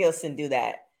racially ambiguous and do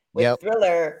that. With Yep.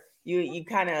 Thriller, you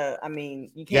kind of, I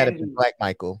mean, you You gotta can't. be Black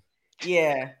Michael.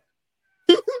 Yeah.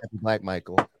 Black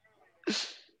Michael.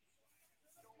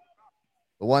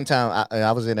 But one time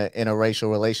I was in a racial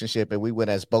relationship and we went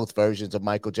as both versions of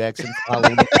Michael Jackson.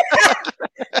 Do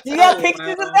you have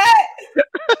pictures of that?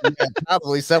 Yeah,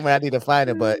 probably somewhere. I need to find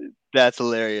it, but That's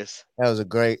hilarious. that was a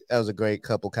great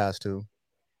couple costume.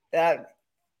 That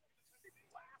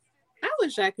I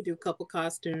wish I could do a couple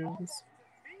costumes.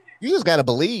 You just gotta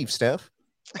believe, Steph.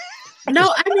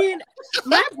 No, I mean,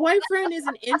 my boyfriend is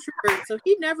an introvert, so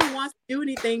he never wants to do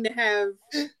anything to have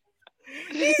to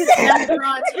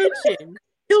draw attention.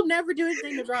 He'll never do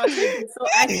anything to draw attention. So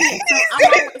I can't. So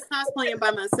I'm always cosplaying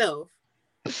by myself.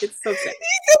 It's so sad.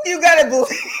 you gotta believe.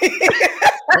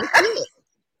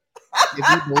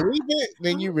 If you believe it,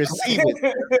 then you receive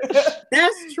it.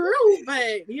 That's true,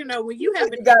 but you know, when you have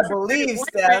You gotta believe,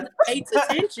 Steph. Pays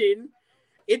attention,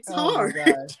 it's Oh my hard.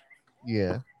 gosh.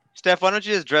 Yeah. Steph, why don't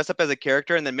you just dress up as a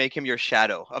character and then make him your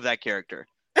shadow of that character?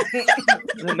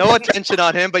 No attention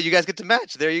on him, but you guys get to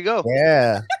match. There you go.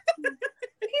 Yeah.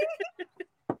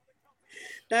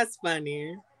 That's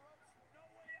funny.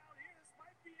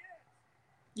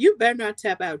 You better not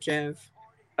tap out, Jeff.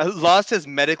 Lost his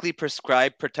medically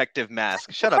prescribed protective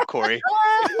mask. Shut up, Corey.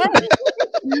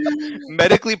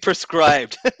 Medically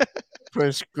prescribed.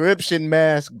 Prescription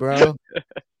mask, bro.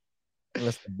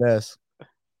 That's the best.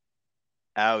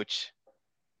 Ouch.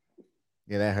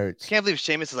 Yeah, that hurts. Can't believe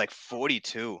Sheamus is like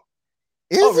 42.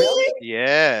 Is Oh it? really?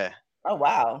 Yeah. Oh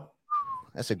wow.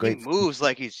 That's a He great. moves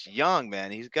like he's young,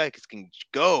 man. He's guy can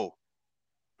go.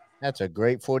 That's a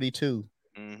great 42.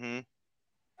 Mm-hmm.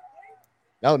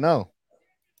 Oh no.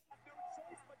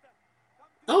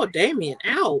 Oh, Damien.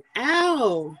 Ow.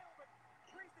 Ow.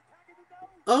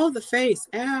 Oh, the face.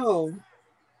 Ow.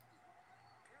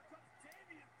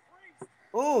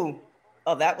 Ooh.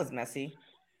 Oh, that was messy.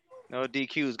 No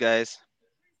DQs, guys.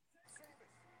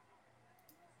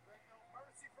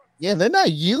 Yeah, they're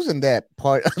not using that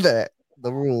part of the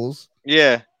rules.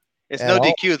 Yeah. It's At no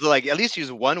all. DQs. Like, at least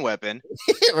use one weapon.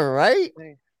 Right?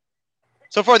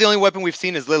 So far, the only weapon we've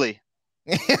seen is Lily.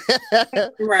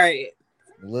 Right.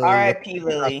 Lily, R.I.P.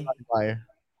 Lily. fire.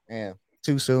 Yeah.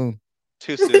 Too soon.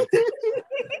 Too soon.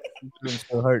 I'm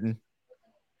still hurting.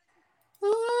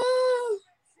 Oh.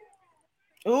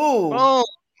 Ooh. Oh.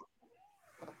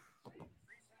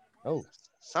 Oh.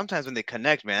 Sometimes when they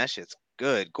connect, man, that shit's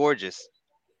good. Gorgeous.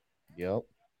 Yep.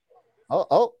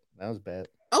 Oh, that was bad.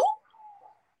 Oh.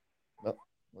 Oh,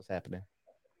 what's happening?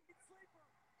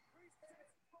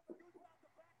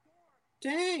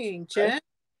 Dang, Jeff.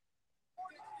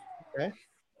 Okay.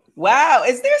 Wow.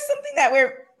 Is there something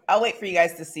that I'll wait for you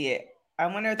guys to see it. I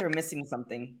wonder if they're missing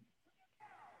something.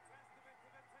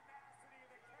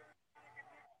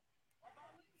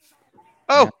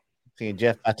 Oh. Seeing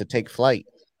Jeff about to take flight.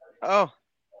 Oh.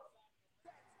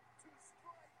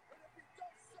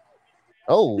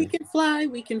 Oh. We can fly.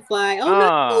 We can fly. Oh,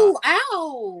 Ah. no.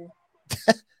 Ow.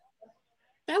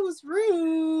 That was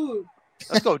rude.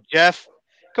 Let's go, Jeff.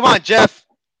 Come on, Jeff.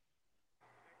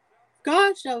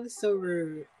 Gosh, that was so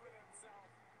rude.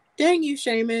 Dang you,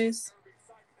 Sheamus.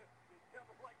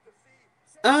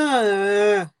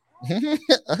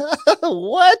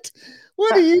 What?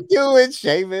 What are you doing,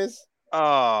 Sheamus?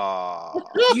 Oh.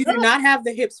 You do not have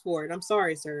the hips for it. I'm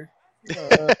sorry, sir.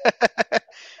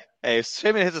 Hey, if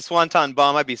Sheamus hits a swanton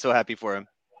bomb, I'd be so happy for him.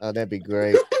 Oh, that'd be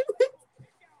great.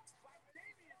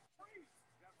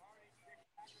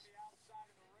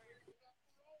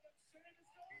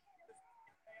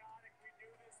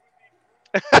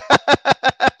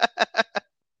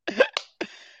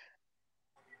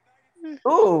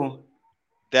 Ooh.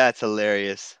 That's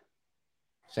hilarious.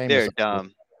 They're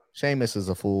dumb. Sheamus is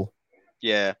a fool.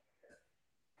 Yeah.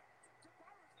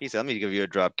 He said, "Let me give you a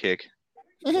drop kick."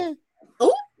 Oh,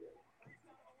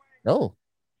 No.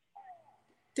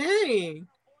 dang.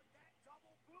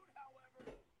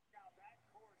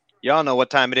 Y'all know what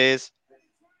time it is.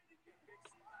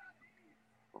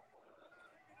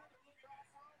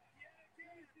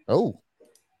 Oh.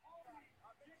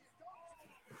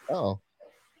 Oh.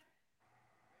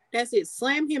 That's it.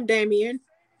 Slam him, Damien.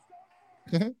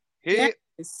 Hit.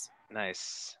 Yes.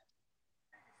 Nice.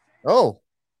 Oh.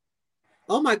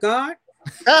 Oh my God.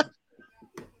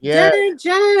 Yeah. Dang,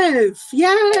 Jeff.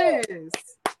 Yes.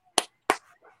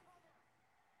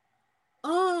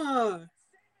 Oh.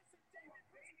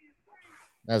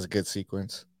 That was a good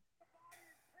sequence.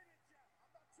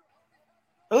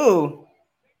 Ooh.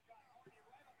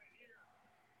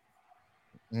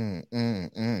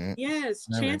 Yes.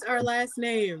 Chant our last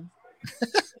name.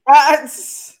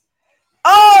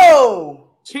 Oh.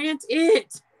 Chant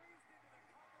it.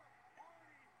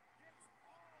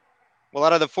 Well,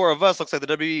 out of the four of us, looks like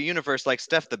the WWE Universe likes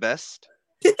Steph the best.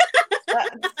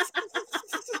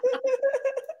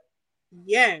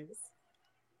 Yes.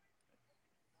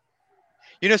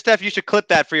 You know, Steph, you should clip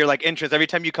that for your like entrance every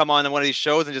time you come on one of these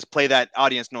shows and just play that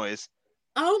audience noise.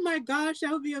 Oh my gosh,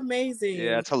 that would be amazing.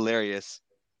 Yeah, it's hilarious.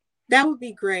 That would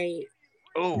be great.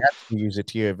 Oh, You have to use it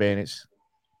to your advantage.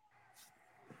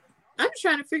 I'm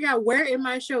trying to figure out where in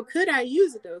my show could I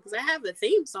use it though, because I have a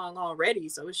theme song already,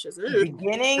 so it's just The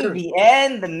beginning, the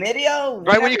end, the middle.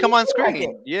 Right when you come on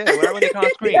screen. Yeah, right when you come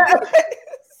on screen. Yep.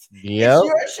 It's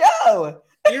your show.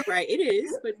 You're right, it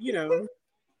is, but you know.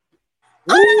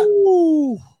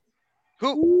 Ooh. Who?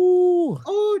 Ooh.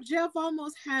 Oh, Jeff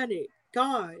almost had it.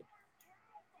 God.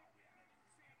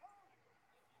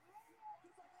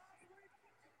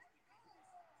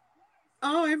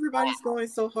 Oh, everybody's going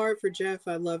so hard for Jeff.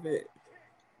 I love it.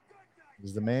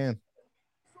 He's the man.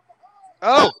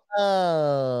 Oh.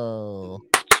 Oh.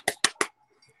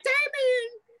 Damien.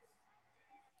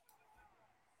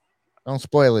 Don't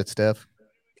spoil it, Steph.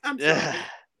 I'm sorry.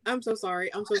 I'm so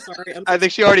sorry. I'm so sorry. I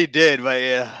think she already did, but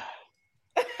yeah.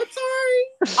 I'm sorry.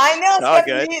 I know, All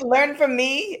Stephanie. Learn from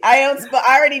me. I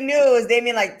already knew it was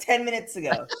Damien like 10 minutes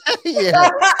ago. Yeah.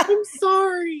 I'm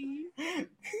sorry.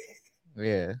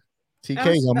 Yeah.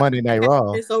 TK's on Monday Night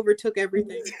Raw. This overtook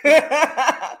everything.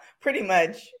 Pretty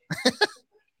much.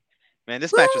 Man,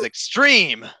 this match was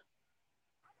extreme.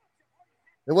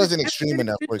 It wasn't extreme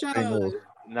enough for Good Extreme job. Rules.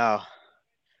 No.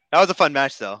 That was a fun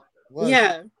match, though.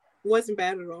 Yeah, wasn't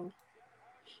bad at all.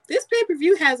 This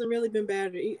pay-per-view hasn't really been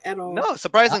bad at all. No,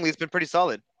 surprisingly, it's been pretty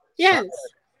solid. Yes.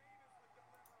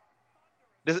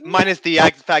 Minus the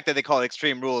fact that they call it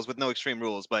Extreme Rules with no Extreme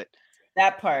Rules, but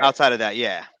that part. Outside of that,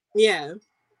 yeah. Yeah.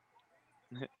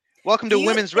 Welcome to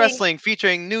Women's Wrestling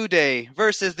featuring New Day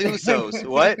versus the Usos.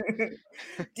 What?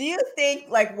 Do you think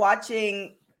like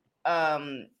watching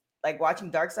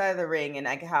Dark Side of the Ring and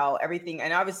like how everything,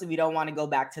 and obviously we don't want to go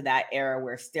back to that era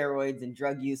where steroids and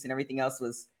drug use and everything else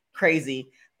was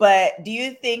crazy, but do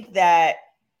you think that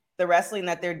the wrestling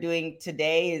that they're doing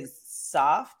today is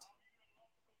soft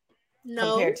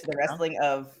compared to the wrestling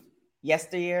of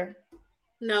yesteryear?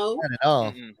 No. Not at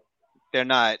all. Mm-mm. They're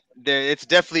not. It's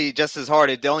definitely just as hard.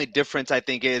 The only difference I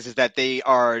think is that they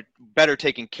are better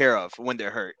taken care of when they're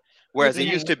hurt. Whereas it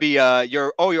used to be,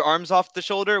 your arm's off the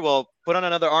shoulder. Well, put on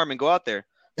another arm and go out there.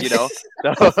 You know.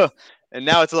 And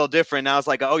now it's a little different. Now it's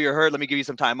like, oh, you're hurt. Let me give you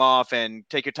some time off and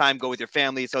take your time. Go with your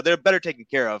family. So they're better taken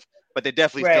care of. But they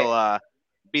definitely still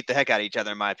beat the heck out of each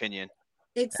other, in my opinion.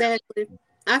 Exactly.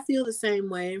 I feel the same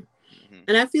way. Mm-hmm.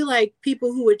 And I feel like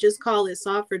people who would just call it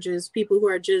soft are just people who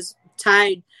are just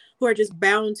tied, who are just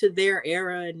bound to their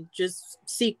era and just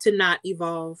seek to not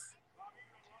evolve.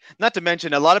 Not to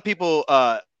mention, a lot of people.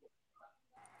 Oh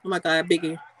my God,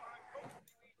 Biggie.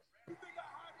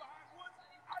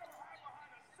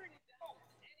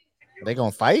 They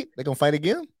gonna fight? They gonna fight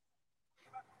again?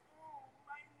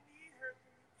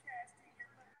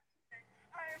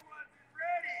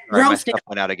 All right, my stuff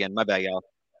went out again. My bad, y'all.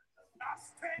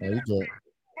 There you go.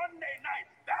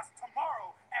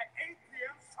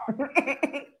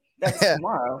 That's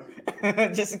tomorrow.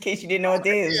 Just in case you didn't know what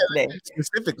day it is today.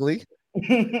 Specifically.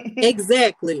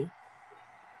 Exactly.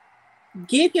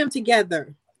 Get him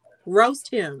together. Roast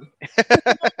him.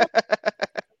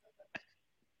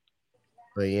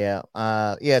 But yeah,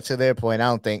 to their point, I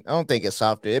don't think it's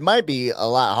softer. It might be a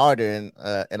lot harder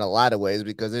in a lot of ways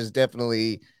because there's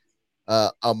definitely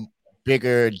a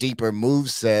bigger, deeper move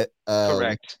set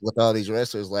Correct. with all these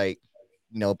wrestlers. Like,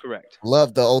 correct.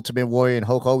 Love the Ultimate Warrior and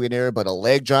Hulk Hogan era, but a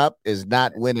leg drop is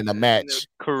not winning a match.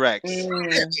 Correct.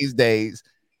 These days.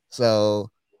 So,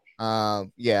 I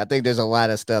think there's a lot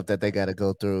of stuff that they got to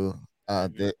go through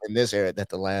in this era that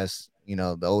the last,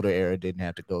 the older era didn't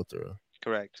have to go through.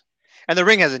 Correct. And the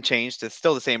ring hasn't changed. It's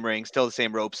still the same ring, still the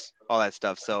same ropes, all that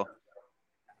stuff. So,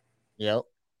 yep.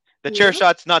 The chair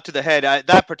shots not to the head.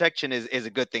 That protection is a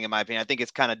good thing in my opinion. I think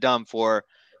it's kind of dumb for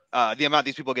the amount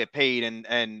these people get paid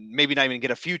and maybe not even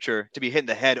get a future to be hitting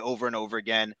the head over and over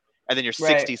again. And then you're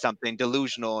 60 something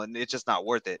delusional and it's just not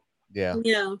worth it. Yeah.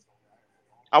 Yeah.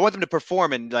 I want them to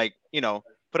perform and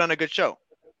put on a good show.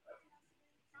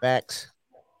 Facts.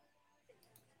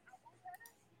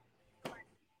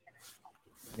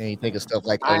 And you think of stuff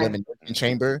like the Elimination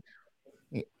Chamber.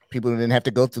 People didn't have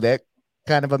to go through that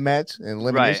kind of a match. And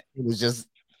Elimination was just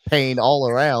pain all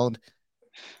around.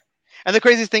 And the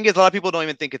craziest thing is a lot of people don't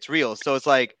even think it's real. So it's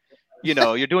like,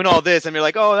 you're doing all this and you're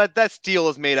like, oh, that steel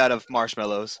is made out of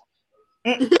marshmallows.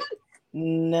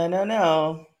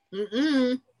 No.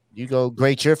 Mm-mm. You go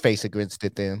grate your face against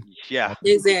it then. Yeah.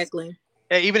 Exactly.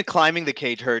 Yeah, even climbing the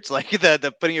cage hurts. Like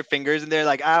the putting your fingers in there,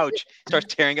 like, ouch.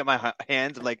 Starts tearing at my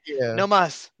hands. I'm like, no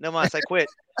mas, I quit.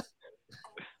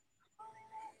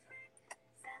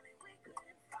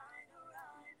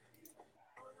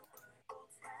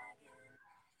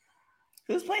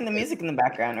 Who's playing the music in the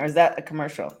background, or is that a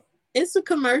commercial? It's a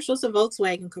commercial. It's a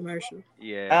Volkswagen commercial.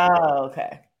 Yeah. Oh,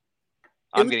 okay.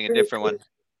 I'm getting a different one.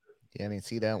 Yeah, I didn't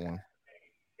see that one.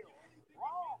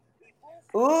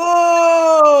 Ooh,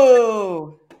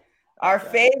 our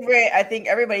favorite. I think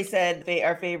everybody said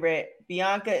our favorite.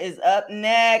 Bianca is up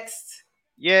next.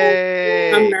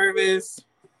 Yay! I'm nervous.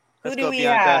 Who do we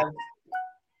have?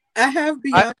 I have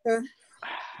Bianca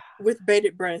with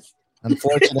bated breath.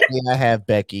 Unfortunately, I have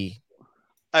Becky.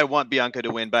 I want Bianca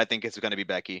to win, but I think it's going to be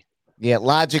Becky. Yeah,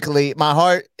 logically, my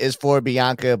heart is for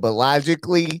Bianca, but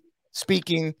logically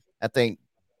speaking, I think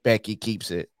Becky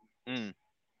keeps it. Mm.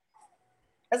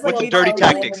 That's With some dirty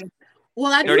tactics.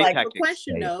 Well, I do Dirty like tactics. a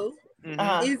question though.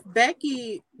 Mm-hmm. If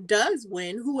Becky does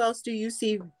win, who else do you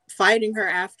see fighting her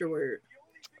afterward?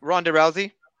 Ronda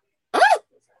Rousey.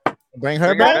 Bring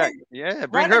her back. Yeah,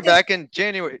 bring her back in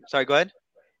January. Sorry, go ahead.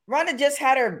 Ronda just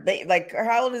had her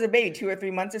how old is her baby? 2 or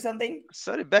 3 months or something?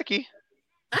 So did Becky.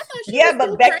 I thought she was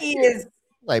but Becky pregnant. is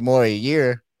like more a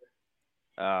year.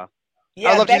 I'd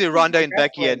love to do Ronda and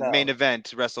Becky at main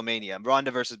event WrestleMania.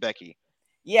 Ronda versus Becky.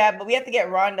 Yeah, but we have to get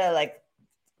Ronda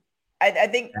I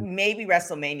think maybe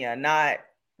WrestleMania, not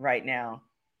right now.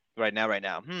 Right now.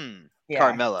 Yeah,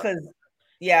 Carmella. Because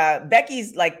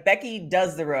Becky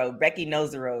does the road. Becky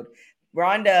knows the road.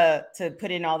 Ronda, to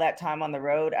put in all that time on the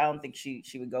road, I don't think she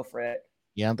would go for it.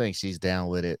 Yeah, I don't think she's down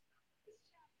with it.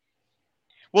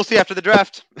 We'll see after the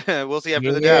draft. We'll see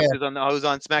after the draft who's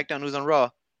on SmackDown, who's on Raw.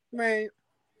 Right.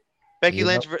 Becky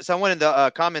Lynch. Someone in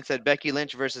the comments said Becky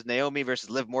Lynch versus Naomi versus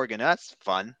Liv Morgan. That's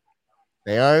fun.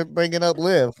 They are bringing up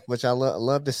Liv, which I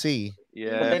love to see.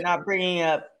 Yeah. But they're not bringing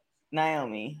up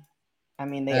Naomi. I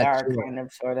mean, they are kind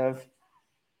of, sort of.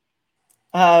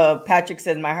 Patrick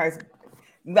said my heart's...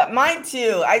 But mine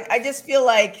too. I just feel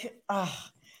like...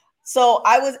 So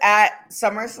I was at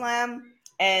SummerSlam,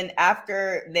 and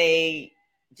after they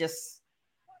just,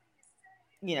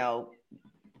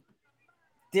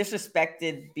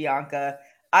 disrespected Bianca,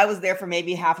 I was there for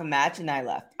maybe half a match and I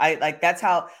left. That's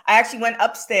how I actually went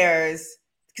upstairs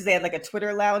because they had like a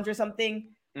Twitter lounge or something,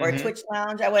 or a Twitch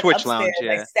lounge. I went upstairs,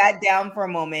 I sat down for a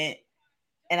moment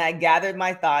and I gathered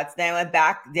my thoughts. Then I went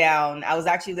back down. I was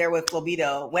actually there with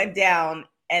Flobito, went down,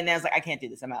 and then I was like, I can't do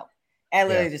this. I'm out. And I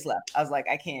literally just left. I was like,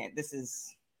 I can't. This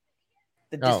is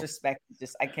the disrespect.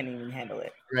 Just I can't even handle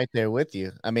it. Right there with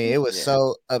you. I mean, it was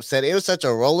so upsetting. It was such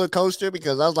a roller coaster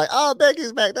because I was like, oh,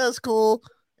 Becky's back. That's cool.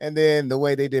 And then the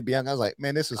way they did Bianca, I was like,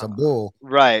 man, this is some bull.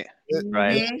 Right.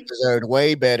 It deserved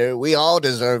way better. We all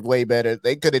deserved way better.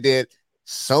 They could have did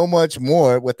so much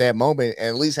more with that moment and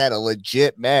at least had a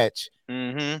legit match.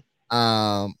 But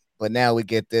now we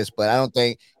get this. But I don't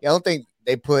think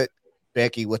they put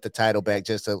Becky with the title back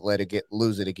just to let her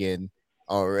lose it again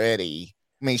already.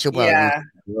 I mean, she'll probably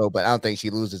lose it, but I don't think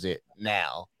she loses it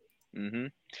now. Well,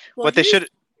 what they should...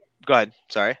 Go ahead.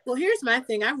 Sorry. Well, here's my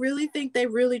thing. I really think they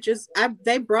really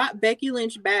they brought Becky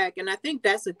Lynch back, and I think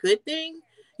that's a good thing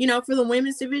for the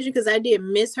women's division, because I did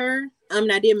miss her.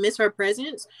 I did miss her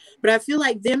presence, but I feel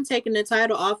like them taking the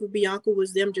title off of Bianca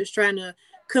was them just trying to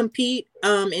compete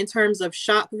in terms of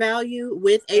shock value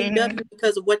with AEW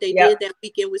because of what they did that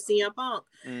weekend with CM Punk.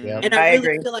 And I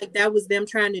really feel like that was them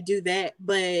trying to do that.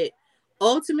 But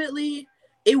ultimately,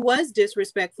 it was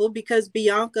disrespectful because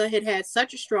Bianca had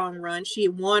such a strong run. She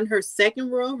won her second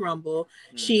Royal Rumble.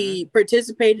 She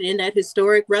participated in that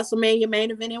historic WrestleMania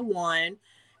main event and won.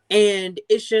 And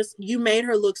it's just, you made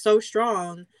her look so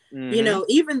strong,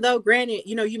 even though granted,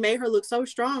 you made her look so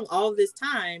strong all this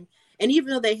time. And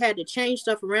even though they had to change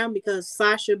stuff around because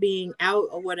Sasha being out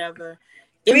or whatever.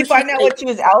 Did we find out what she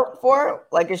was out for?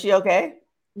 Like, is she okay?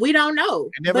 We don't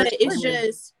know.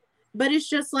 But it's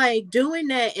just like doing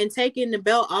that and taking the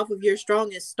belt off of your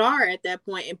strongest star at that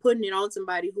point and putting it on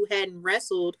somebody who hadn't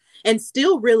wrestled and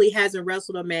still really hasn't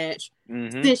wrestled a match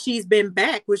since she's been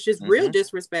back, was just real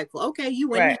disrespectful. Okay, you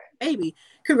win, baby.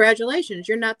 Congratulations.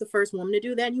 You're not the first woman to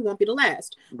do that, and you won't be the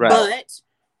last. Right. But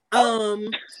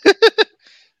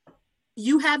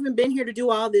you haven't been here to do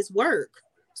all this work,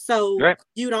 so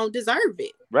you don't deserve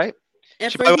it. Right.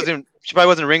 She probably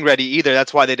wasn't ring ready either.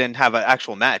 That's why they didn't have an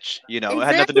actual match. It had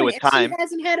nothing to do with time. She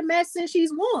hasn't had a match since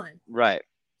she's won. Right.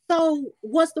 So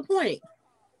what's the point?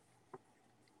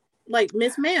 Like,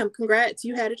 Miss Ma'am, congrats,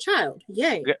 you had a child.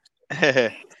 Yay.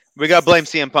 We gotta blame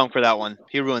CM Punk for that one.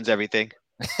 He ruins everything.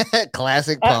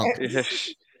 Classic Punk.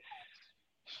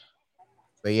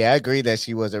 But yeah, I agree that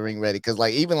she wasn't ring ready because,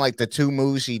 like, even like the two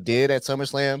moves she did at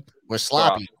SummerSlam were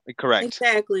sloppy. Correct.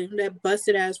 Exactly. That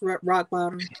busted ass rock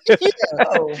bottom.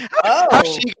 How's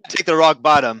she gonna take the rock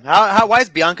bottom? Why is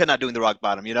Bianca not doing the rock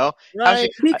bottom? Right.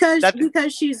 Because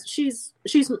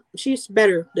she's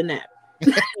better than that.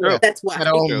 True. That's why.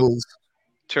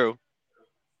 True.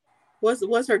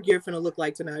 What's her gear finna look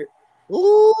like tonight?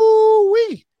 Ooh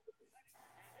wee.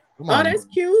 Oh, that's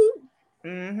cute.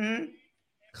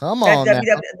 Come on.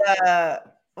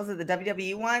 Was it the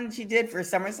WWE one she did for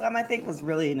SummerSlam? I think was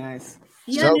really nice.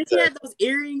 Yeah, and she had those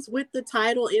earrings with the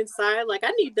title inside. Like,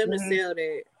 I need them to sell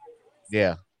that.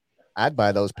 Yeah, I'd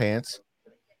buy those pants.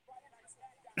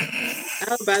 I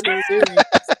would buy those earrings.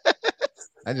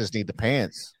 I just need the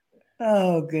pants.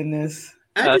 Oh goodness!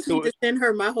 I just need to send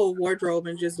her my whole wardrobe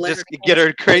and just let her get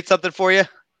her to create something for you.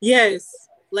 Yes,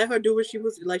 let her do what she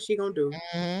gonna do.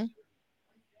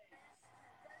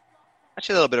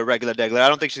 Actually, a little bit of regular Degler. I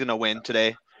don't think she's gonna win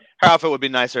today. Her outfit would be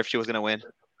nicer if she was gonna win.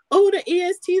 Oh, the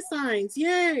EST signs!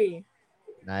 Yay!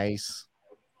 Nice.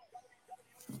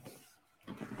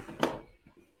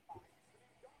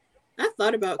 I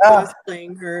thought about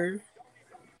cosplaying her.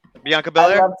 Bianca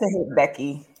Belair. I love to hate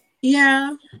Becky.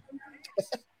 Yeah.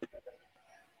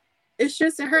 It's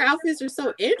just that her outfits are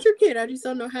so intricate. I just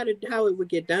don't know how it would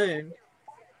get done.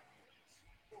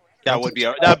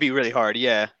 That'd be really hard.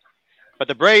 Yeah, but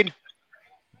the braid.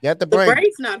 Yeah, the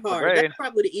braid's not hard. That's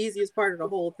probably the easiest part of the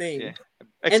whole thing. Yeah.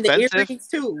 And the earrings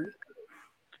too.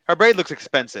 Her braid looks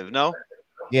expensive, no?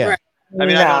 Yeah. Right. I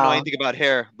mean, I don't know anything about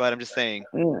hair, but I'm just saying.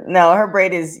 No, her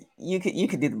braid is you could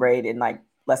do the braid in like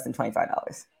less than $25.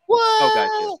 What? Oh,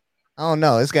 gotcha. I don't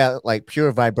know. It's got like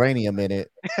pure vibranium in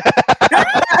it.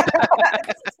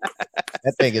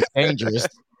 That thing is dangerous.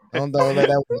 I don't know that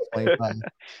was 25.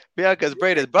 Bianca's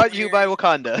braid is brought to you by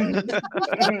Wakanda.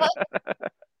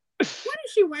 What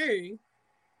is she wearing?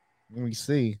 Let me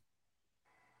see.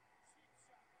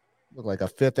 Look like a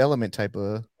Fifth Element type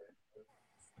of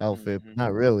outfit.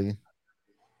 Not really.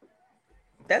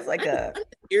 That's like I'm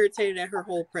irritated at her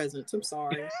whole presence. I'm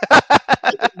sorry.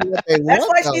 That's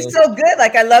why she's so good.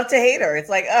 Like, I love to hate her. It's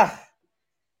like,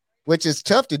 which is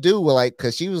tough to do. Like,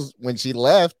 because when she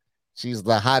left, she's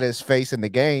the hottest face in the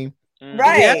game.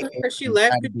 Right. Yeah, she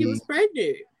left because she was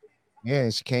pregnant. Yeah,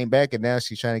 and she came back, and now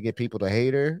she's trying to get people to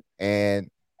hate her, and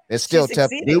it's still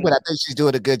tough to do. But I think she's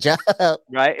doing a good job.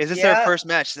 Right? Is this her first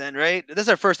match then? Right? This is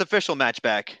her first official match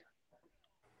back.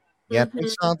 Yeah, I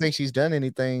don't think she's done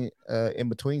anything in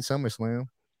between SummerSlam.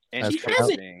 And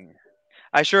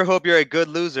I sure hope you're a good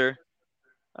loser.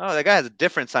 Oh, that guy has a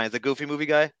different sign. The Goofy movie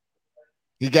guy.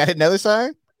 You got another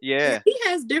sign? Yeah. He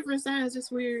has different signs.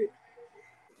 It's weird.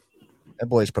 That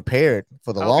boy's prepared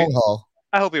for the long haul.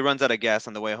 I hope he runs out of gas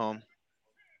on the way home.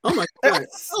 Oh my God!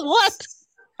 What?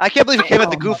 I can't believe he came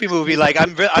at the Goofy movie. Like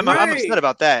I'm upset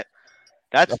about that.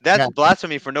 That's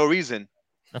blasphemy for no reason.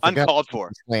 Uncalled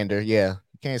for. Slander. Yeah,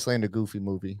 you can't slander Goofy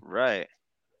movie. Right.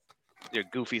 Your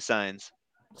goofy signs.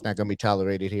 It's not gonna be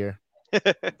tolerated here.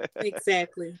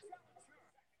 Exactly.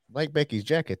 Like Becky's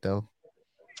jacket though.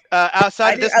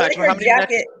 Outside this match, how many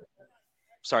jacket.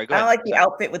 Sorry, go ahead. I like the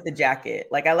outfit with the jacket.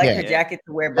 Like, I like her jacket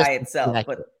to wear by itself.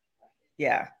 But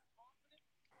yeah.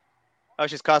 Oh,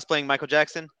 she's cosplaying Michael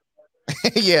Jackson.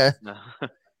 Yeah. No.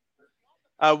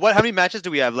 How many matches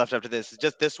do we have left after this? Is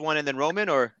just this one and then Roman,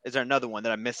 or is there another one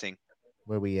that I'm missing?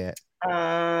 Where we at?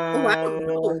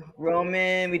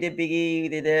 Roman. We did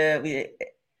Biggie.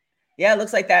 Yeah, it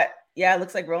looks like that. Yeah, it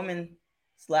looks like Roman's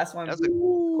last one. That's a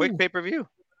quick pay-per-view.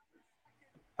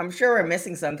 I'm sure we're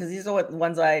missing some because these are the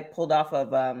ones I pulled off of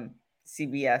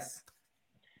CBS.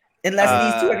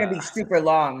 Unless these two are gonna be super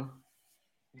long.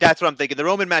 That's what I'm thinking. The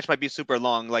Roman match might be super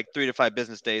long, like 3 to 5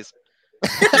 business days.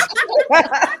 3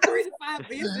 to 5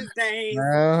 business days.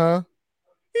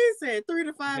 He said 3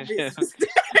 to 5 business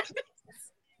days.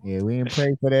 Yeah, we didn't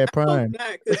pray for that prime.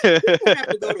 People have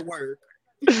to go to work.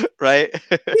 Right?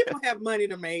 People have money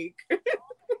to make.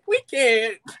 We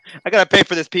can't. I gotta pay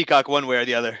for this peacock one way or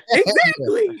the other.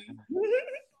 Exactly.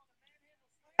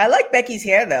 I like Becky's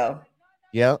hair though.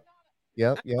 Yep.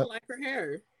 I like her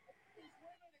hair.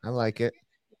 I like it.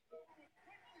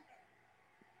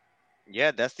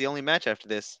 Yeah, that's the only match after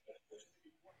this.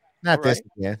 Not this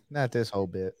again. Not this whole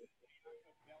bit.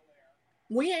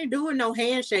 We ain't doing no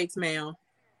handshakes, man.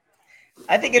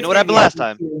 I think you know what happened last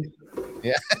time.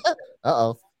 Yeah.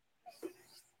 Uh-oh.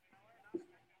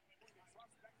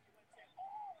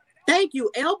 Thank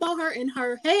you. Elbow her in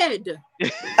her head.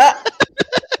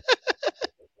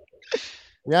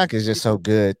 Bianca's just so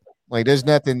good. Like, there's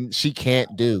nothing she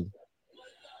can't do.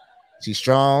 She's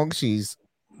strong. She's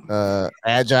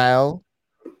agile.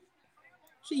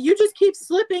 You just keep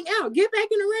slipping out. Get back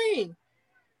in the ring.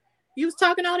 You was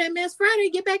talking all that mess Friday.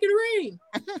 Get back in the ring.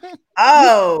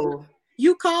 Oh.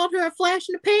 You called her a flash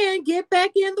in the pan. Get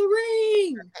back in the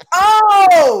ring.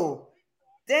 Oh.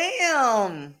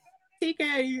 Damn.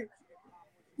 TK,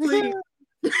 please.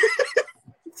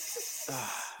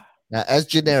 Now, that's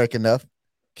generic enough.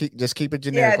 Just keep it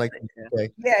generic.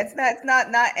 It's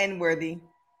not N-worthy.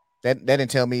 That didn't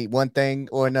tell me one thing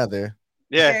or another.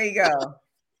 Yeah. There you go.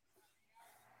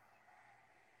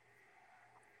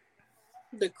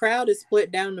 The crowd is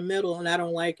split down the middle, and I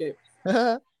don't like it.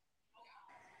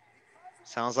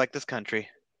 Sounds like this country.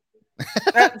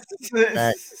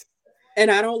 And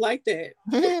I don't like that.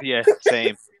 Yeah,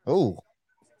 same. Oh,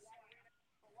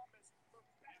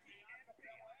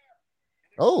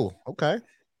 okay.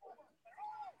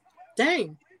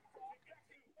 Dang.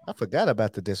 I forgot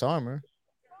about the disarmor.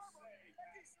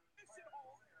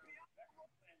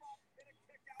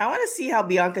 I want to see how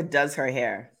Bianca does her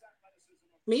hair.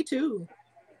 Me too.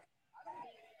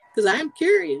 Because I'm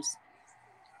curious.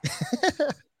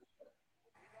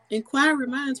 Inquiry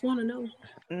minds want to know.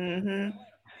 Mm-hmm.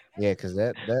 Yeah, because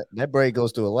that braid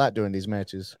goes through a lot during these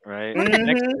matches. Right.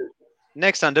 Mm-hmm.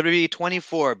 Next on WWE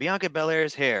 24, Bianca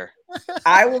Belair's hair.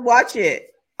 I will watch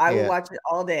it. I will watch it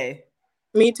all day.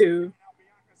 Me too.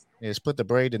 Yeah, just put the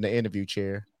braid in the interview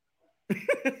chair.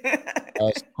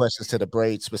 Ask questions to the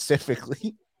braid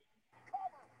specifically.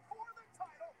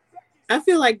 I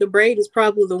feel like the braid is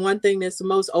probably the one thing that's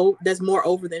that's more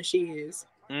over than she is.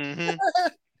 Mm-hmm.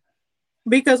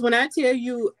 Because when I tell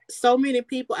you, so many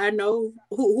people I know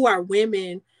who are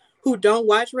women who don't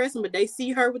watch wrestling, but they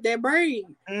see her with that braid.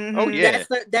 Mm-hmm. Oh yeah,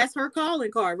 that's her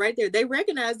calling card right there. They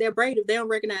recognize that braid if they don't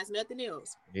recognize nothing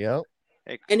else. Yep.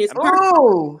 And it's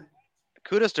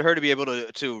kudos to her to be able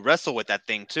to wrestle with that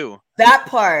thing too. That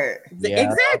part.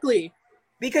 Exactly.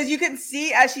 Because you can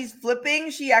see as she's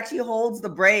flipping, she actually holds the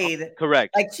braid.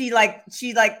 Correct. Like she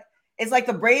it's like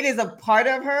the braid is a part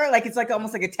of her. Like it's like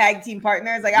almost like a tag team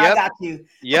partner. It's like, I got you.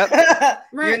 Yep.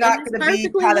 You're not going to be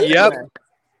part of Yep. her.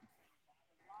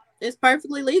 It's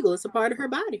perfectly legal. It's a part of her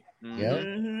body. Yep.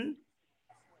 Mm-hmm.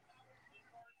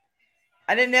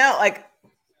 I didn't know. Like,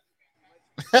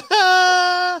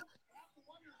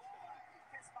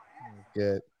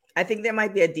 good. I think there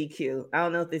might be a DQ. I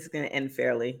don't know if this is going to end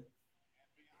fairly.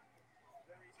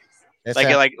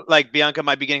 Like Bianca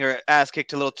might be getting her ass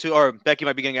kicked a little too, or Becky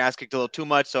might be getting her ass kicked a little too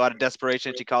much. So out of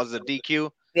desperation, she causes a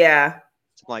DQ. Yeah,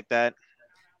 something like that.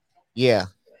 Yeah,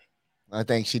 I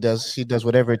think she does. She does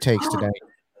whatever it takes today.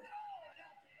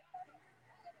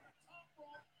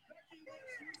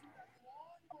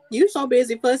 You so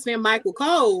busy fussing at Michael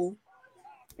Cole.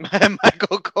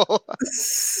 Michael Cole.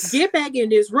 Get back in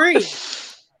this ring.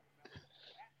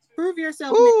 Prove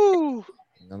yourself. Ooh.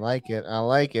 I like it. I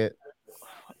like it.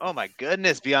 Oh my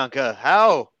goodness, Bianca.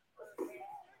 How?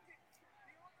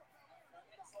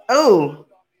 Oh.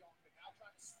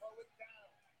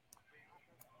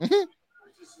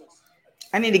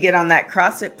 I need to get on that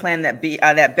CrossFit plan that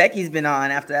Becky's been on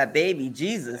after that baby.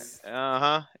 Jesus.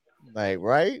 Uh-huh. Like,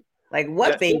 right? Like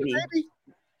what baby?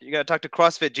 You gotta talk to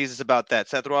CrossFit Jesus about that.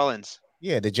 Seth Rollins.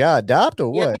 Yeah, did y'all adopt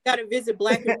or what? You gotta visit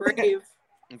Black and Brave.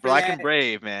 Black and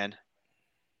Brave, man.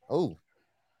 Oh.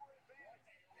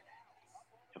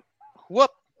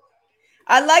 Whoop.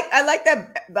 I like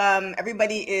that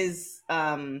everybody is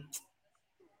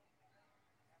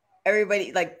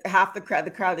everybody like half the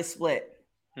crowd is split.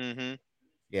 Mm-hmm.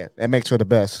 Yeah, that makes for the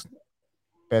best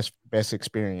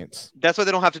experience. That's why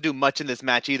they don't have to do much in this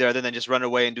match either, other than just run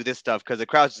away and do this stuff, because the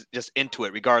crowd's just into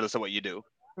it regardless of what you do.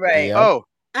 Right. Yep. Oh,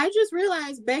 I just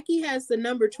realized Becky has the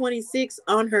number 26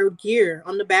 on her gear,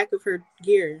 on the back of her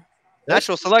gear.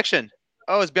 natural selection.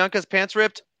 Oh, is Bianca's pants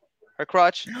ripped? Her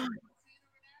crotch?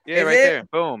 Yeah, Is right it? there.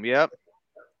 Boom. Yep.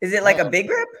 Is it like a big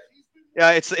rip?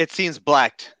 Yeah, it seems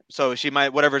blacked. So she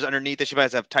might, whatever's underneath it, she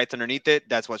might have tights underneath it.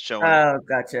 That's what's showing. Oh,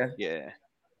 gotcha. Yeah.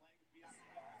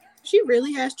 She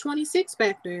really has 26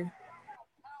 back there.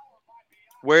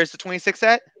 Where's the 26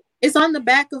 at? It's on the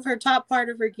back of her top part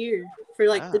of her gear for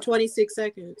like the Ah. 26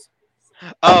 seconds.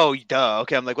 Oh, duh.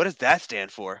 Okay, I'm like, what does that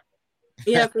stand for?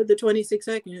 Yeah, for the 26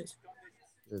 seconds.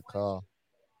 Good call.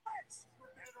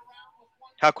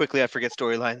 How quickly I forget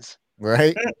storylines.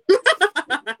 Right?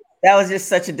 That was just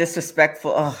such a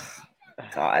disrespectful. Oh,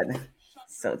 God.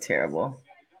 So terrible.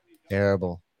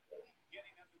 Terrible.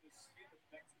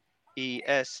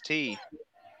 EST.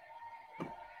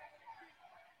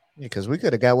 Yeah, because we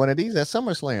could have got one of these at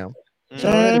SummerSlam.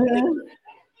 Mhm.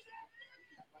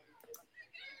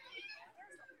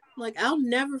 Like, I'll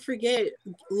never forget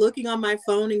looking on my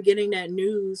phone and getting that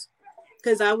news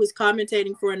because I was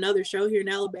commentating for another show here in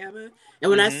Alabama. And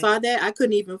when I saw that, I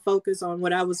couldn't even focus on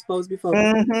what I was supposed to be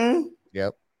focusing on.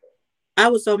 Yep. I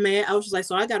was so mad. I was just like,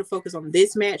 so I got to focus on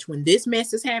this match when this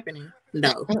mess is happening.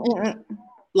 No.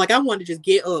 Like, I wanted to just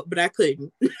get up, but I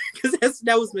couldn't because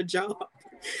that was my job.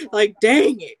 Like,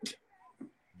 dang it.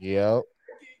 Yep.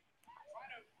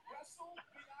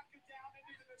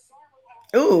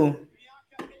 Ooh.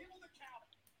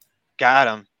 Got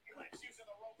him.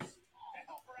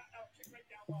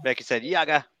 Becky said,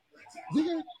 Yaga.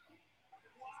 I'm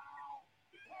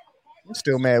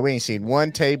still mad. We ain't seen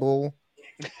one table.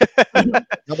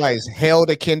 Nobody's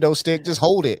held a kendo stick. Just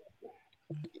hold it.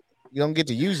 You don't get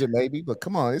to use it, maybe, but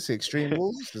come on, it's Extreme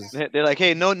Rules. They're like,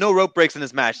 hey, no rope breaks in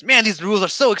this match. Man, these rules are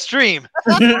so extreme.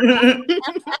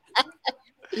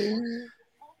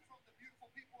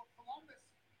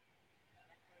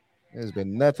 There's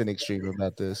been nothing extreme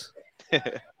about this.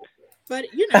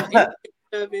 But, you know,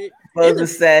 of it,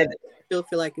 Moses said, still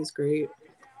feel like it's great.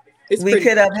 we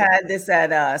could have had this at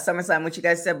SummerSlam, which you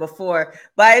guys said before.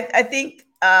 But I think,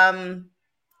 I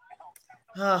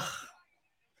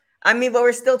mean, but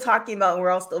we're still talking about, we're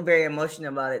all still very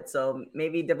emotional about it. So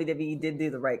maybe WWE did do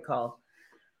the right call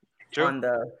on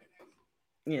the,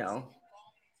 you know.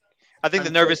 I think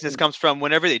the nervousness comes from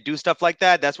whenever they do stuff like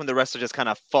that. That's when the wrestler just kind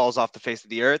of falls off the face of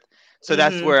the earth. So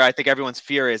that's where I think everyone's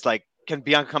fear is like, can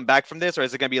Bianca come back from this? Or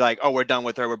is it going to be like, oh, we're done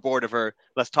with her. We're bored of her.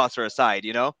 Let's toss her aside,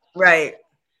 you know? Right.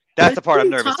 That's the part I'm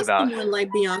nervous about. Someone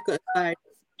like Bianca aside.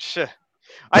 Shit.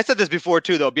 I said this before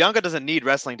too, though. Bianca doesn't need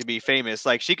wrestling to be famous.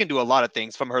 Like, she can do a lot of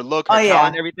things from her look, her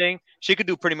talent, and everything. She could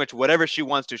do pretty much whatever she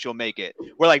wants to. She'll make it.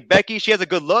 Where like Becky, she has a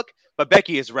good look, but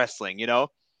Becky is wrestling, you know?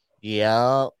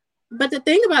 Yeah. But the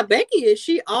thing about Becky is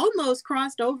she almost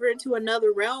crossed over into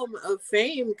another realm of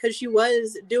fame because she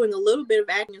was doing a little bit of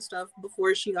acting and stuff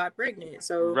before she got pregnant.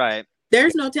 So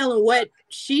there's no telling what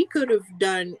she could have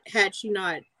done had she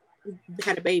not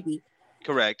had a baby.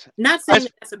 Correct. Not saying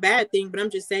that's a bad thing, but I'm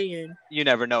just saying. You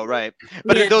never know, right?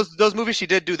 But those movies she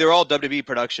did do, they're all WWE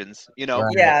productions, you know?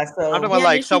 Right. Yeah, so I'm talking about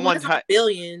like someone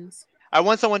billions. I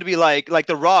want someone to be like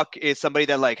The Rock is somebody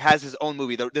that like has his own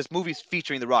movie. This movie's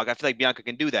featuring The Rock. I feel like Bianca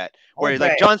can do that. Where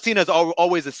like John Cena is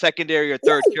always a secondary or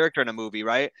third character in a movie,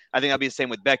 right? I think that'd be the same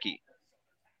with Becky.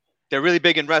 They're really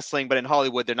big in wrestling, but in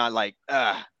Hollywood, they're not like,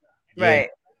 Right.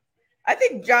 I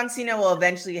think John Cena will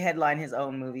eventually headline his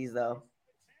own movies, though.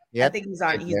 Yeah, I think he's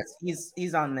on.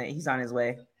 He's on his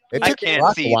way. I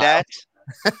can't see that.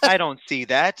 I don't see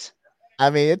that. I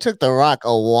mean, it took The Rock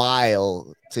a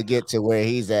while to get to where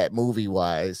he's at movie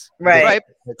wise. Right.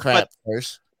 The crap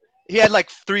first. He had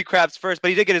like 3 craps first, but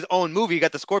he did get his own movie. He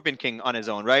got the Scorpion King on his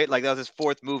own, right? Like that was his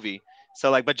 4th movie. So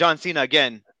like, but John Cena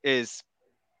again is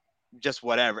just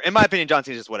whatever. In my opinion, John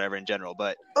Cena is just whatever in general.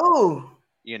 But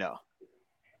you know,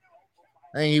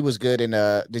 I think he was good in.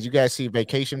 Did you guys see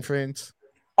Vacation Friends?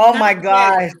 Oh my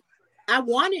gosh! I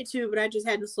wanted to, but I just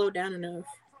hadn't slowed down enough.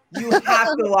 You have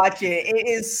to watch it. It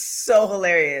is so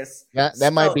hilarious.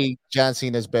 That might be John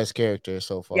Cena's best character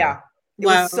so far. Yeah. It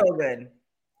was so good.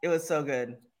 It was so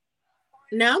good.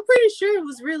 Now, I'm pretty sure it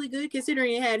was really good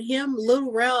considering it had him,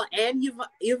 Lil Rel, and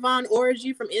Yvonne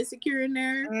Orji from Insecure in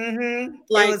there. Mm-hmm.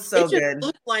 Like, it was so it just good.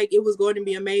 looked like it was going to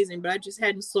be amazing, but I just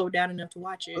hadn't slowed down enough to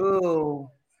watch it. Ooh.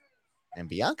 And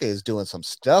Bianca is doing some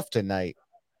stuff tonight.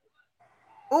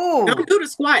 Ooh. Don't do the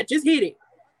squat. Just hit it.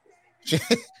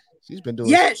 She's been doing.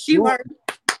 Yes, she learned.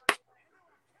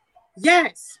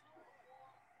 Yes.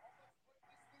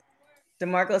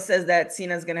 DeMarco says that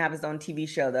Cena's gonna have his own TV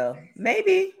show, though.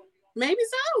 Maybe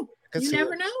so. You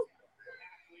never know.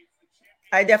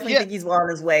 I definitely think he's well on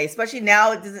his way, especially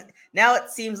now. Now it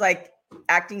seems like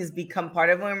acting has become part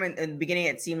of him. And in the beginning,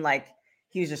 it seemed like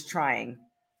he was just trying,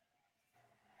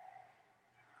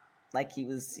 like he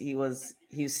was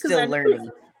still learning.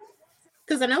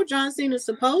 Because I know John Cena is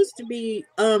supposed to be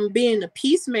being a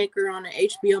peacemaker on an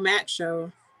HBO Max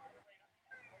show.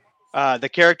 The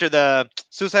character, the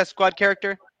Suicide Squad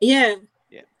character. Yeah.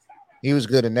 He was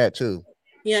good in that too.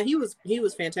 Yeah, he was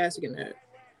fantastic in that.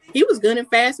 He was good in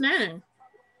Fast 9.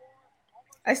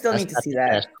 I still need to see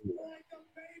that.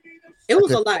 It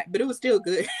was a lot, but it was still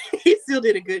good. He still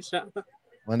did a good job.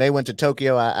 When they went to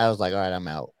Tokyo, I was like, all right, I'm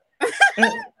out.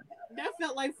 That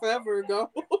felt like forever ago.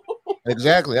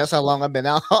 Exactly. That's how long I've been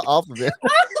out off of it.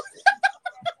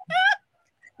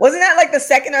 Wasn't that like the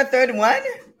second or third one?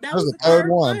 That was the third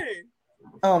one.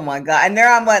 Oh my god! And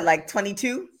they're on what, like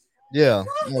 22? Yeah.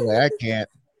 I can't.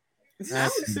 I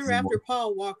was through after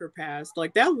Paul Walker passed.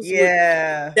 Like that was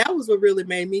that was what really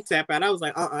made me tap out. I was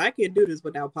like, I can't do this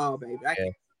without Paul, baby.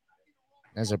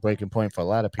 That's a breaking point for a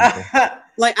lot of people.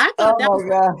 Like I thought that was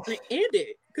going to end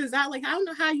it because I don't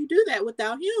know how you do that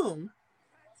without him.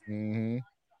 Mm-hmm.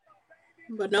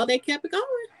 But no, they kept it going.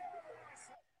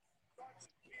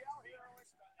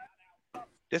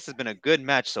 This has been a good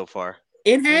match so far.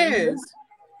 It has.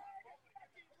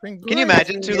 Can you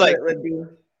imagine too, like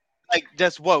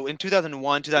just in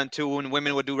 2001, 2002, when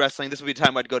women would do wrestling, this would be the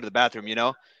time I'd go to the bathroom, you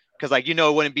know? Because like,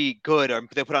 it wouldn't be good or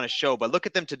they put on a show. But look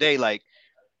at them today, like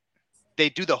they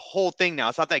do the whole thing now.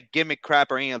 It's not that gimmick crap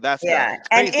or any of that stuff. Yeah,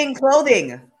 and in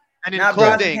clothing. And in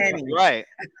clothing, right.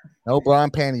 No bra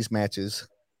and panties matches.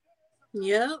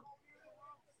 Yep.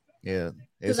 Yeah,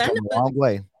 it's come a long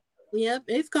way. Yep,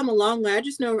 it's come a long way. I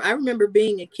just know I remember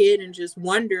being a kid and just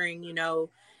wondering,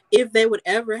 if they would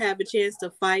ever have a chance to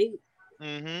fight,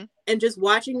 and just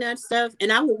watching that stuff.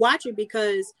 And I would watch it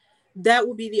because that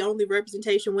would be the only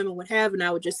representation women would have, and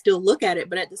I would just still look at it.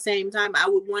 But at the same time, I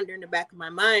would wonder in the back of my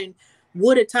mind,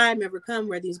 would a time ever come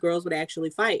where these girls would actually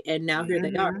fight? And now here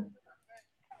they are,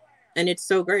 and it's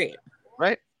so great.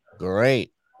 Right?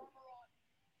 Great.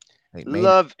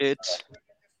 Love it.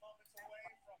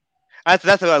 That's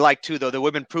what I like too, though. The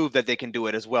women prove that they can do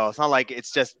it as well. It's not like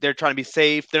it's just they're trying to be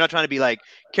safe. They're not trying to be like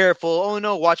careful. Oh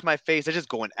no, watch my face. They're just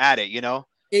going at it,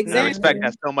 Exactly. I respect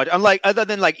that so much. Unlike other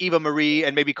than like Eva Marie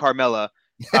and maybe Carmella,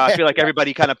 I feel like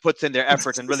everybody kind of puts in their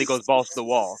efforts and really goes balls to the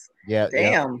wall. Yeah.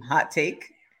 Damn. Yeah. Hot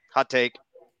take. Hot take.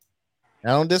 I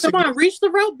don't disagree. Come on, reach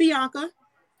the rope, Bianca.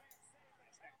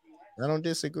 I don't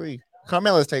disagree.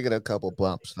 Carmella's taking a couple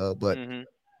bumps though, but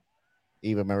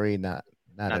Eva Marie not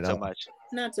at so all. much.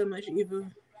 Not so much, Eva.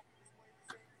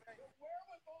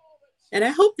 And I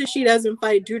hope that she doesn't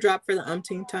fight Doudrop for the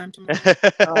umpteenth time tomorrow.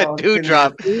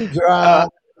 Doudrop. Doudrop.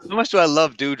 How much do I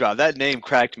love Doudrop? That name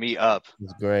cracked me up.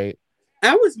 It's great.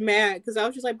 I was mad because I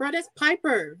was just like, bro, that's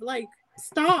Piper. Like,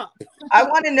 stop. I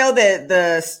want to know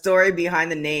the story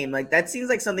behind the name. Like, that seems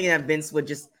like something that Vince would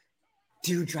just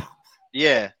Doudrop.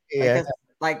 Yeah.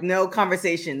 Like no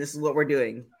conversation. This is what we're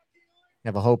doing.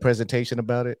 Have a whole presentation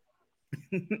about it.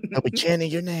 I'll be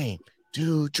chanting your name.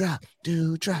 Doudrop.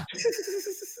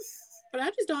 But I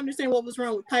just don't understand what was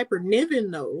wrong with Piper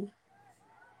Niven, though.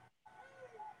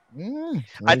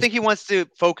 I think he wants to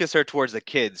focus her towards the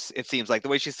kids. It seems like the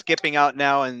way she's skipping out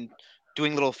now and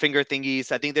doing little finger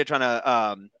thingies. I think they're trying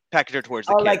to package her towards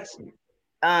the kids. Like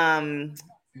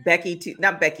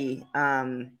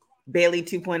Bailey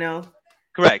 2.0.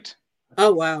 Correct.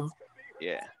 Oh wow.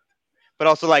 Yeah. But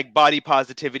also like body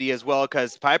positivity as well,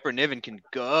 because Piper Niven can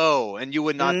go, and you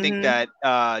would not think that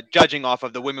judging off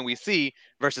of the women we see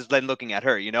versus then looking at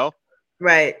her,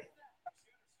 Right.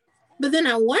 But then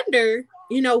I wonder,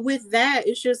 with that,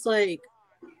 it's just like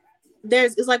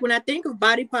it's like when I think of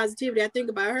body positivity, I think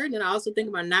about her, and then I also think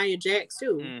about Nia Jax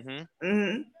too.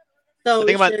 So the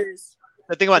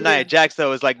thing about Nia Jax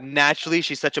though is like naturally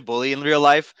she's such a bully in real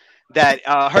life that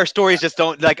her stories just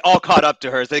don't like all caught up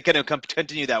to her, so they couldn't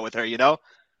continue that with her,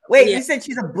 Wait, you said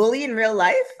she's a bully in real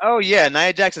life? Oh yeah,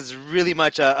 Nia Jax is really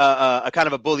much a kind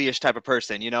of a bullyish type of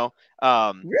person,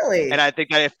 Really? And I think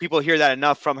that if people hear that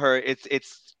enough from her, it's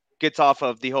gets off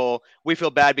of the whole we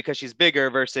feel bad because she's bigger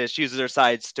versus she uses her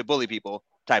sides to bully people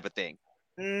type of thing.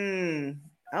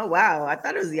 Oh wow, I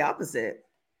thought it was the opposite.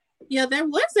 Yeah, there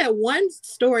was that one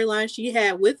storyline she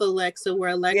had with Alexa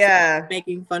where Alexa was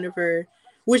making fun of her,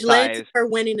 which led to her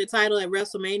winning the title at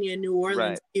WrestleMania in New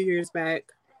Orleans a few years back.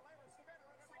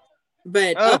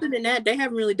 But other than that, they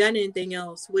haven't really done anything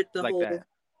else with the Like whole that.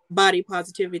 body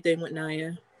positivity thing with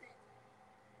Nia.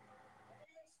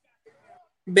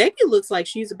 Becky looks like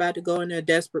she's about to go in a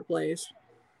desperate place.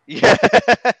 Yeah.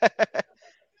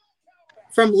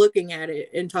 From looking at it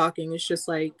and talking, it's just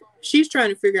like she's trying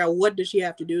to figure out what does she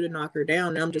have to do to knock her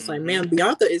down. And I'm just like, man,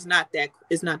 Bianca is not that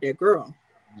girl.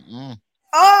 Mm-mm.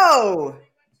 Oh,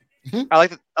 I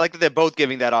like that they're both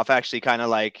giving that off. Actually, kind of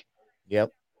like.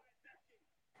 Yep.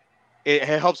 It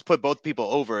helps put both people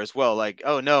over as well. Like,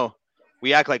 oh no,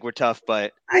 we act like we're tough,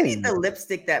 but I need the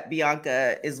lipstick that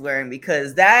Bianca is wearing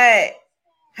because that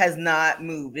has not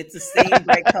moved. It's the same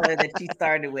bright color that she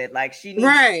started with. Like she needs,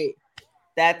 right.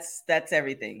 That's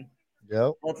everything.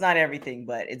 Yep. Well, it's not everything,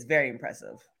 but it's very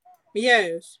impressive.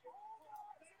 Yes.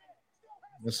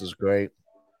 This is great.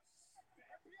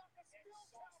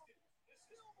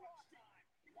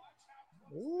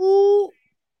 Ooh.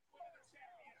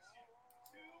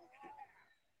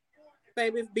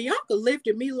 Baby, if Bianca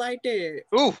lifted me like that.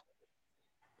 Ooh.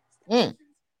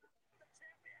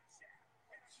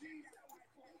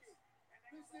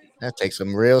 That takes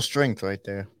some real strength right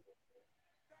there.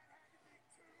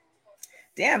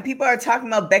 Damn, people are talking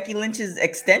about Becky Lynch's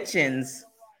extensions.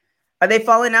 Are they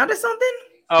falling out or something?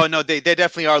 Oh no, they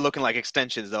definitely are looking like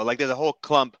extensions though. Like there's a whole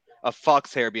clump of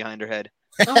fox hair behind her head.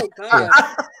 Oh god.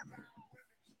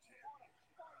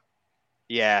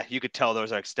 Yeah, you could tell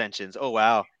those are extensions. Oh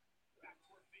wow.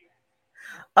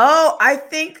 Oh, I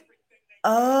think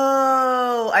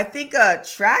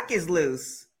track is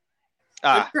loose.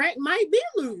 The track might be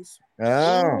loose.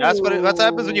 Oh, that's what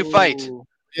happens when you fight.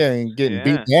 Yeah, and getting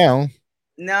beat down.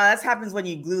 No, that happens when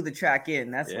you glue the track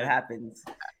in. That's what happens.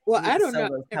 Well, I don't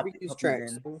know. I never use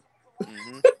tracks. So.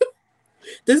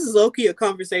 This is low-key a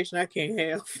conversation I can't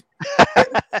have.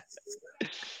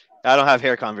 I don't have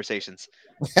hair conversations.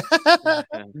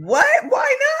 What?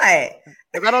 Why not?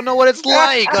 Like, I don't know what it's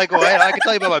like. Like, what? I can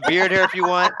tell you about my beard hair if you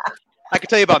want. I can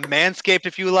tell you about Manscaped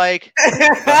if you like.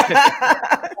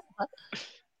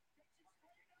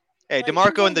 Hey,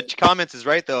 DeMarco in the comments is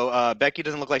right though. Becky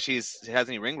doesn't look like she has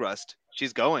any ring rust.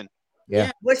 She's going.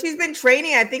 Yeah. Well, she's been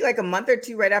training. I think like a month or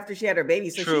two right after she had her baby.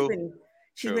 So True.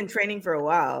 she's been training for a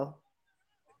while.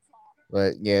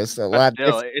 But yeah, it's a lot.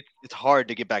 Still, it's hard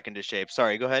to get back into shape.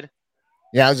 Sorry, go ahead.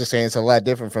 Yeah, I was just saying it's a lot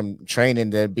different from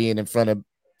training than being in front of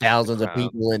thousands of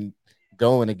people and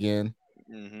going again.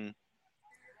 Mm-hmm.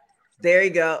 There you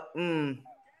go.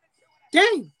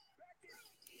 Dang.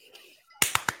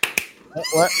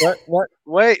 What?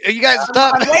 Wait, you guys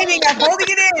stop. I'm waiting. I'm holding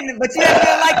it in, but you guys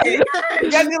gonna like it.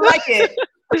 You guys gonna like it.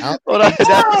 Hold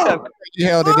on. You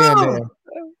held it in there.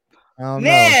 I don't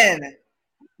Man.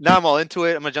 Now I'm all into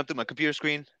it. I'm gonna jump through my computer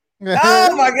screen.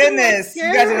 Oh my goodness.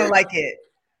 You guys are gonna like it.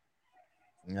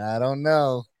 I don't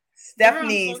know.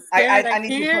 Stephanie, so I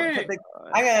need to put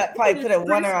I'm gonna probably put a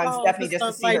runner on Stephanie just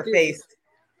to see her face.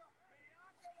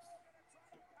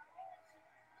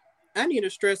 I need a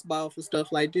stress ball for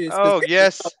stuff like this. Oh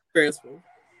yes. So stressful.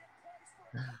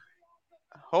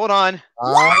 Hold on.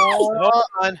 Oh. Hold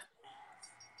on.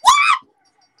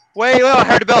 Wait, I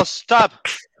heard the bell. Stop.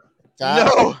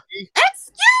 No.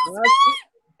 Excuse me.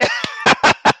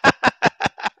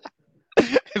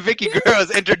 Vicky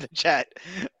Guerrero's entered the chat.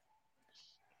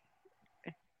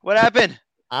 What happened?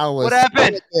 What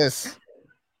happened?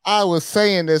 I was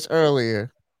saying this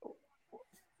earlier.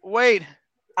 Wait.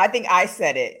 I think I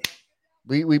said it.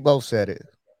 We both said it.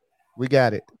 We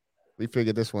got it. We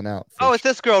figured this one out. Oh, it's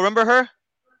this girl. Remember her?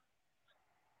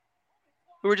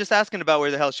 We were just asking about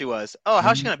where the hell she was. Oh,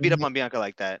 how's she gonna beat up on Bianca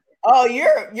like that? Oh,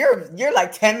 you're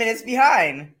like 10 minutes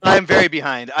behind. I am very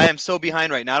behind. I am so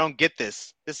behind right now. I don't get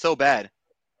this. It's so bad.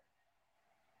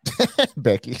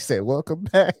 Becky said, "Welcome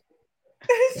back."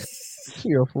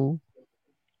 Cheerful.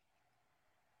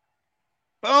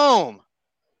 Boom.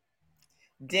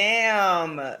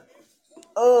 Damn.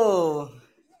 Oh.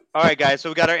 All right, guys. So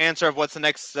we got our answer of what's the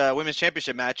next women's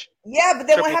championship match. Yeah, but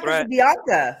then Triple what happens threat. to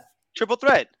Bianca? Triple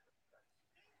threat.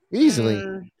 Easily.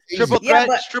 Triple Easy. threat. Yeah,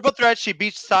 but- Triple threat. She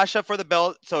beats Sasha for the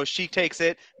belt, so she takes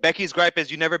it. Becky's gripe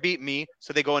is you never beat me,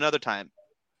 so they go another time.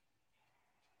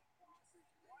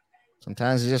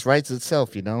 Sometimes it just writes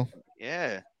itself, you know.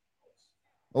 Yeah.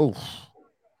 Oh.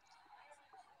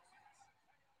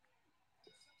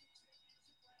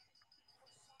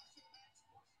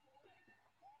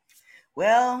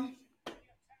 Well,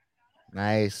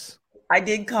 Nice. I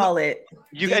did call it.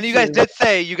 You guys did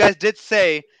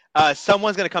say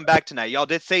someone's gonna come back tonight. Y'all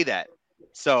did say that.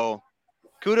 So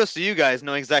kudos to you guys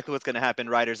knowing exactly what's gonna happen,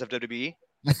 writers of WWE.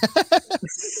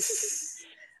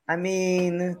 I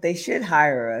mean, they should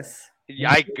hire us.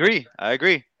 Yeah, I agree.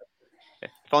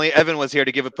 If only Evan was here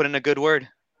to put in a good word.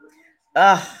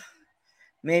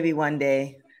 Maybe one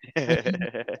day.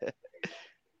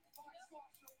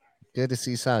 Good to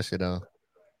see Sasha though.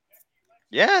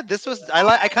 Yeah, this was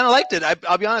I kind of liked it.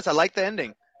 I'll be honest, I liked the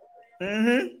ending.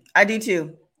 I do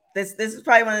too. This is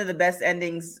probably one of the best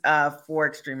endings for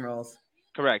Extreme Rules.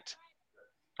 Correct.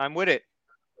 I'm with it.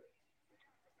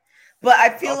 But I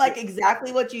feel like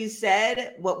exactly what you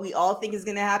said, what we all think is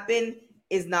going to happen,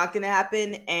 is not going to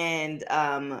happen, and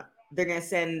they're going to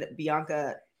send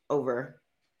Bianca over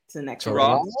to the next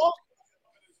Raw.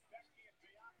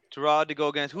 To Raw to go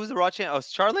against who's the Raw champ? Oh,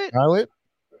 Charlotte. Charlotte.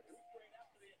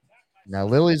 Now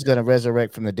Lily's gonna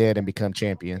resurrect from the dead and become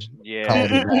champion.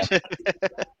 Yeah,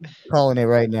 calling it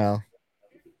right now.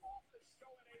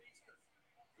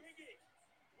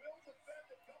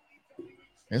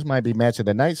 This might be match of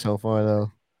the night so far,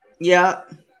 though. Yeah.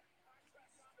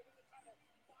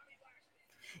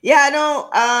 Yeah, I know.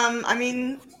 I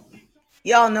mean,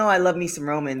 y'all know I love me some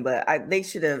Roman, but they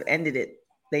should have ended it.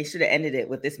 They should have ended it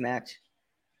with this match.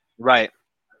 Right.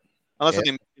 Unless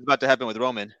something is about to happen with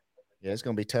Roman. Yeah, it's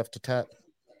gonna be tough to top.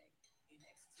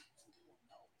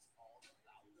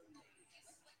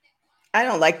 I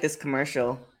don't like this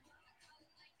commercial.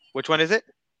 Which one is it?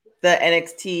 The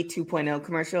NXT 2.0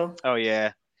 commercial. Oh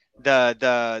yeah,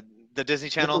 the Disney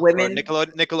Channel or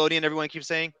Nickelodeon. Everyone keeps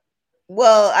saying.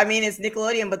 Well, I mean it's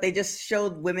Nickelodeon, but they just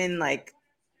showed women like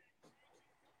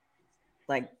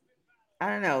I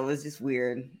don't know. It was just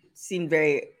weird. It seemed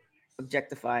very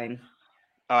objectifying.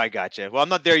 Oh, I gotcha. Well, I'm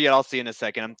not there yet. I'll see you in a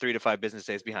second. I'm 3 to 5 business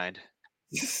days behind.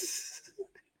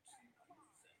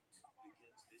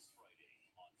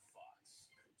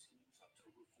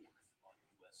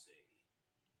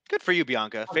 Good for you,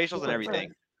 Bianca. Facials and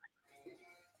everything.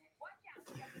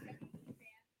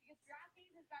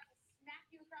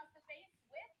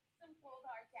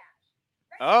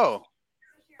 Oh.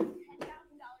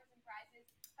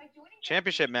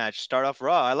 Championship match. Start off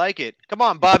Raw. I like it. Come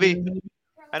on, Bobby.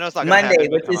 I know it's not Monday,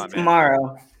 happen, which is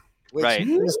tomorrow. Right.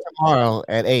 Is tomorrow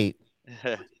at 8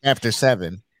 after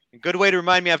 7. Good way to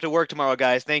remind me I have to work tomorrow,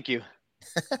 guys. Thank you.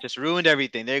 Just ruined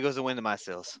everything. There goes the wind in my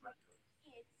sails.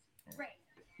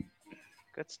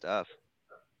 Good stuff.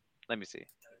 Let me see.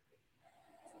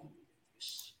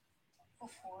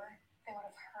 Before, they would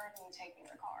have heard me taking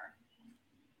the car.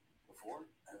 Before,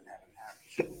 I didn't have an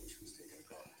average. She was taking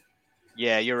a car.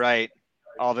 Yeah, you're right.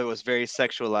 All of it was very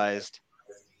sexualized.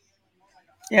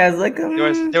 Yeah, it's like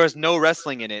there was no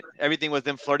wrestling in it. Everything was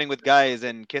them flirting with guys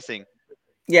and kissing.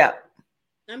 Yeah.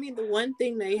 I mean, the one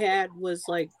thing they had was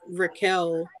like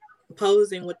Raquel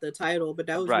posing with the title, but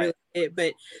that was really it.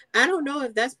 But I don't know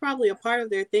if that's probably a part of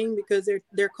their thing because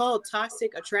they're called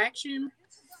Toxic Attraction.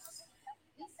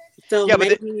 So yeah,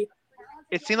 maybe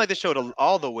it seemed like they showed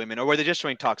all the women, or were they just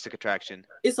showing Toxic Attraction?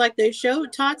 It's like they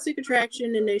showed Toxic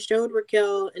Attraction, and they showed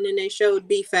Raquel, and then they showed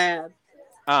B-Fab.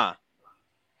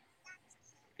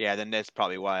 Yeah, then that's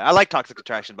probably why. I like Toxic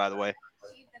Attraction, by the way.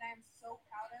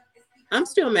 I'm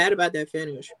still mad about that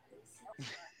finish.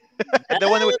 The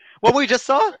one what we just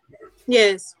saw?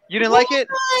 Yes. You didn't like it?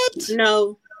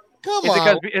 No. Come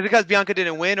on. Is it because Bianca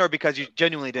didn't win, or because you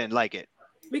genuinely didn't like it?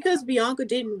 Because Bianca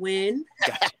didn't win.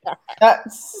 But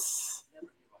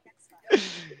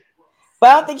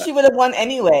I don't think she would have won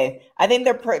anyway. I think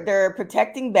they're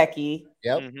protecting Becky.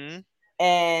 Yep. Mm-hmm.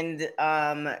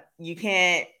 And you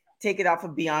can't take it off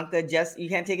of Bianca. You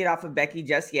can't take it off of Becky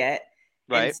just yet.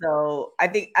 Right. And so I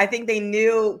think they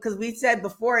knew, because we said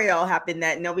before it all happened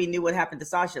that nobody knew what happened to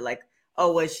Sasha. Like,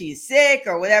 oh, was she sick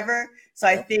or whatever? So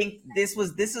I think this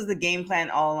was the game plan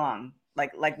all along.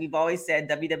 Like we've always said,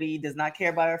 WWE does not care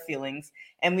about our feelings,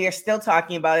 and we are still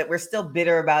talking about it. We're still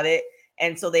bitter about it,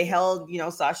 and so they held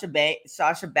Sasha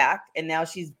back, and now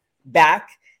she's back.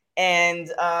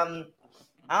 And I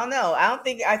don't know. I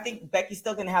think Becky's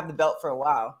still gonna have the belt for a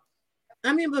while.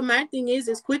 I mean, but my thing is,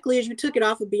 as quickly as you took it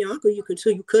off of Bianca, you could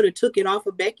have took it off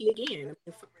of Becky again.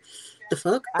 The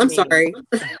fuck? I'm sorry.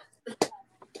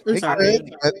 I'm sorry.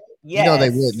 But yes. They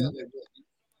wouldn't.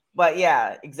 But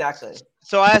yeah, exactly.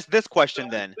 So I asked this question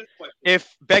then: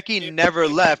 if Becky never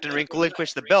left and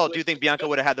relinquished the belt, do you think Bianca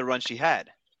would have had the run she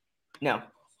had? No.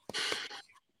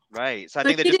 Right. So I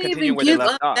think they just continue where they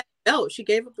left off. Belt. She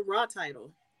gave up the Raw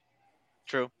title.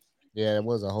 True. Yeah, it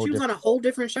was She was on a whole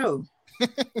different show.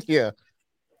 Yeah.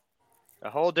 A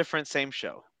whole different same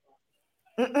show.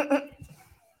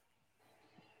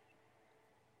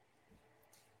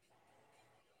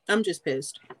 I'm just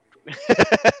pissed.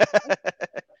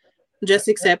 Just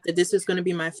accept that this is going to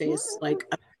be my face. Like,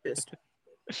 I'm pissed.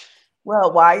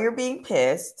 Well, while you're being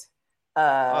pissed,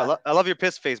 I love your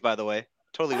piss face, by the way.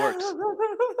 Totally works.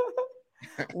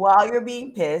 while you're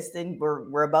being pissed, and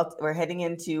we're heading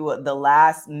into the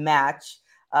last match.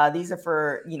 These are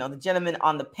for the gentlemen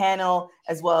on the panel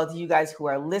as well as you guys who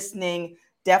are listening.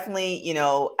 Definitely,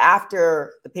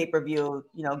 after the pay-per-view,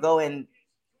 go and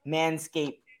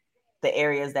manscape the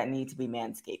areas that need to be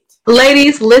manscaped.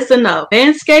 Ladies, listen up.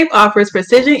 Manscaped offers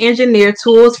precision engineered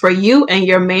tools for you and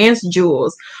your man's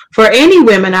jewels. For any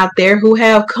women out there who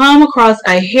have come across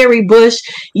a hairy bush,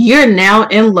 you're now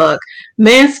in luck.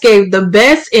 Manscaped, the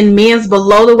best in men's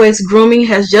below the waist grooming,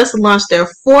 has just launched their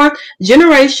 4th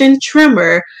generation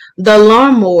trimmer, the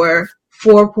Lawnmower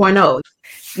 4.0.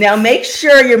 Now make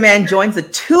sure your man joins the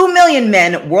 2 million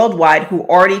men worldwide who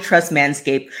already trust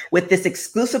Manscaped with this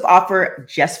exclusive offer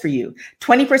just for you.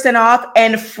 20% off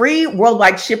and free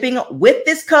worldwide shipping with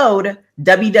this code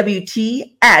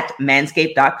WWT at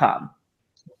manscaped.com.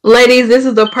 Ladies, this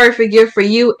is the perfect gift for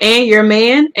you and your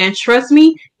man. And trust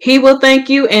me, he will thank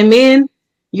you. And men,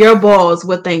 your balls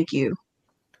will thank you.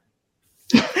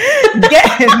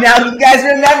 Now you guys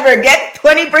remember, get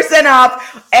 20%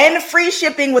 off and free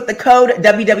shipping with the code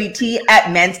WWT at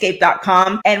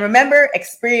manscaped.com. And remember,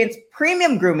 experience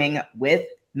premium grooming with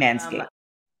Manscaped.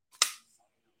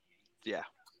 Yeah.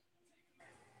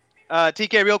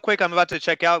 TK, real quick, I'm about to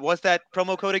check out. What's that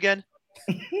promo code again?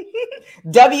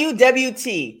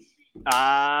 WWT.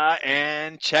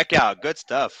 And check out. Good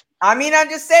stuff. I mean, I'm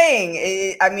just saying.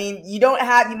 You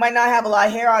might not have a lot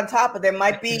of hair on top, but there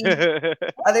might be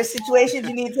other situations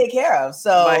you need to take care of.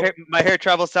 So my hair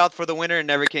traveled south for the winter and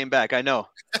never came back. I know.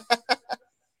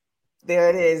 There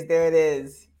it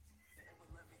is.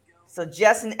 So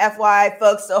just an FYI,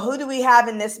 folks. So who do we have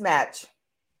in this match?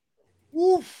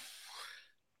 Oof.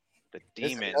 The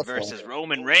Demon versus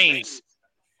Roman Reigns,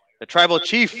 the Tribal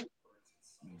Chief.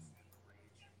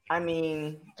 I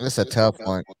mean, it's a tough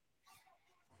one.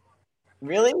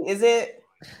 Really? Is it?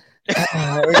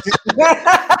 Kind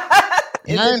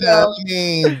of. I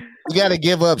mean, you got to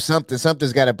give up something.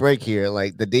 Something's got to break here.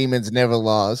 Like the Demons never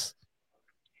lost.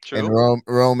 True. And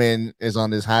Roman is on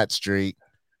this hot streak.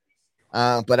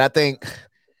 But I think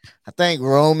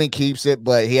Roman keeps it,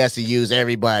 but he has to use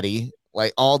everybody,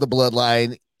 like all the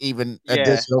bloodline, even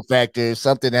additional factors.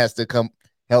 Something has to come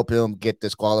help him get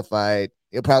disqualified.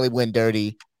 He'll probably win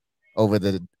dirty over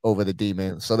the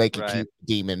Demon, so they can keep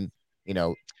Demon,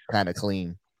 kind of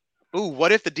clean. Ooh,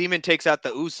 what if the Demon takes out the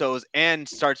Usos and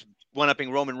starts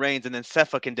one-upping Roman Reigns, and then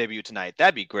Sepha can debut tonight?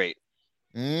 That'd be great.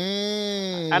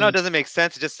 I know it doesn't make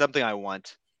sense. It's just something I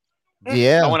want.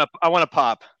 Yeah, I want to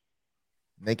pop.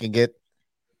 They can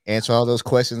answer all those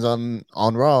questions on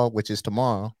Raw, which is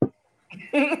tomorrow.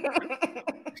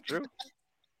 True.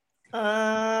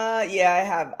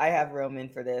 Yeah, I have Roman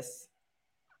for this.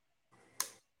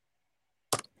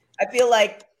 I feel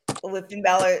like with Finn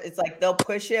Balor, it's like they'll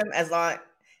push him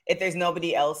if there's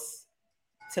nobody else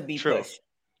to be pushed.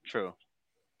 True.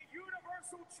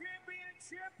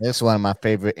 This is one of my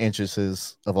favorite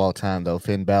entrances of all time, though.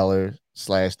 Finn Balor /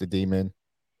 the Demon.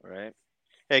 Right.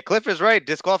 Hey, Cliff is right.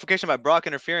 Disqualification by Brock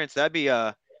interference. That'd be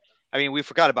we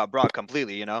forgot about Brock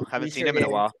completely, Haven't seen him in a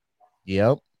while.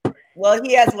 Yep. Well,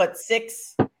 he has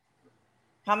 6?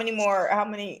 How many more?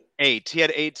 8. He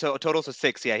had 8 total, so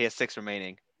 6. Yeah, he has 6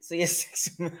 remaining. So he has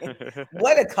 6 remaining.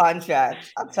 What a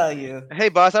contract, I'll tell you. Hey,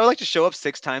 boss, I would like to show up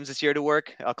 6 times this year to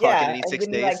work. I'll clock in and eat 6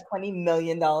 days. Like $20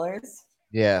 million.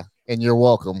 Yeah, and you're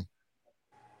welcome.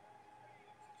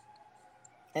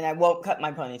 And I won't cut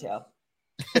my ponytail.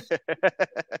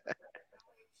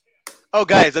 Oh,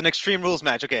 guys, an Extreme Rules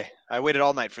match. Okay, I waited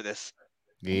all night for this.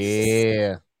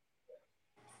 Yeah.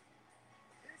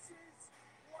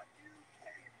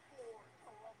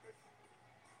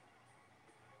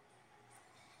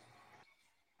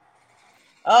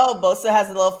 Oh, Bosa has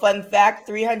a little fun fact.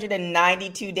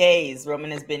 392 days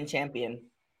Roman has been champion.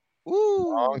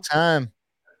 Ooh. Long time.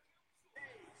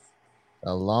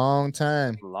 A long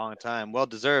time. Well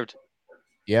deserved.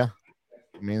 Yeah.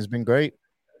 It's been great.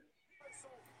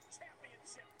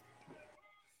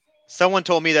 Someone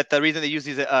told me that the reason they use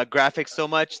these graphics so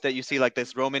much that you see like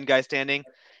this Roman guy standing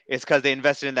is because they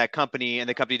invested in that company and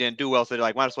the company didn't do well. So they're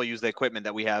like, might as well use the equipment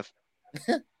that we have.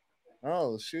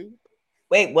 Oh, shoot.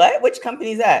 Wait, what? Which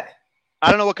company is that? I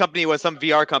don't know what company it was, some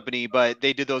VR company, but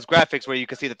they did those graphics where you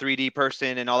can see the 3D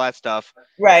person and all that stuff.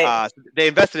 Right. They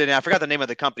invested in it. I forgot the name of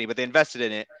the company, but they invested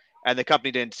in it, and the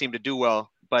company didn't seem to do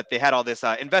well. But they had all this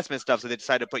investment stuff, so they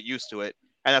decided to put use to it,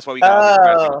 and that's why we got all these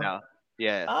graphics now.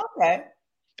 Yeah. Okay.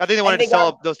 I think they wanted to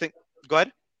sell those things. Go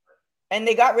ahead. And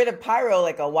they got rid of pyro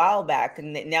like a while back,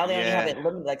 and now they only have it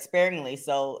limited, sparingly.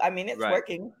 So it's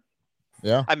working.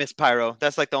 Yeah. I miss pyro.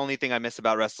 That's like the only thing I miss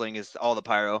about wrestling is all the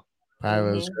pyro.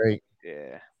 Pyro's great.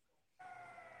 Yeah.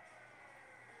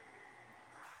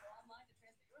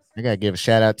 I gotta give a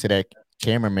shout out to that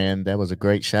cameraman. That was a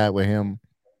great shot with him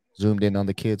zoomed in on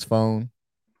the kid's phone.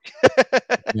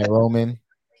 Yeah, Roman.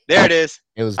 There it is.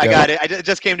 It was. I dope. got it. It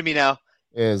just came to me now.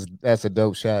 That's a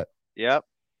dope shot. Yep.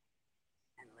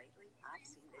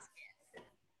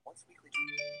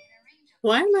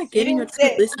 Why am I getting a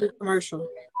listening commercial?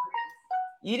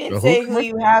 You didn't say who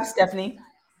you have, Stephanie.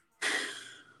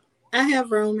 I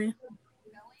have Roman.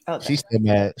 Okay. She's still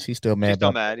mad. She's still mad. She's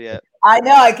still mad. Yeah. I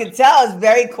know. I can tell. It's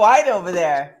very quiet over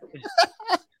there.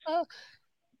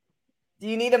 Do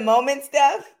you need a moment,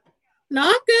 Steph? No,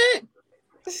 I'm good.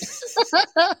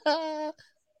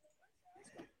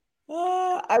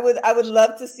 I would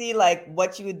love to see like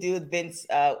what you would do with Vince.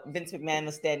 Vince McMahon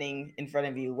was standing in front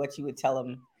of you. What you would tell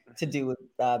him to do with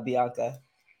Bianca?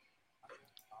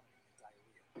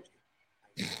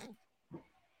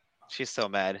 She's so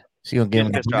mad. She gonna give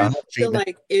him I feel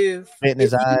like if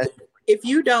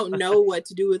you don't know what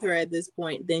to do with her at this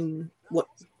point, then what?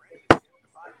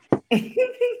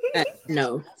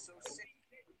 No.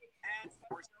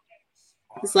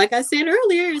 It's like I said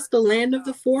earlier, it's the land of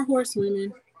the 4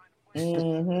 horsewomen.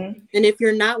 Mm-hmm. And if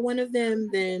you're not one of them,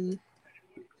 then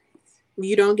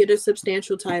you don't get a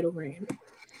substantial title reign.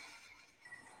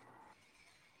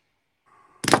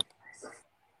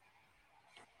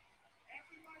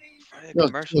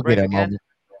 Commercial break again.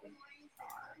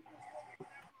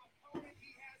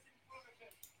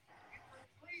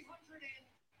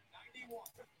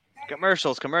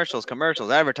 Commercials,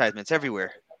 advertisements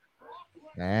everywhere.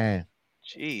 Man.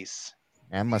 Jeez.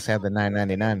 I must have the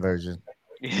 $9.99 version.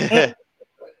 Yeah.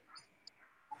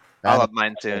 I love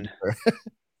mine soon.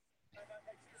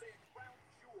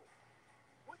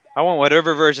 I want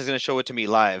whatever version is going to show it to me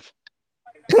live.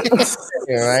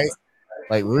 Yeah, right?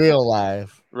 Like real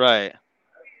live. Right.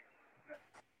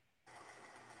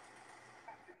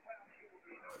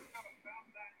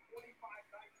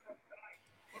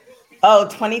 Oh,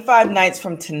 25 nights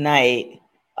from tonight.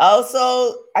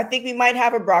 Also, I think we might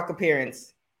have a Brock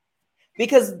appearance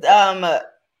because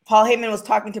Paul Heyman was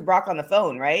talking to Brock on the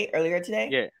phone, right? Earlier today.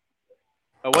 Yeah.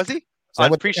 Oh, was he?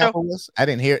 On pre-show? I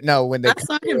didn't hear it. No, when they I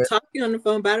saw him talking on the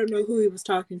phone, but I don't know who he was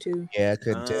talking to. Yeah, I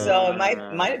couldn't tell. So it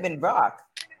might have been Brock.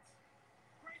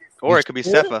 Or it could be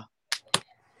Sefa.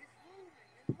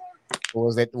 Or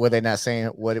was it? Were they not saying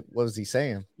what was he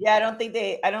saying? Yeah, I don't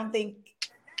think.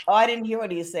 Oh, I didn't hear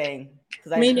what he was saying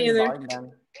because Me neither.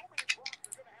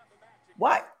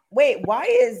 What? Wait, why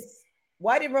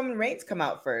did Roman Reigns come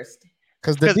out first?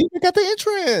 Because the Demon got the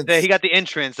entrance. Yeah, he got the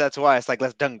entrance. That's why it's like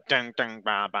let's dung dung dung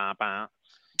ba ba ba.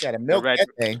 Got to milk that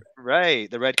thing. Right.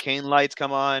 The red cane lights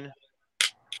come on.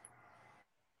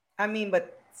 I mean,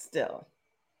 but still.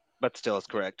 But still, it's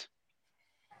correct.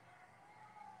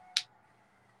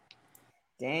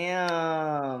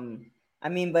 Damn. I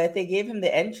mean, but if they gave him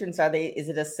the entrance, is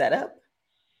it a setup?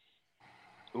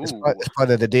 It's part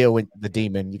of the deal with the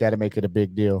Demon. You got to make it a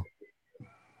big deal.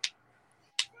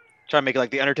 Try to make it like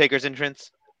the Undertaker's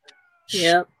entrance.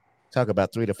 Yep. Talk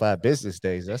about 3 to 5 business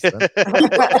days. That's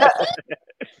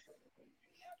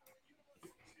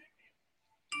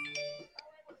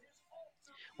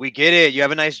We get it. You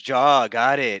have a nice jaw.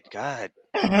 Got it. God.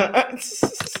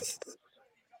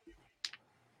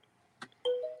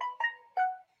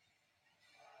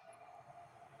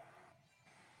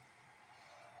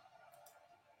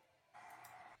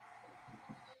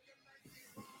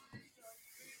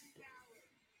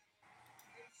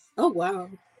 Oh wow.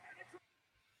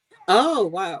 Oh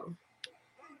wow.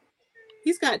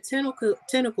 He's got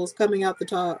tentacles coming out the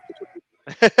top.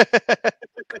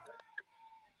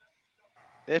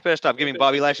 They better stop giving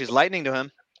Bobby Lashley's lightning to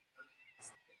him.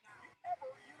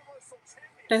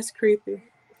 That's creepy.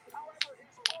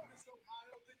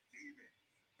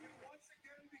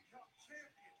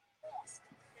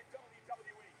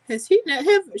 Has he not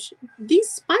have these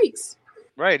spikes?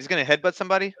 Right, he's gonna headbutt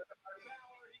somebody.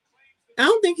 I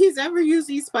don't think he's ever used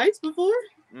these spikes before.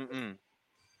 Mm-mm.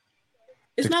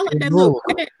 It's not like that little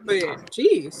bad, but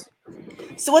jeez.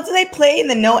 So what do they play in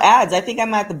the no ads? I think I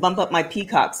might have to bump up my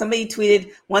Peacock. Somebody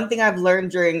tweeted, one thing I've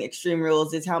learned during Extreme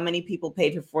Rules is how many people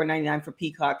paid for $4.99 for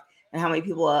Peacock and how many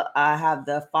people have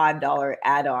the $5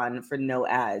 add-on for no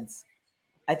ads.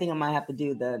 I think I might have to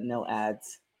do the no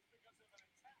ads.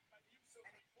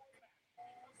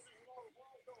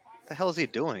 What the hell is he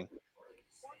doing?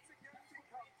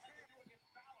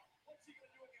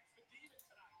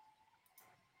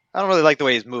 I don't really like the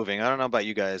way he's moving. I don't know about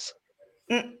you guys.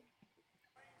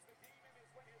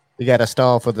 We got to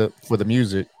stall for the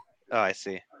music. Oh, I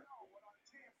see.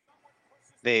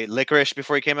 They licorice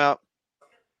before he came out.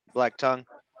 Black tongue.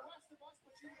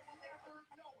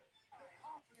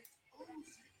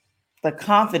 The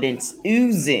confidence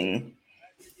oozing.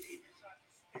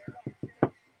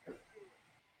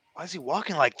 Why is he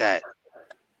walking like that?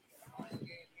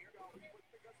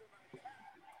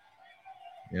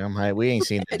 Yeah, I'm high. We ain't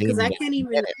seen the Because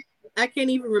demon. I can't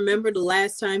even remember the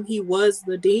last time he was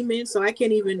the demon, so I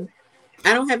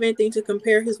don't have anything to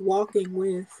compare his walking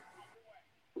with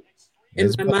in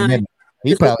It's my been a mind. minute.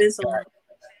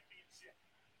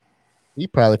 He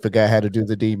probably forgot how to do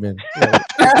the demon.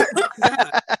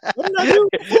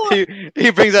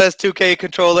 He brings out his 2K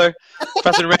controller,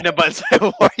 pressing random buttons.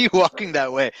 Why are you walking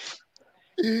that way?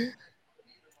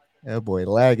 That boy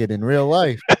lagging in real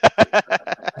life.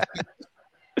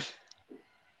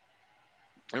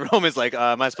 And Roman's like,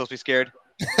 am I supposed to be scared?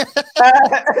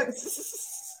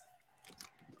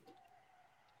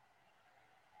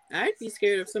 I'd be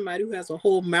scared of somebody who has a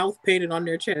whole mouth painted on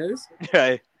their chest.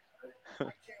 Right.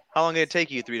 How long did it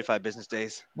take you? 3 to 5 business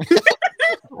days.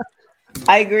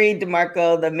 I agree,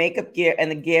 DeMarco. The makeup gear and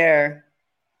the gear,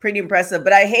 pretty impressive.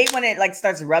 But I hate when it like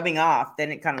starts rubbing off. Then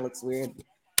it kind of looks weird.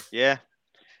 Yeah.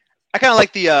 I kind of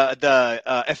like the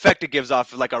effect it gives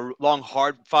off of like a long,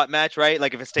 hard-fought match, right?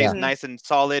 Like if it stays nice and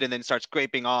solid and then starts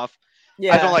scraping off.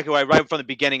 Yeah. I don't like it right from the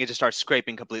beginning. It just starts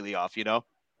scraping completely off. You know?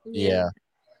 Yeah.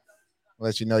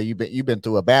 Let you know you've been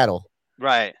through a battle.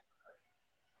 Right.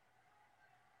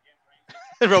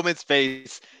 Roman's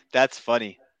face. That's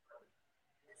funny.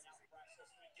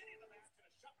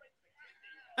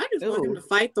 I just want him to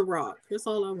fight The Rock. That's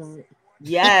all I want.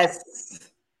 Yes.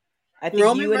 I think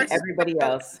Roman you and everybody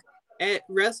else. At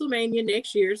WrestleMania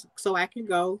next year, so I can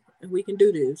go and we can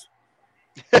do this.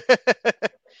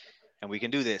 And we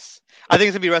can do this. I think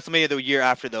it's going to be WrestleMania the year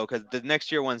after, though, because the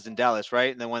next year one's in Dallas,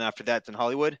 right? And the one after that's in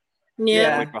Hollywood.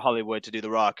 Yeah. Wait for Hollywood to do The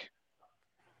Rock.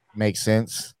 Makes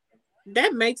sense.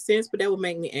 That makes sense, but that would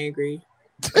make me angry.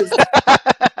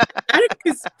 I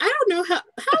don't know how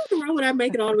in the world would I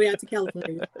make it all the way out to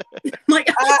California? Like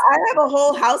I have a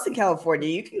whole house in California.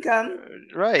 You can come.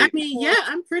 Right. I mean, yeah,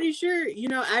 I'm pretty sure,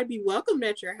 I'd be welcomed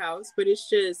at your house, but it's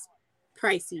just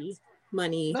pricey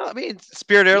money. No, I mean,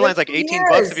 Spirit Airlines like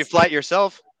 $18 if you fly it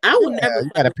yourself. I will never.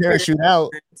 You got a parachute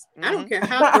out. I don't care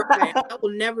how far I am. I will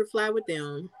never fly with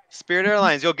them. Spirit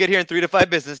Airlines, you'll get here in 3 to 5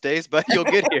 business days, but you'll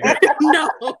get here. No.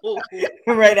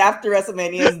 Right after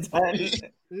WrestleMania is done.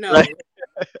 No. Right.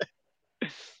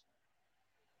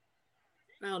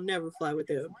 I'll never fly with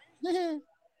them.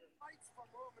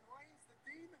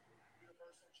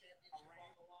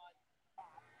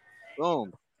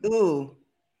 Boom. Ooh.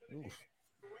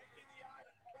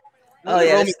 Oh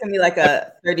yeah, it's gonna be like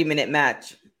a 30-minute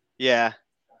match. Yeah.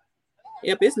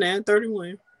 Yep, it's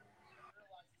 9:31.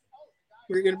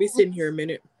 We're gonna be sitting here a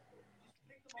minute.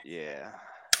 Yeah.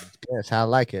 That's how I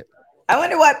like it. I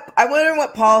wonder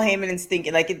what Paul Heyman is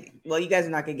thinking. Like, well, you guys are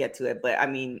not gonna get to it, but I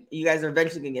mean, you guys are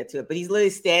eventually gonna get to it. But he's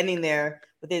literally standing there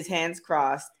with his hands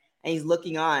crossed and he's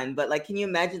looking on. But like, can you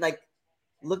imagine like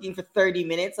looking for 30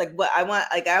 minutes? Like, what I want,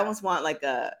 like, I almost want like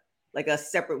a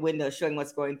separate window showing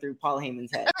what's going through Paul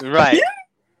Heyman's head. Right.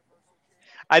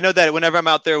 I know that whenever I'm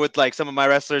out there with like some of my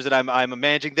wrestlers that I'm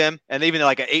managing them, and even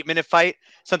like an 8-minute fight,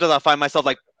 sometimes I'll find myself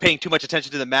like paying too much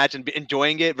attention to the match and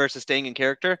enjoying it versus staying in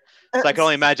character. So I can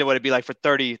only imagine what it'd be like for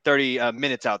 30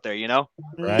 minutes out there, you know?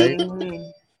 Right. Mm-hmm.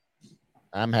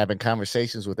 I'm having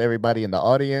conversations with everybody in the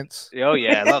audience. Oh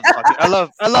yeah, I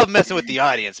love messing with the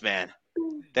audience, man.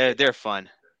 They're fun.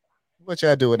 What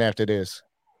y'all doing after this?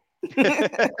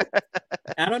 I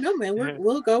don't know, man.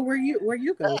 We'll go where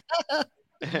you go.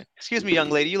 Excuse me, young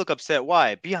lady. You look upset.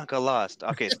 Why? Bianca lost.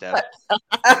 Okay, Steph.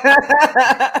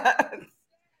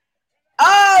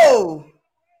 Oh!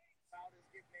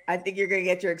 I think you're going to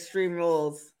get your Extreme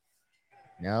Rules.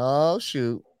 No,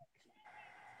 shoot.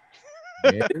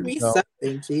 Me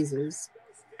something, Jesus.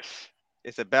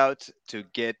 It's about to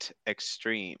get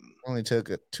extreme. Only took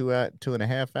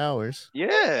 2.5 hours.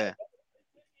 Yeah.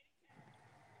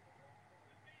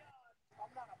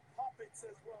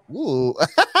 Ooh. Wait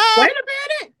a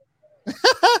minute.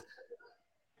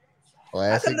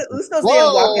 How come the Usos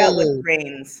didn't walk out with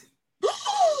reigns?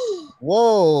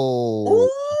 Whoa. Ooh.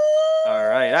 All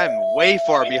right. I'm way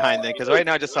far behind then because right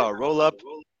now I just saw a roll up.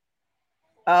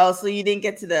 Oh, so you didn't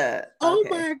get to the. Oh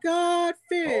my God,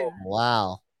 Finn. Oh,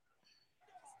 wow.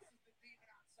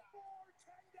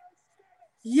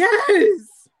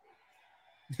 Yes.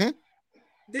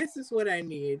 This is what I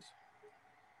need.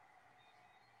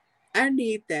 I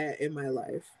need that in my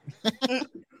life.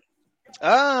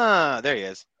 There he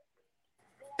is.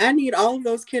 I need all of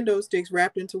those kendo sticks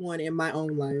wrapped into one in my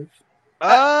own life.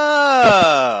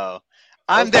 Oh,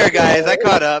 I'm there, guys. I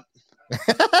caught up.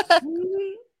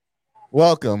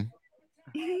 Welcome.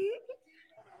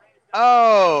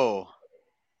 Oh.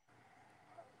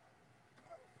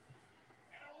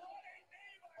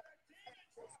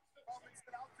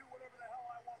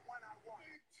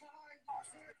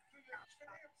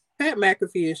 Pat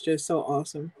McAfee is just so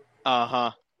awesome.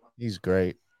 Uh-huh. He's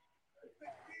great.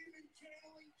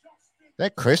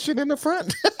 That Christian in the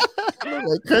front?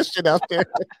 Like Christian out there.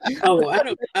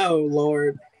 Oh,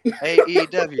 Lord.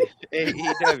 AEW.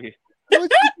 AEW.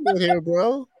 What you doing here,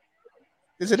 bro?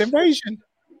 It's an invasion.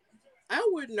 I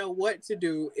wouldn't know what to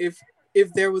do if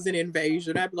there was an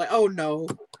invasion. I'd be like, oh no.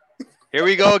 Here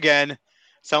we go again.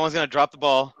 Someone's gonna drop the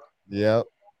ball. Yep.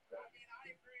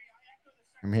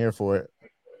 I'm here for it.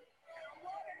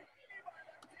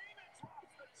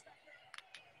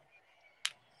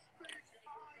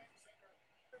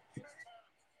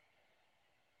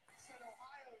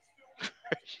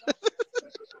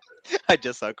 I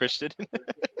just saw Christian.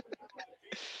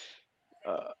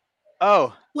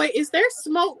 Oh. Wait, is there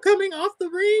smoke coming off the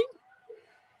ring?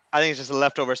 I think it's just a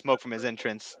leftover smoke from his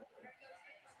entrance.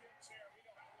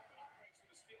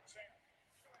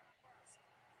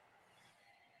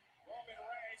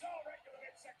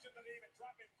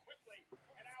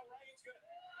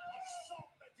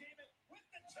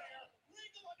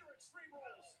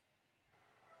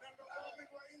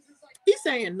 He's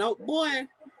saying, no, boy.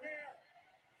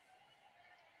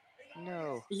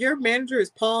 No. Your manager is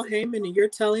Paul Heyman and you're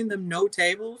telling them no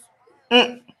tables?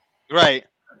 Right.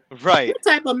 Right. What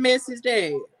type of mess is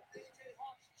that?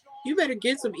 You better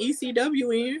get some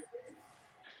ECW in.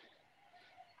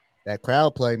 That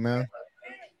crowd play, man.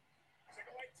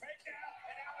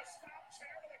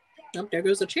 Oh, there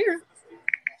goes a chair.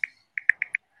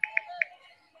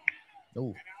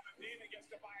 Oh.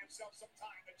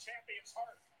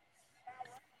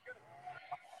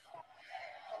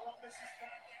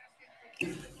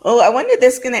 Oh, I wonder if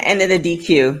this is going to end in a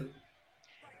DQ.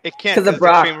 It can't because of because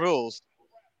Brock. Extreme Rules.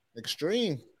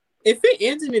 Extreme. If it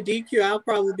ends in a DQ, I'll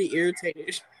probably be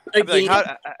irritated. I'd be Again.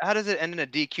 like, how does it end in a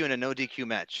DQ and a no DQ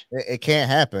match? It can't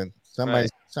happen.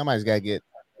 Somebody's got to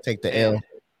take the L.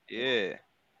 Yeah.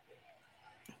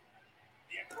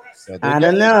 So I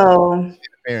don't know.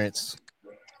 Interference.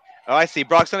 Oh, I see.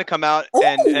 Brock's gonna come out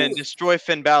and Ooh. destroy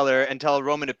Finn Balor and tell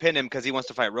Roman to pin him because he wants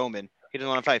to fight Roman. He doesn't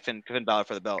want to fight Finn Balor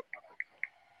for the belt.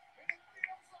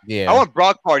 Yeah. I want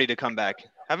Brock Party to come back.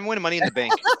 Have him win Money in the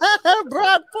Bank.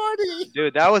 Brock Party.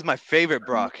 Dude, that was my favorite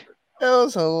Brock. That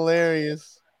was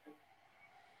hilarious.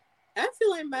 I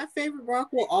feel like my favorite Brock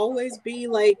will always be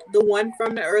like the one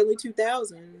from the early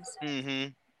 2000s. Mm-hmm.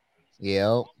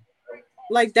 Yep.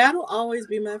 Like that'll always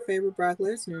be my favorite Brock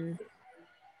Lesnar.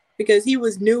 Because he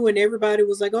was new and everybody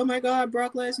was like, "Oh my God,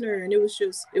 Brock Lesnar!" And it was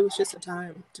just a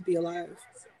time to be alive.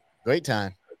 Great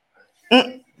time.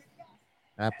 I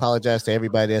apologize to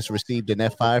everybody that's received an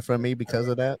F5 from me because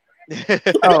of that.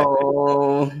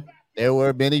 Oh, There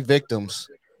were many victims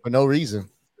for no reason.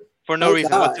 For no Oh,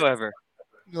 reason God. whatsoever.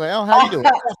 You're like, oh, how you doing?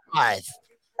 F5.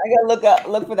 I gotta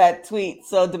look for that tweet.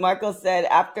 So DeMarco said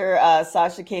after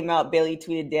Sasha came out, Bailey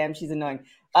tweeted, "Damn, she's annoying."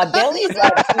 Bailey's tweet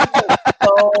is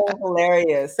so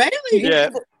hilarious. Bailey, Yeah.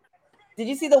 Did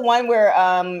you see the one where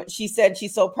she said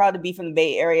she's so proud to be from the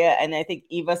Bay Area, and I think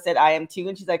Eva said I am too,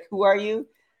 and she's like, "Who are you?"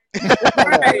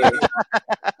 right.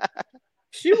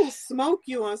 She will smoke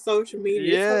you on social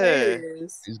media. Yeah. It's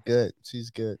hilarious. She's good. She's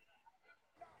good.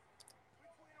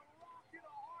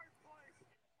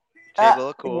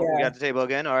 Table, cool. yeah. We got the table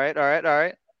again. All right.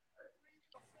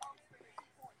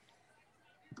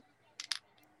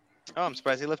 Oh, I'm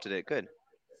surprised he lifted it. Good.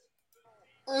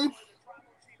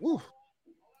 Ooh.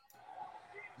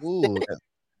 Ooh.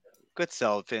 Good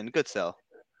sell, Finn. Good sell.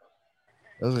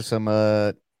 Those are some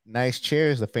nice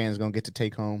chairs the fans gonna get to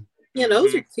take home. Yeah,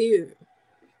 those are cute.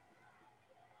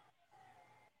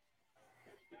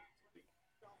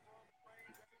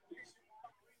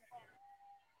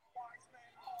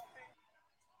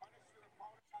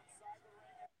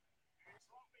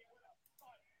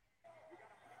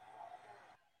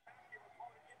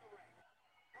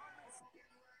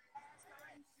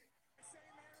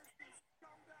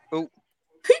 Oh,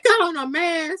 He got on a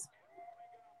mask.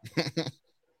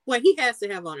 Well, he has to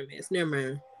have on a mask. Never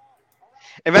mind.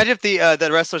 imagine if the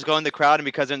wrestlers go in the crowd and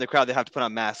because they're in the crowd they have to put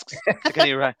on masks. Like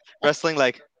any wrestling,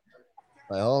 like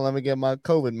Like, oh, let me get my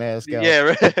COVID mask out. yeah,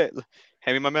 right.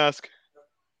 Hand me my mask.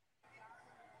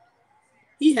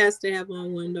 He has to have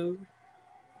on one though.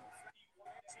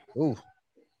 Ooh.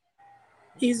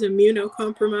 He's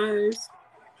immunocompromised.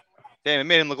 Damn, it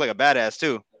made him look like a badass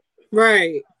too.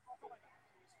 Right.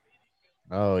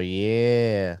 Oh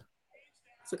yeah.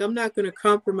 It's like I'm not going to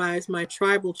compromise my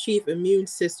tribal chief immune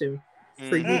system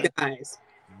for you guys.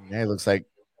 That looks like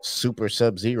Super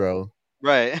Sub-Zero,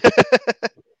 Right.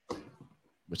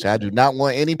 which I do not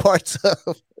want any parts of.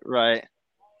 Right.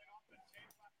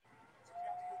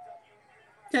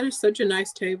 That is such a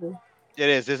nice table. It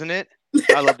is, isn't it?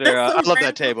 I love their. That's so I love random.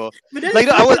 that table. But that's Like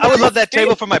such I would a love nice that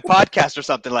table for my podcast or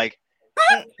something. Like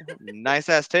nice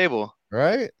ass table.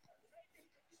 Right?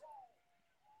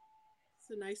 It's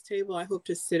a nice table. I hope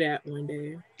to sit at one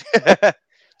day.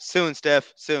 Soon,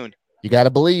 Steph. Soon. You got to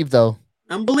believe, though.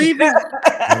 I'm believing.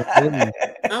 Gotta believe.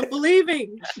 I'm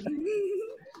believing.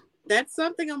 That's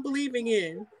something I'm believing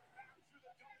in.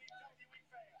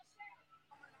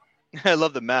 I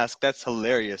love the mask. That's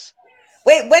hilarious.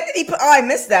 Wait, when did he put? Oh, I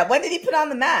missed that. When did he put on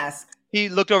the mask? He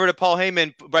looked over to Paul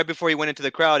Heyman right before he went into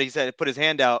the crowd. He said, put his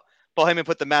hand out. Paul Heyman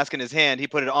put the mask in his hand. He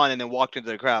put it on and then walked into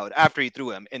the crowd after he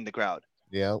threw him in the crowd.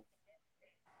 Yep.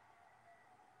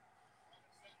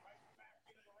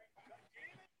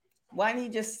 Why didn't he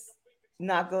just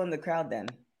not go in the crowd then?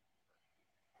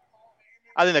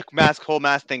 I think the whole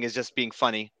mask thing is just being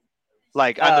funny.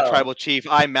 Like, I'm the tribal chief.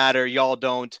 I matter. Y'all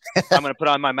don't. I'm going to put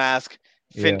on my mask.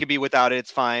 Finn can be without it.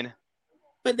 It's fine.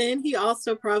 But then he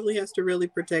also probably has to really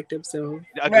protect himself.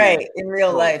 Agreed. Right, in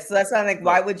real life. So that's why I'm like,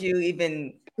 why would you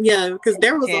even? Yeah, because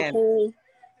there was Can.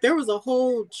 a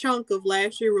whole chunk of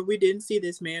last year where we didn't see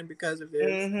this man because of this.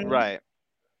 Mhm. Right.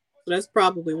 So that's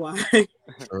probably why.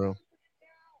 True.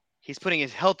 He's putting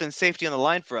his health and safety on the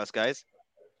line for us, guys.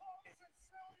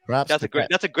 Props That's to a great. that.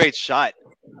 That's a great shot.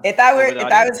 If I Over the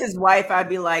was audience. his wife, I'd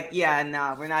be like, yeah,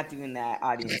 no, we're not doing that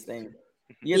audience thing.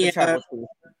 You're the Yeah. trouble chief.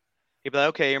 He'd be like,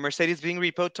 okay, your Mercedes being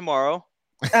repoed tomorrow.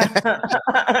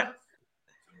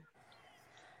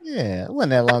 Yeah, it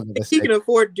wasn't that long of a He can segment.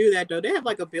 afford to do that though. They have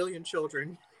like 1 billion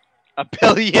children. 1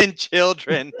 billion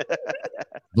children.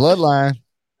 Bloodline.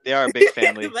 They are a big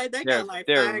family. Like, they They're got like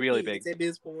they're 5 really kids big. at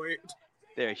this point.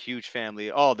 They're a huge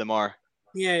family. All of them are.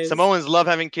 Yes. Samoans love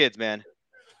having kids, man.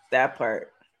 That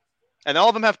part. And all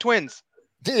of them have twins.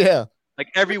 Yeah. Like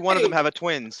every one of them have a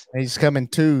twins. He's coming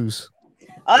twos.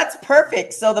 Oh, that's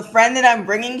perfect. So the friend that I'm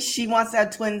bringing, she wants to have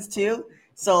twins too.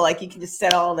 So like, you can just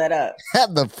set all that up.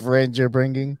 The friend you're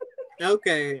bringing.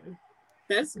 Okay.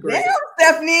 That's great. Damn,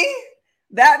 Stephanie.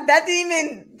 That didn't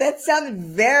even. That sounded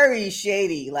very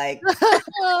shady. Like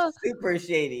super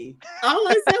shady. All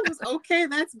I said was okay,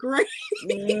 that's great.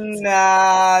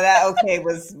 Nah, that okay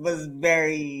was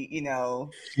very,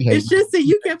 It's just that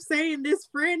you kept saying this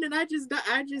friend, and I just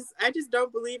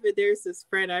don't believe it. There's this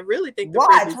friend. I really think the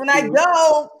friend Watch is when I cute.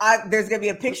 go. There's gonna be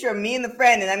a picture of me and the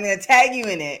friend, and I'm gonna tag you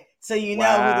in it so you know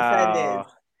who the friend is.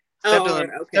 Steph,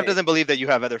 Oh, Steph doesn't believe that you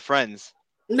have other friends.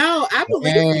 No, I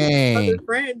believe in Dang. other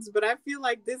friends, but I feel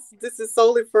like this is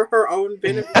solely for her own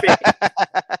benefit.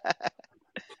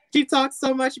 She talks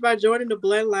so much about joining the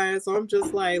bloodline, so I'm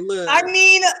just like, look. I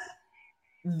mean,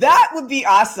 that would be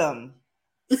awesome.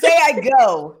 Say I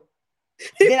go,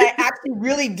 then I actually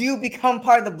really do become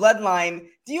part of the bloodline.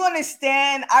 Do you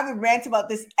understand? I would rant about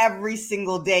this every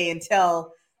single day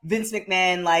until Vince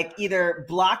McMahon like either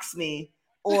blocks me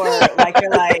or like they're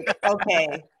like,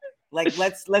 okay, like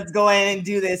let's go in and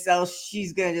do this, else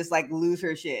she's gonna just like lose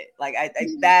her shit. Like I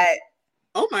that.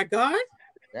 Oh my god.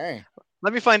 Dang.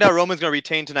 Let me find out Roman's gonna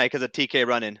retain tonight because of TK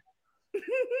running.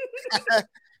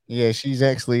 Yeah, she's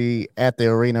actually at the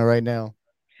arena right now.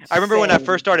 I remember when I Same.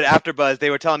 first started AfterBuzz, they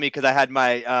were telling me because I had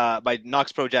my my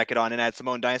Knox Pro jacket on and I had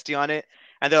Samoan Dynasty on it,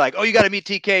 and they're like, "Oh, you got to meet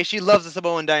TK. She loves the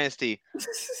Samoan Dynasty."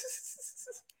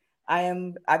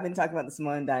 I've been talking about the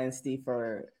Samoan Dynasty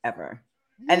forever.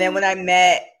 And then when I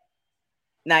met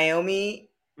Naomi,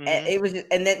 and it was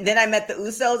and then I met the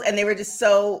Usos, and they were just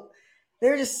so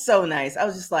nice. I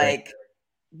was just like,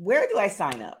 where do I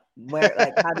sign up? Where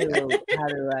like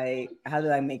how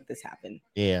do I make this happen?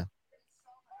 Yeah.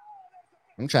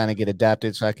 I'm trying to get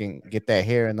adopted so I can get that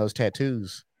hair and those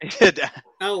tattoos.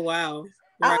 Oh wow.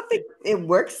 I don't think it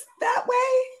works that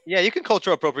way. Yeah, you can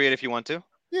cultural appropriate if you want to.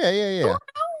 Yeah. Oh.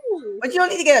 But you don't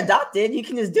need to get adopted. You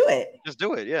can just do it. Just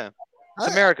do it. Yeah,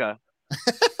 it's America.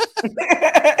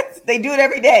 They do it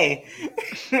every day.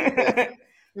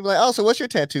 You're like, oh, so what's your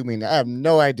tattoo mean? I have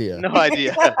no idea. No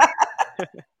idea.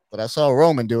 But I saw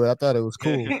Roman do it. I thought it was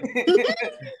cool.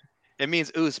 It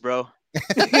means oos, bro.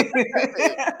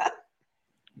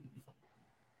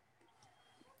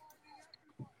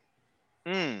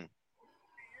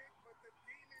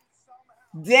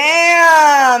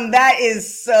 Damn, that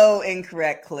is so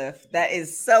incorrect, Cliff. That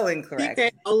is so incorrect.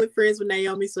 TK only friends with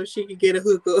Naomi so she could get a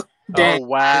hookup. Oh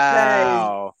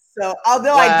wow. So,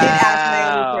 although I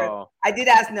did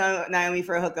ask Naomi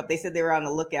for a hookup. They said they were on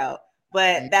the lookout,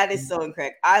 but that is so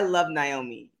incorrect. I love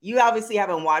Naomi. You obviously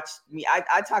haven't watched me.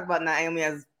 I talk about Naomi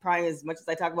as probably as much as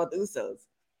I talk about the Usos.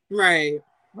 Right.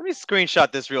 Let me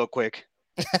screenshot this real quick.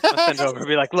 I'll send it over and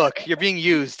be like, look, you're being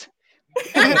used.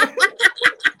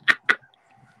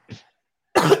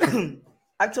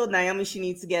 I've told Naomi she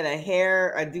needs to get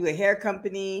do a hair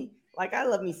company, Like I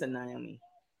love me some Naomi.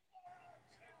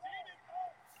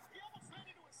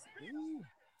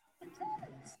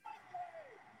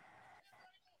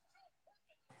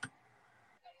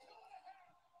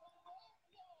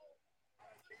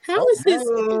 How is his?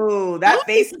 Ooh, that how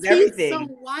face his is teeth everything. so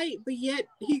white, but yet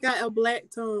he got a black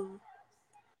tongue.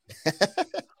 I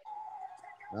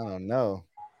don't know.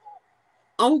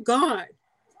 Oh God!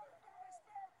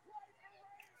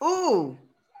 Ooh,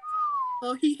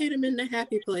 Oh, he hit him in the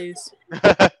happy place.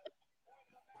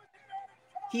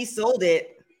 he sold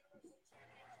it.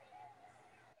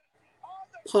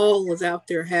 Paul was out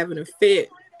there having a fit.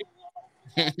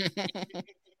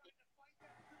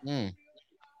 Mm.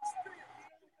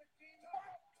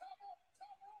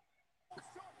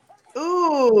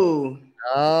 Ooh.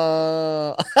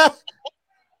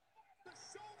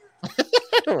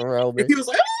 Roman. He was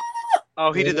like,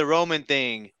 Oh, he did the Roman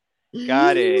thing.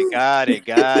 Got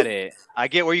it. I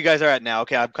get where you guys are at now.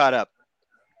 Okay, I'm caught up.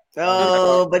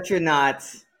 Oh, but you're not.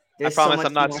 There's promise so much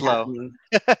I'm not more slow. happening.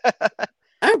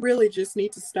 I really just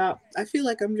need to stop. I feel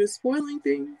like I'm just spoiling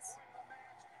things.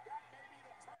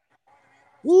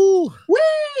 Woo.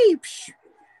 Whee! Psh.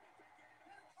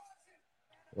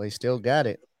 Well, he still got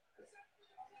it.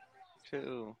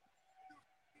 True.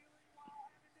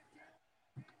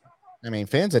 I mean,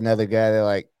 Finn's another guy that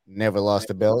like never lost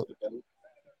a belt.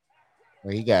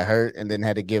 Where he got hurt and then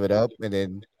had to give it up, and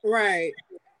then Right.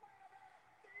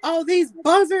 Oh, these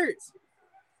buzzards.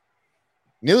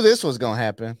 knew this was gonna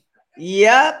happen.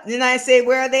 Yep. Didn't I say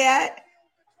where are they at?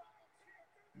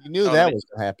 You knew Oh, that man. was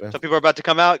gonna happen. So people are about to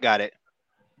come out. Got it.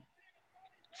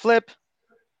 Flip.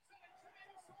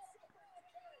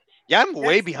 Yeah, I'm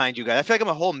way behind you guys. I feel like I'm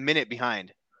a whole minute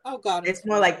behind. Oh God. It's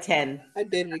more like 10. I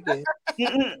did it again.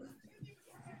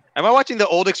 Am I watching the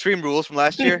old Extreme Rules from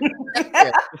last year?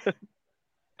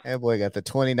 That boy got the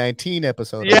 2019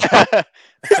 episode. Yeah.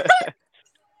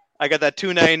 I got that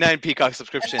 $2.99 Peacock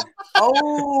subscription.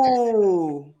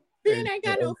 Oh. Ben ain't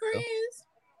got no friends.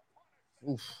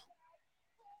 Oof.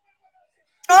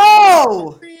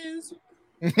 Oh. Friends.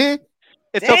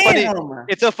 It's so funny. Damn.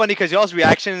 It's so funny because y'all's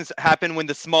reactions happen when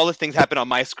the smallest things happen on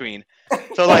my screen.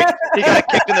 So like he got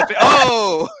kicked in the face.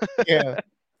 Oh, Yeah.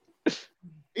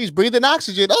 He's breathing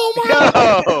oxygen. Oh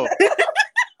my!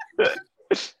 no.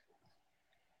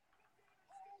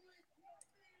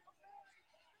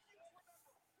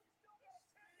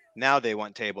 Now they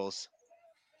want tables.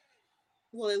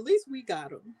 Well, at least we got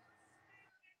them.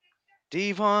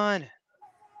 Devon.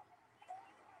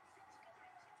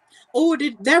 Oh,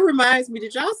 that reminds me.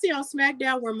 Did y'all see on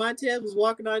SmackDown where Montez was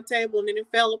walking on a table and then it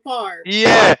fell apart?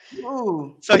 Yeah.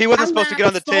 Ooh. So he wasn't I supposed to get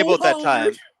on the laughed so table at that hard.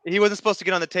 time. He wasn't supposed to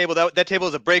get on the table. That table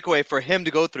was a breakaway for him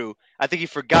to go through. I think he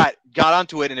forgot, got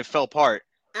onto it, and it fell apart.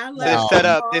 I So laughed they set so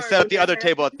up hard the when other that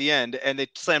table at happened. the end, and they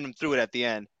slammed him through it at the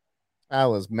end. I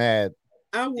was mad.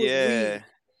 I was Yeah. weak.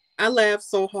 I laughed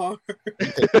so hard.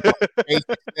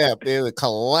 It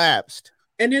collapsed.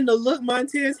 And then the look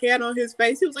Montez had on his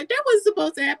face, he was like, that wasn't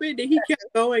supposed to happen. Then he kept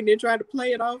going and tried to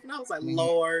play it off. And I was like,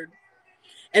 Lord.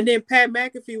 And then Pat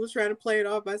McAfee was trying to play it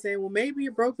off by saying, well, maybe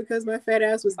it broke because my fat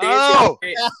ass was dancing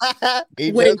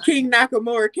when King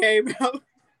Nakamura came out.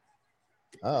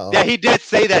 Oh. Yeah, he did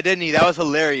say that, didn't he? That was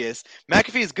hilarious.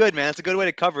 McAfee's good, man. That's a good way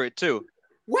to cover it too.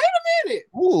 Wait a minute.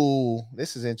 Ooh,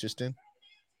 this is interesting.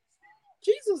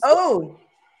 Jesus. Oh.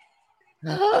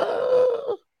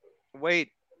 Wait,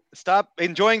 stop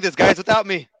enjoying this, guys, without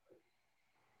me.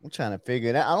 I'm trying to figure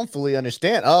it out. I don't fully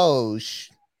understand. Oh,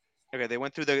 Okay, they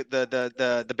went through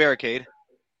the barricade.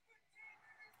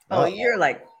 Oh, you're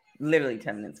like literally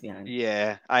 10 minutes behind.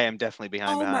 Yeah, I am definitely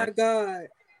behind. Oh my God.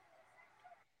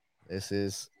 This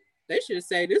is They should have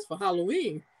saved this for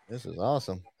Halloween.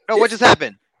 awesome. Oh, what just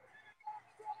happened?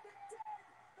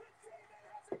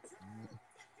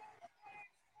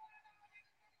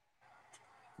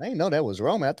 I didn't know that was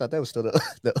Roman. I thought that was still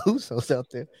the Usos out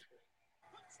there.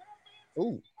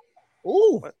 Ooh.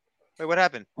 Ooh. Wait, what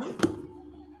happened?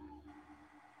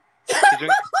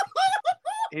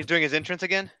 He's doing his entrance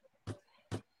again?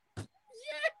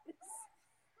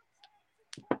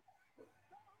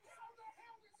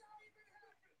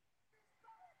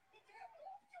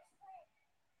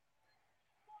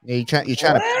 Yeah, you trying to figure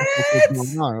out what's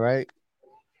going on, right?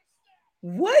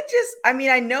 What just, I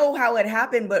mean, I know how it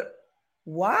happened, but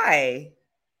why?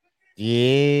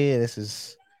 Yeah, this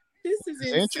is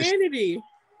insanity.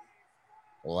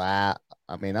 Wow.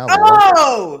 I mean, I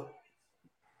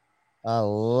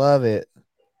love it.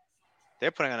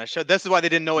 They're putting on a show. This is why they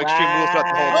didn't know Extreme Rules throughout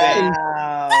the whole thing.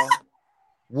 Wow.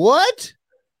 What?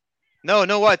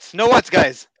 No what's,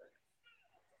 guys.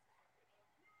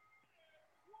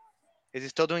 Is he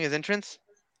still doing his entrance?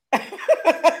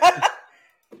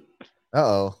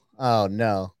 Uh-oh. Oh,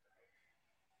 no.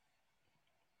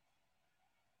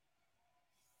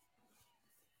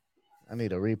 I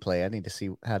need a replay. I need to see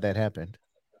how that happened.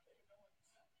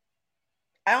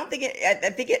 I don't think it. I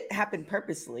think it happened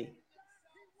purposely.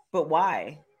 But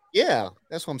why? Yeah,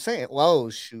 that's what I'm saying. Whoa,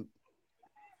 shoot.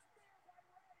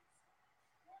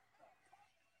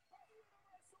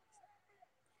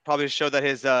 Probably to show that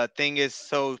his thing is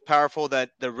so powerful that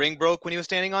the ring broke when he was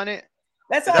standing on it.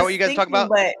 That's Is that what you guys talk about?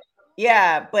 But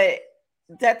yeah, but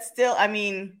that's still. I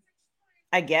mean,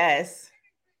 I guess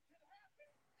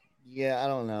Yeah, I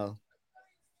don't know.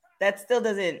 that still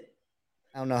doesn't.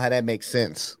 I don't know how that makes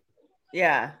sense.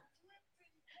 Yeah.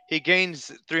 He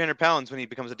gains 300 pounds when he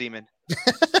becomes a demon.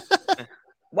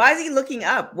 Why is he looking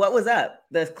up? What was up?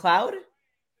 The cloud?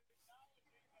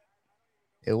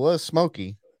 It was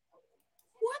smoky.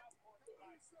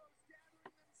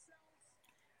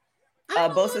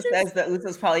 Bosa says the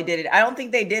Usos probably did it. I don't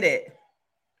think they did it.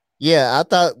 Yeah, I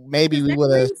thought maybe we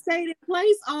would have. Stayed in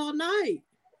place all night.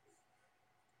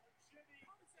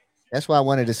 That's why I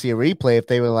wanted to see a replay if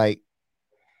they were like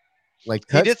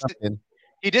touch something.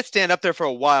 He did stand up there for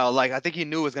a while. Like I think he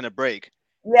knew it was gonna break.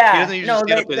 Yeah, he doesn't usually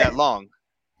stand up there that long.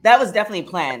 That was definitely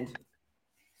planned.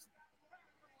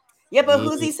 Yeah, but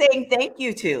who's he saying thank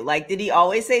you to? Like, did he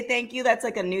always say thank you? That's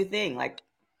like a new thing. Like,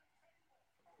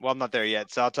 well, I'm not there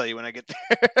yet, so I'll tell you when I get there.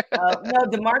 No,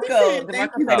 DeMarco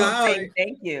saying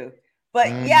thank you. But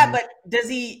yeah, but does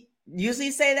he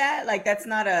usually say that? Like, that's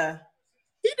not a.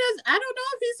 He does. I don't know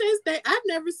if he says that. I've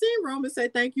never seen Roman say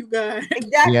thank you, God.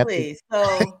 Exactly.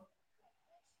 So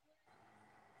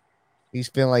he's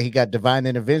feeling like he got divine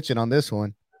intervention on this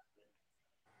one.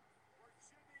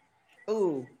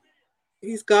 Ooh.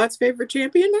 He's God's favorite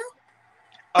champion now?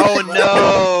 Oh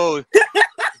no.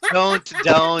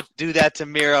 Don't do that to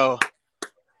Miro.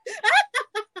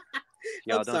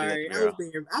 I'm sorry.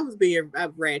 I was being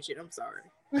ratchet. I'm sorry.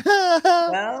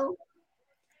 Well,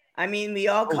 I mean, we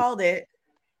all called it.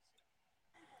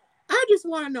 I just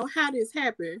want to know how this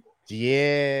happened.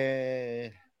 Yeah.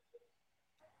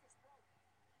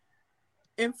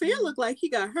 And Finn looked like he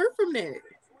got hurt from that.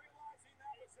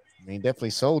 I mean, definitely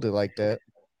sold it like that.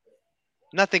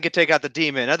 Nothing could take out the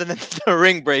demon other than the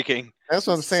ring breaking. That's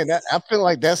what I'm saying. That I feel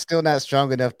like that's still not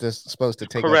strong enough to supposed to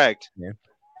take. Correct. Out.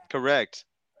 Correct.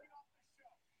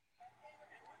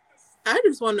 I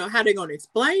just want to know how they're going to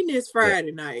explain this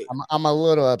Friday night. I'm a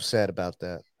little upset about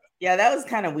that. Yeah, that was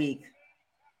kind of weak.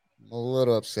 I'm a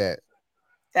little upset.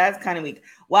 That's kind of weak.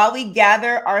 While we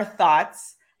gather our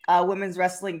thoughts, Women's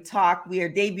Wrestling Talk, we are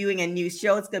debuting a new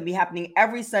show. It's going to be happening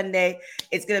every Sunday.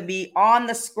 It's going to be on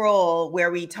the Scroll, where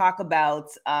we talk about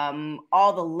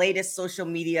all the latest social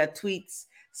media tweets,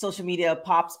 social media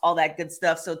pops, all that good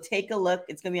stuff. So take a look.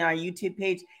 It's going to be on our YouTube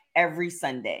page every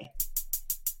Sunday.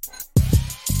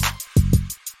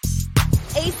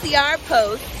 ACR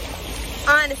post.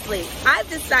 Honestly, I've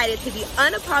decided to be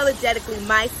unapologetically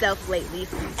myself lately,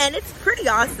 and it's pretty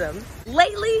awesome.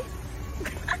 Lately,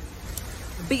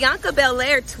 Bianca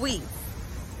Belair tweets,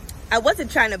 I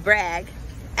wasn't trying to brag,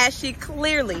 as she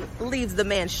clearly leaves the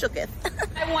man shooketh.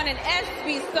 I want an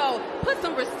SB, so put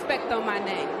some respect on my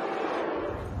name.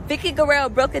 Vicky Guerrero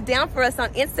broke it down for us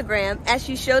on Instagram as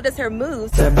she showed us her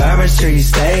moves. The Bourbon Street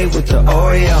stay with the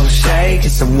Oreo shake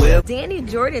and some whip. Danny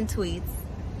Jordan tweets,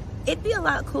 it'd be a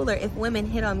lot cooler if women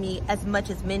hit on me as much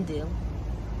as men do.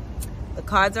 The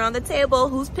cards are on the table.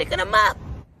 Who's picking them up?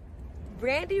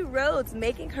 Brandy Rhodes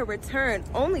making her return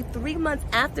only 3 months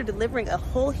after delivering a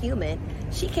whole human.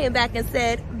 She came back and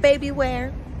said, baby,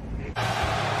 where?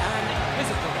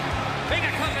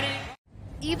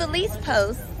 Evilise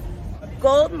posts,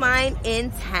 gold mine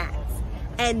intact.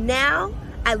 And now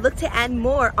I look to add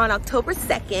more on October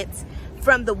 2nd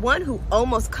from the one who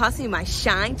almost cost me my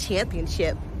Shine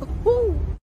Championship. Woo.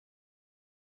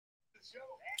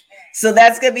 So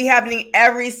that's going to be happening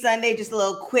every Sunday. Just a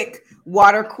little quick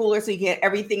water cooler so you get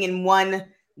everything in one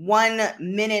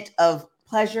minute of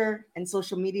pleasure and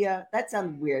social media. That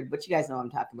sounds weird, but you guys know what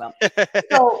I'm talking about.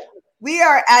 So we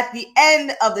are at the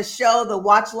end of the show, the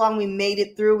watch along. We made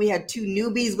it through. We had 2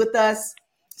 newbies with us.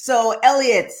 So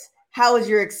Elliot, how was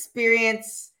your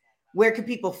experience? Where can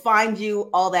people find you?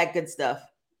 All that good stuff.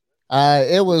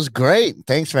 It was great.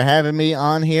 Thanks for having me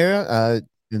on here.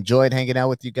 Enjoyed hanging out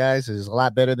with you guys. It was a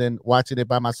lot better than watching it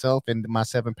by myself in my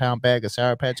 7-pound bag of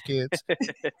Sour Patch Kids.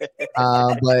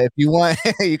 But if you want,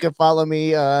 you can follow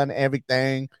me on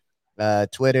everything.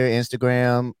 Twitter,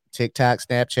 Instagram, TikTok,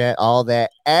 Snapchat, all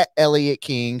that at Elliot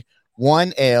King,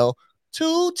 1 L,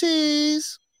 2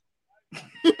 T's.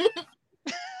 Because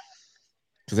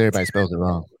everybody spells it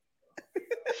wrong.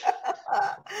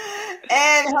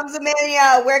 And Hamza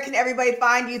Mania, where can everybody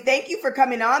find you? Thank you for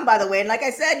coming on, by the way. And like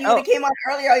I said, you came on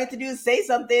earlier. All you have to do is say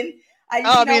something. I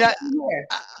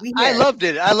loved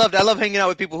it. I love hanging out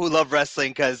with people who love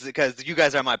wrestling because you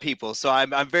guys are my people. So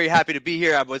I'm very happy to be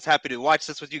here. I was happy to watch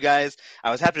this with you guys.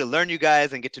 I was happy to learn you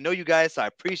guys and get to know you guys. So I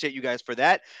appreciate you guys for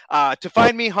that. To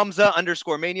find me,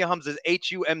 Hamza_Mania. Hamza is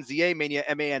HUMZA, Mania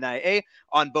MANIA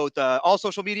on both all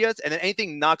social medias, and then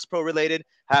anything Knox Pro related.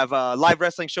 Have live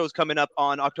wrestling shows coming up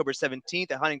on October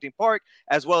 17th at Huntington Park,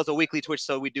 as well as a weekly Twitch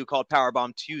show we do called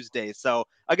Powerbomb Tuesdays. So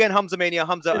again, Hamza Mania,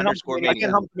 Hamza_Mania.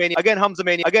 Again, Hamza Mania. Again, Hamza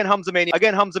Mania. Again, Hamza Mania.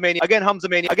 Again, Hamza Mania. Again, Hamza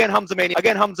Mania. Again, Hamza Mania.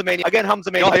 Again, Hamza Mania. Again, Hamza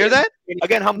Mania. Y'all hear that?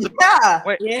 Again, Hamza. Yeah.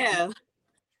 Wait. Yeah.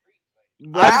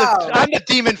 Wow. I'm the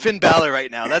demon Finn Balor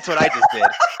right now. That's what I just did.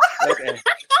 Okay.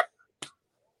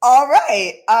 All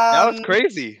right. That was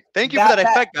crazy. Thank you for that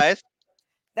effect, guys.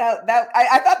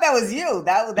 I thought that was you.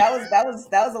 That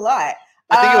was a lot.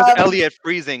 I think it was Elliot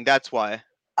freezing. That's why.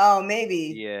 Oh,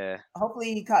 maybe. Yeah.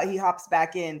 Hopefully he hops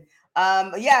back in.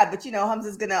 Yeah, but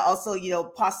Hamza's gonna also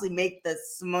possibly make the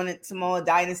Samoa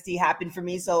dynasty happen for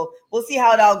me. So we'll see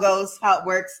how it all goes, how it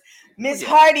works. Miss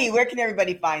Hardy, where can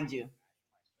everybody find you?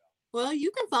 Well,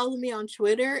 you can follow me on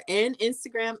Twitter and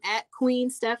Instagram at Queen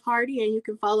Steph Hardy, and you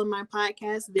can follow my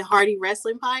podcast, the Hardy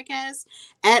Wrestling Podcast,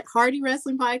 at Hardy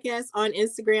Wrestling Podcast on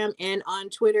Instagram and on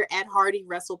Twitter at Hardy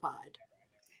WrestlePod.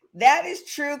 That is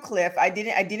true, Cliff. I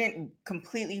didn't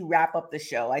completely wrap up the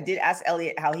show. I did ask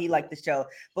Elliot how he liked the show,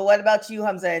 but what about you,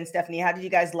 Hamza and Stephanie? How did you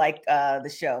guys like the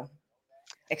show?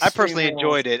 I personally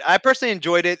enjoyed it.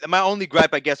 My only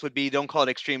gripe, I guess, would be don't call it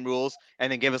Extreme Rules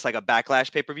and then give us like a Backlash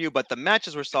pay-per-view. But the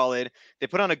matches were solid. They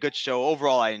put on a good show.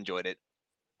 Overall, I enjoyed it.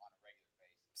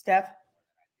 Steph?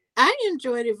 I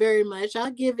enjoyed it very much. I'll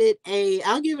give it an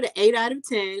 8 out of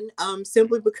 10.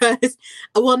 Simply because,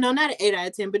 well, no, not an 8 out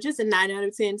of 10, but just a 9 out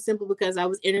of 10. Simply because I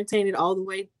was entertained all the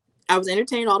way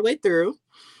through.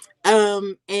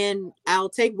 And I'll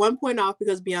take 1 point off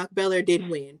because Bianca Belair didn't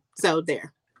win. So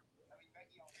there.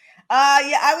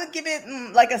 Yeah, I would give it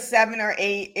like a 7 or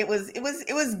 8. It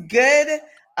was good.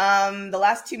 The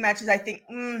last two matches, I think,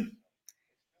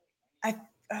 I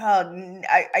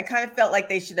kind of felt like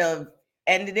they should have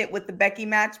ended it with the Becky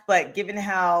match, but given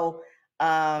how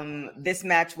this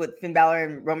match with Finn Balor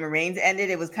and Roman Reigns ended,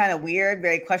 it was kind of weird,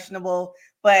 very questionable.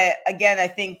 But again, I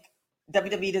think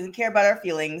WWE doesn't care about our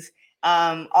feelings.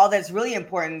 All that's really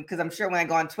important, because I'm sure when I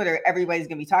go on Twitter, everybody's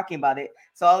going to be talking about it.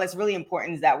 So all that's really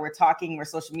important is that we're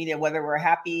social media, whether we're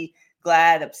happy,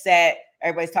 glad, upset.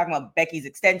 Everybody's talking about Becky's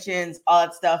extensions, all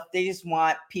that stuff. They just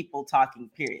want people talking,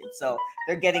 period. So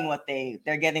they're getting what they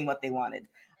wanted.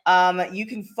 You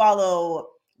can follow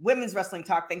Women's Wrestling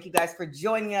Talk. Thank you guys for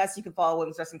joining us. You can follow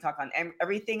Women's Wrestling Talk on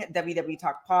everything at WWE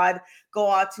Talk Pod. Go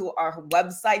on to our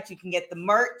website. You can get the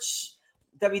merch.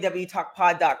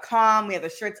 www.talkpod.com. We have the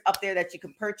shirts up there that you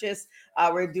can purchase.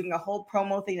 We're doing a whole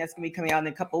promo thing that's going to be coming out in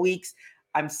a couple weeks.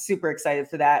 I'm super excited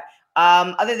for that.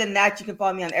 Other than that, you can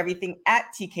follow me on everything at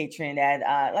TK Trinidad.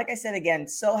 Like I said, again,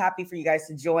 so happy for you guys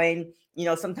to join.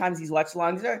 Sometimes these watch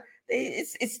alongs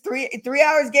it's 3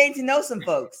 hours getting to know some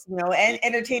folks, and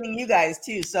entertaining you guys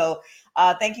too. So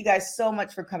thank you guys so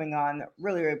much for coming on.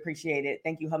 Really, really appreciate it.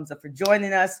 Thank you, Hamza, for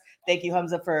joining us. Thank you,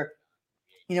 Hamza, for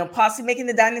possibly making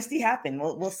the dynasty happen.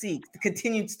 We'll see. The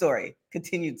continued story.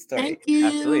 Thank you.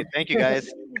 Absolutely. Thank you, guys.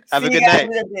 Have a good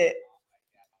night.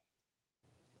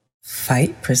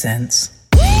 Fight presents.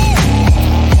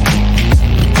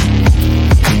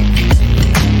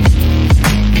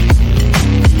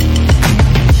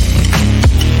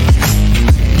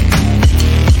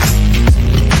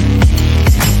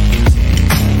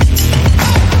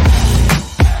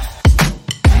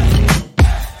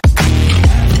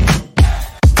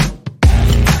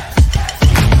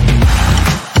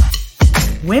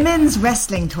 Women's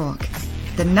Wrestling Talk,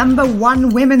 the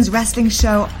 #1 women's wrestling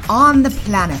show on the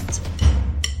planet.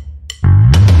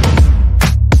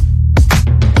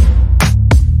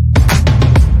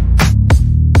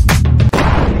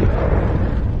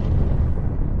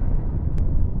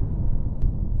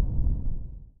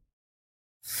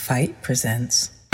 Fight presents.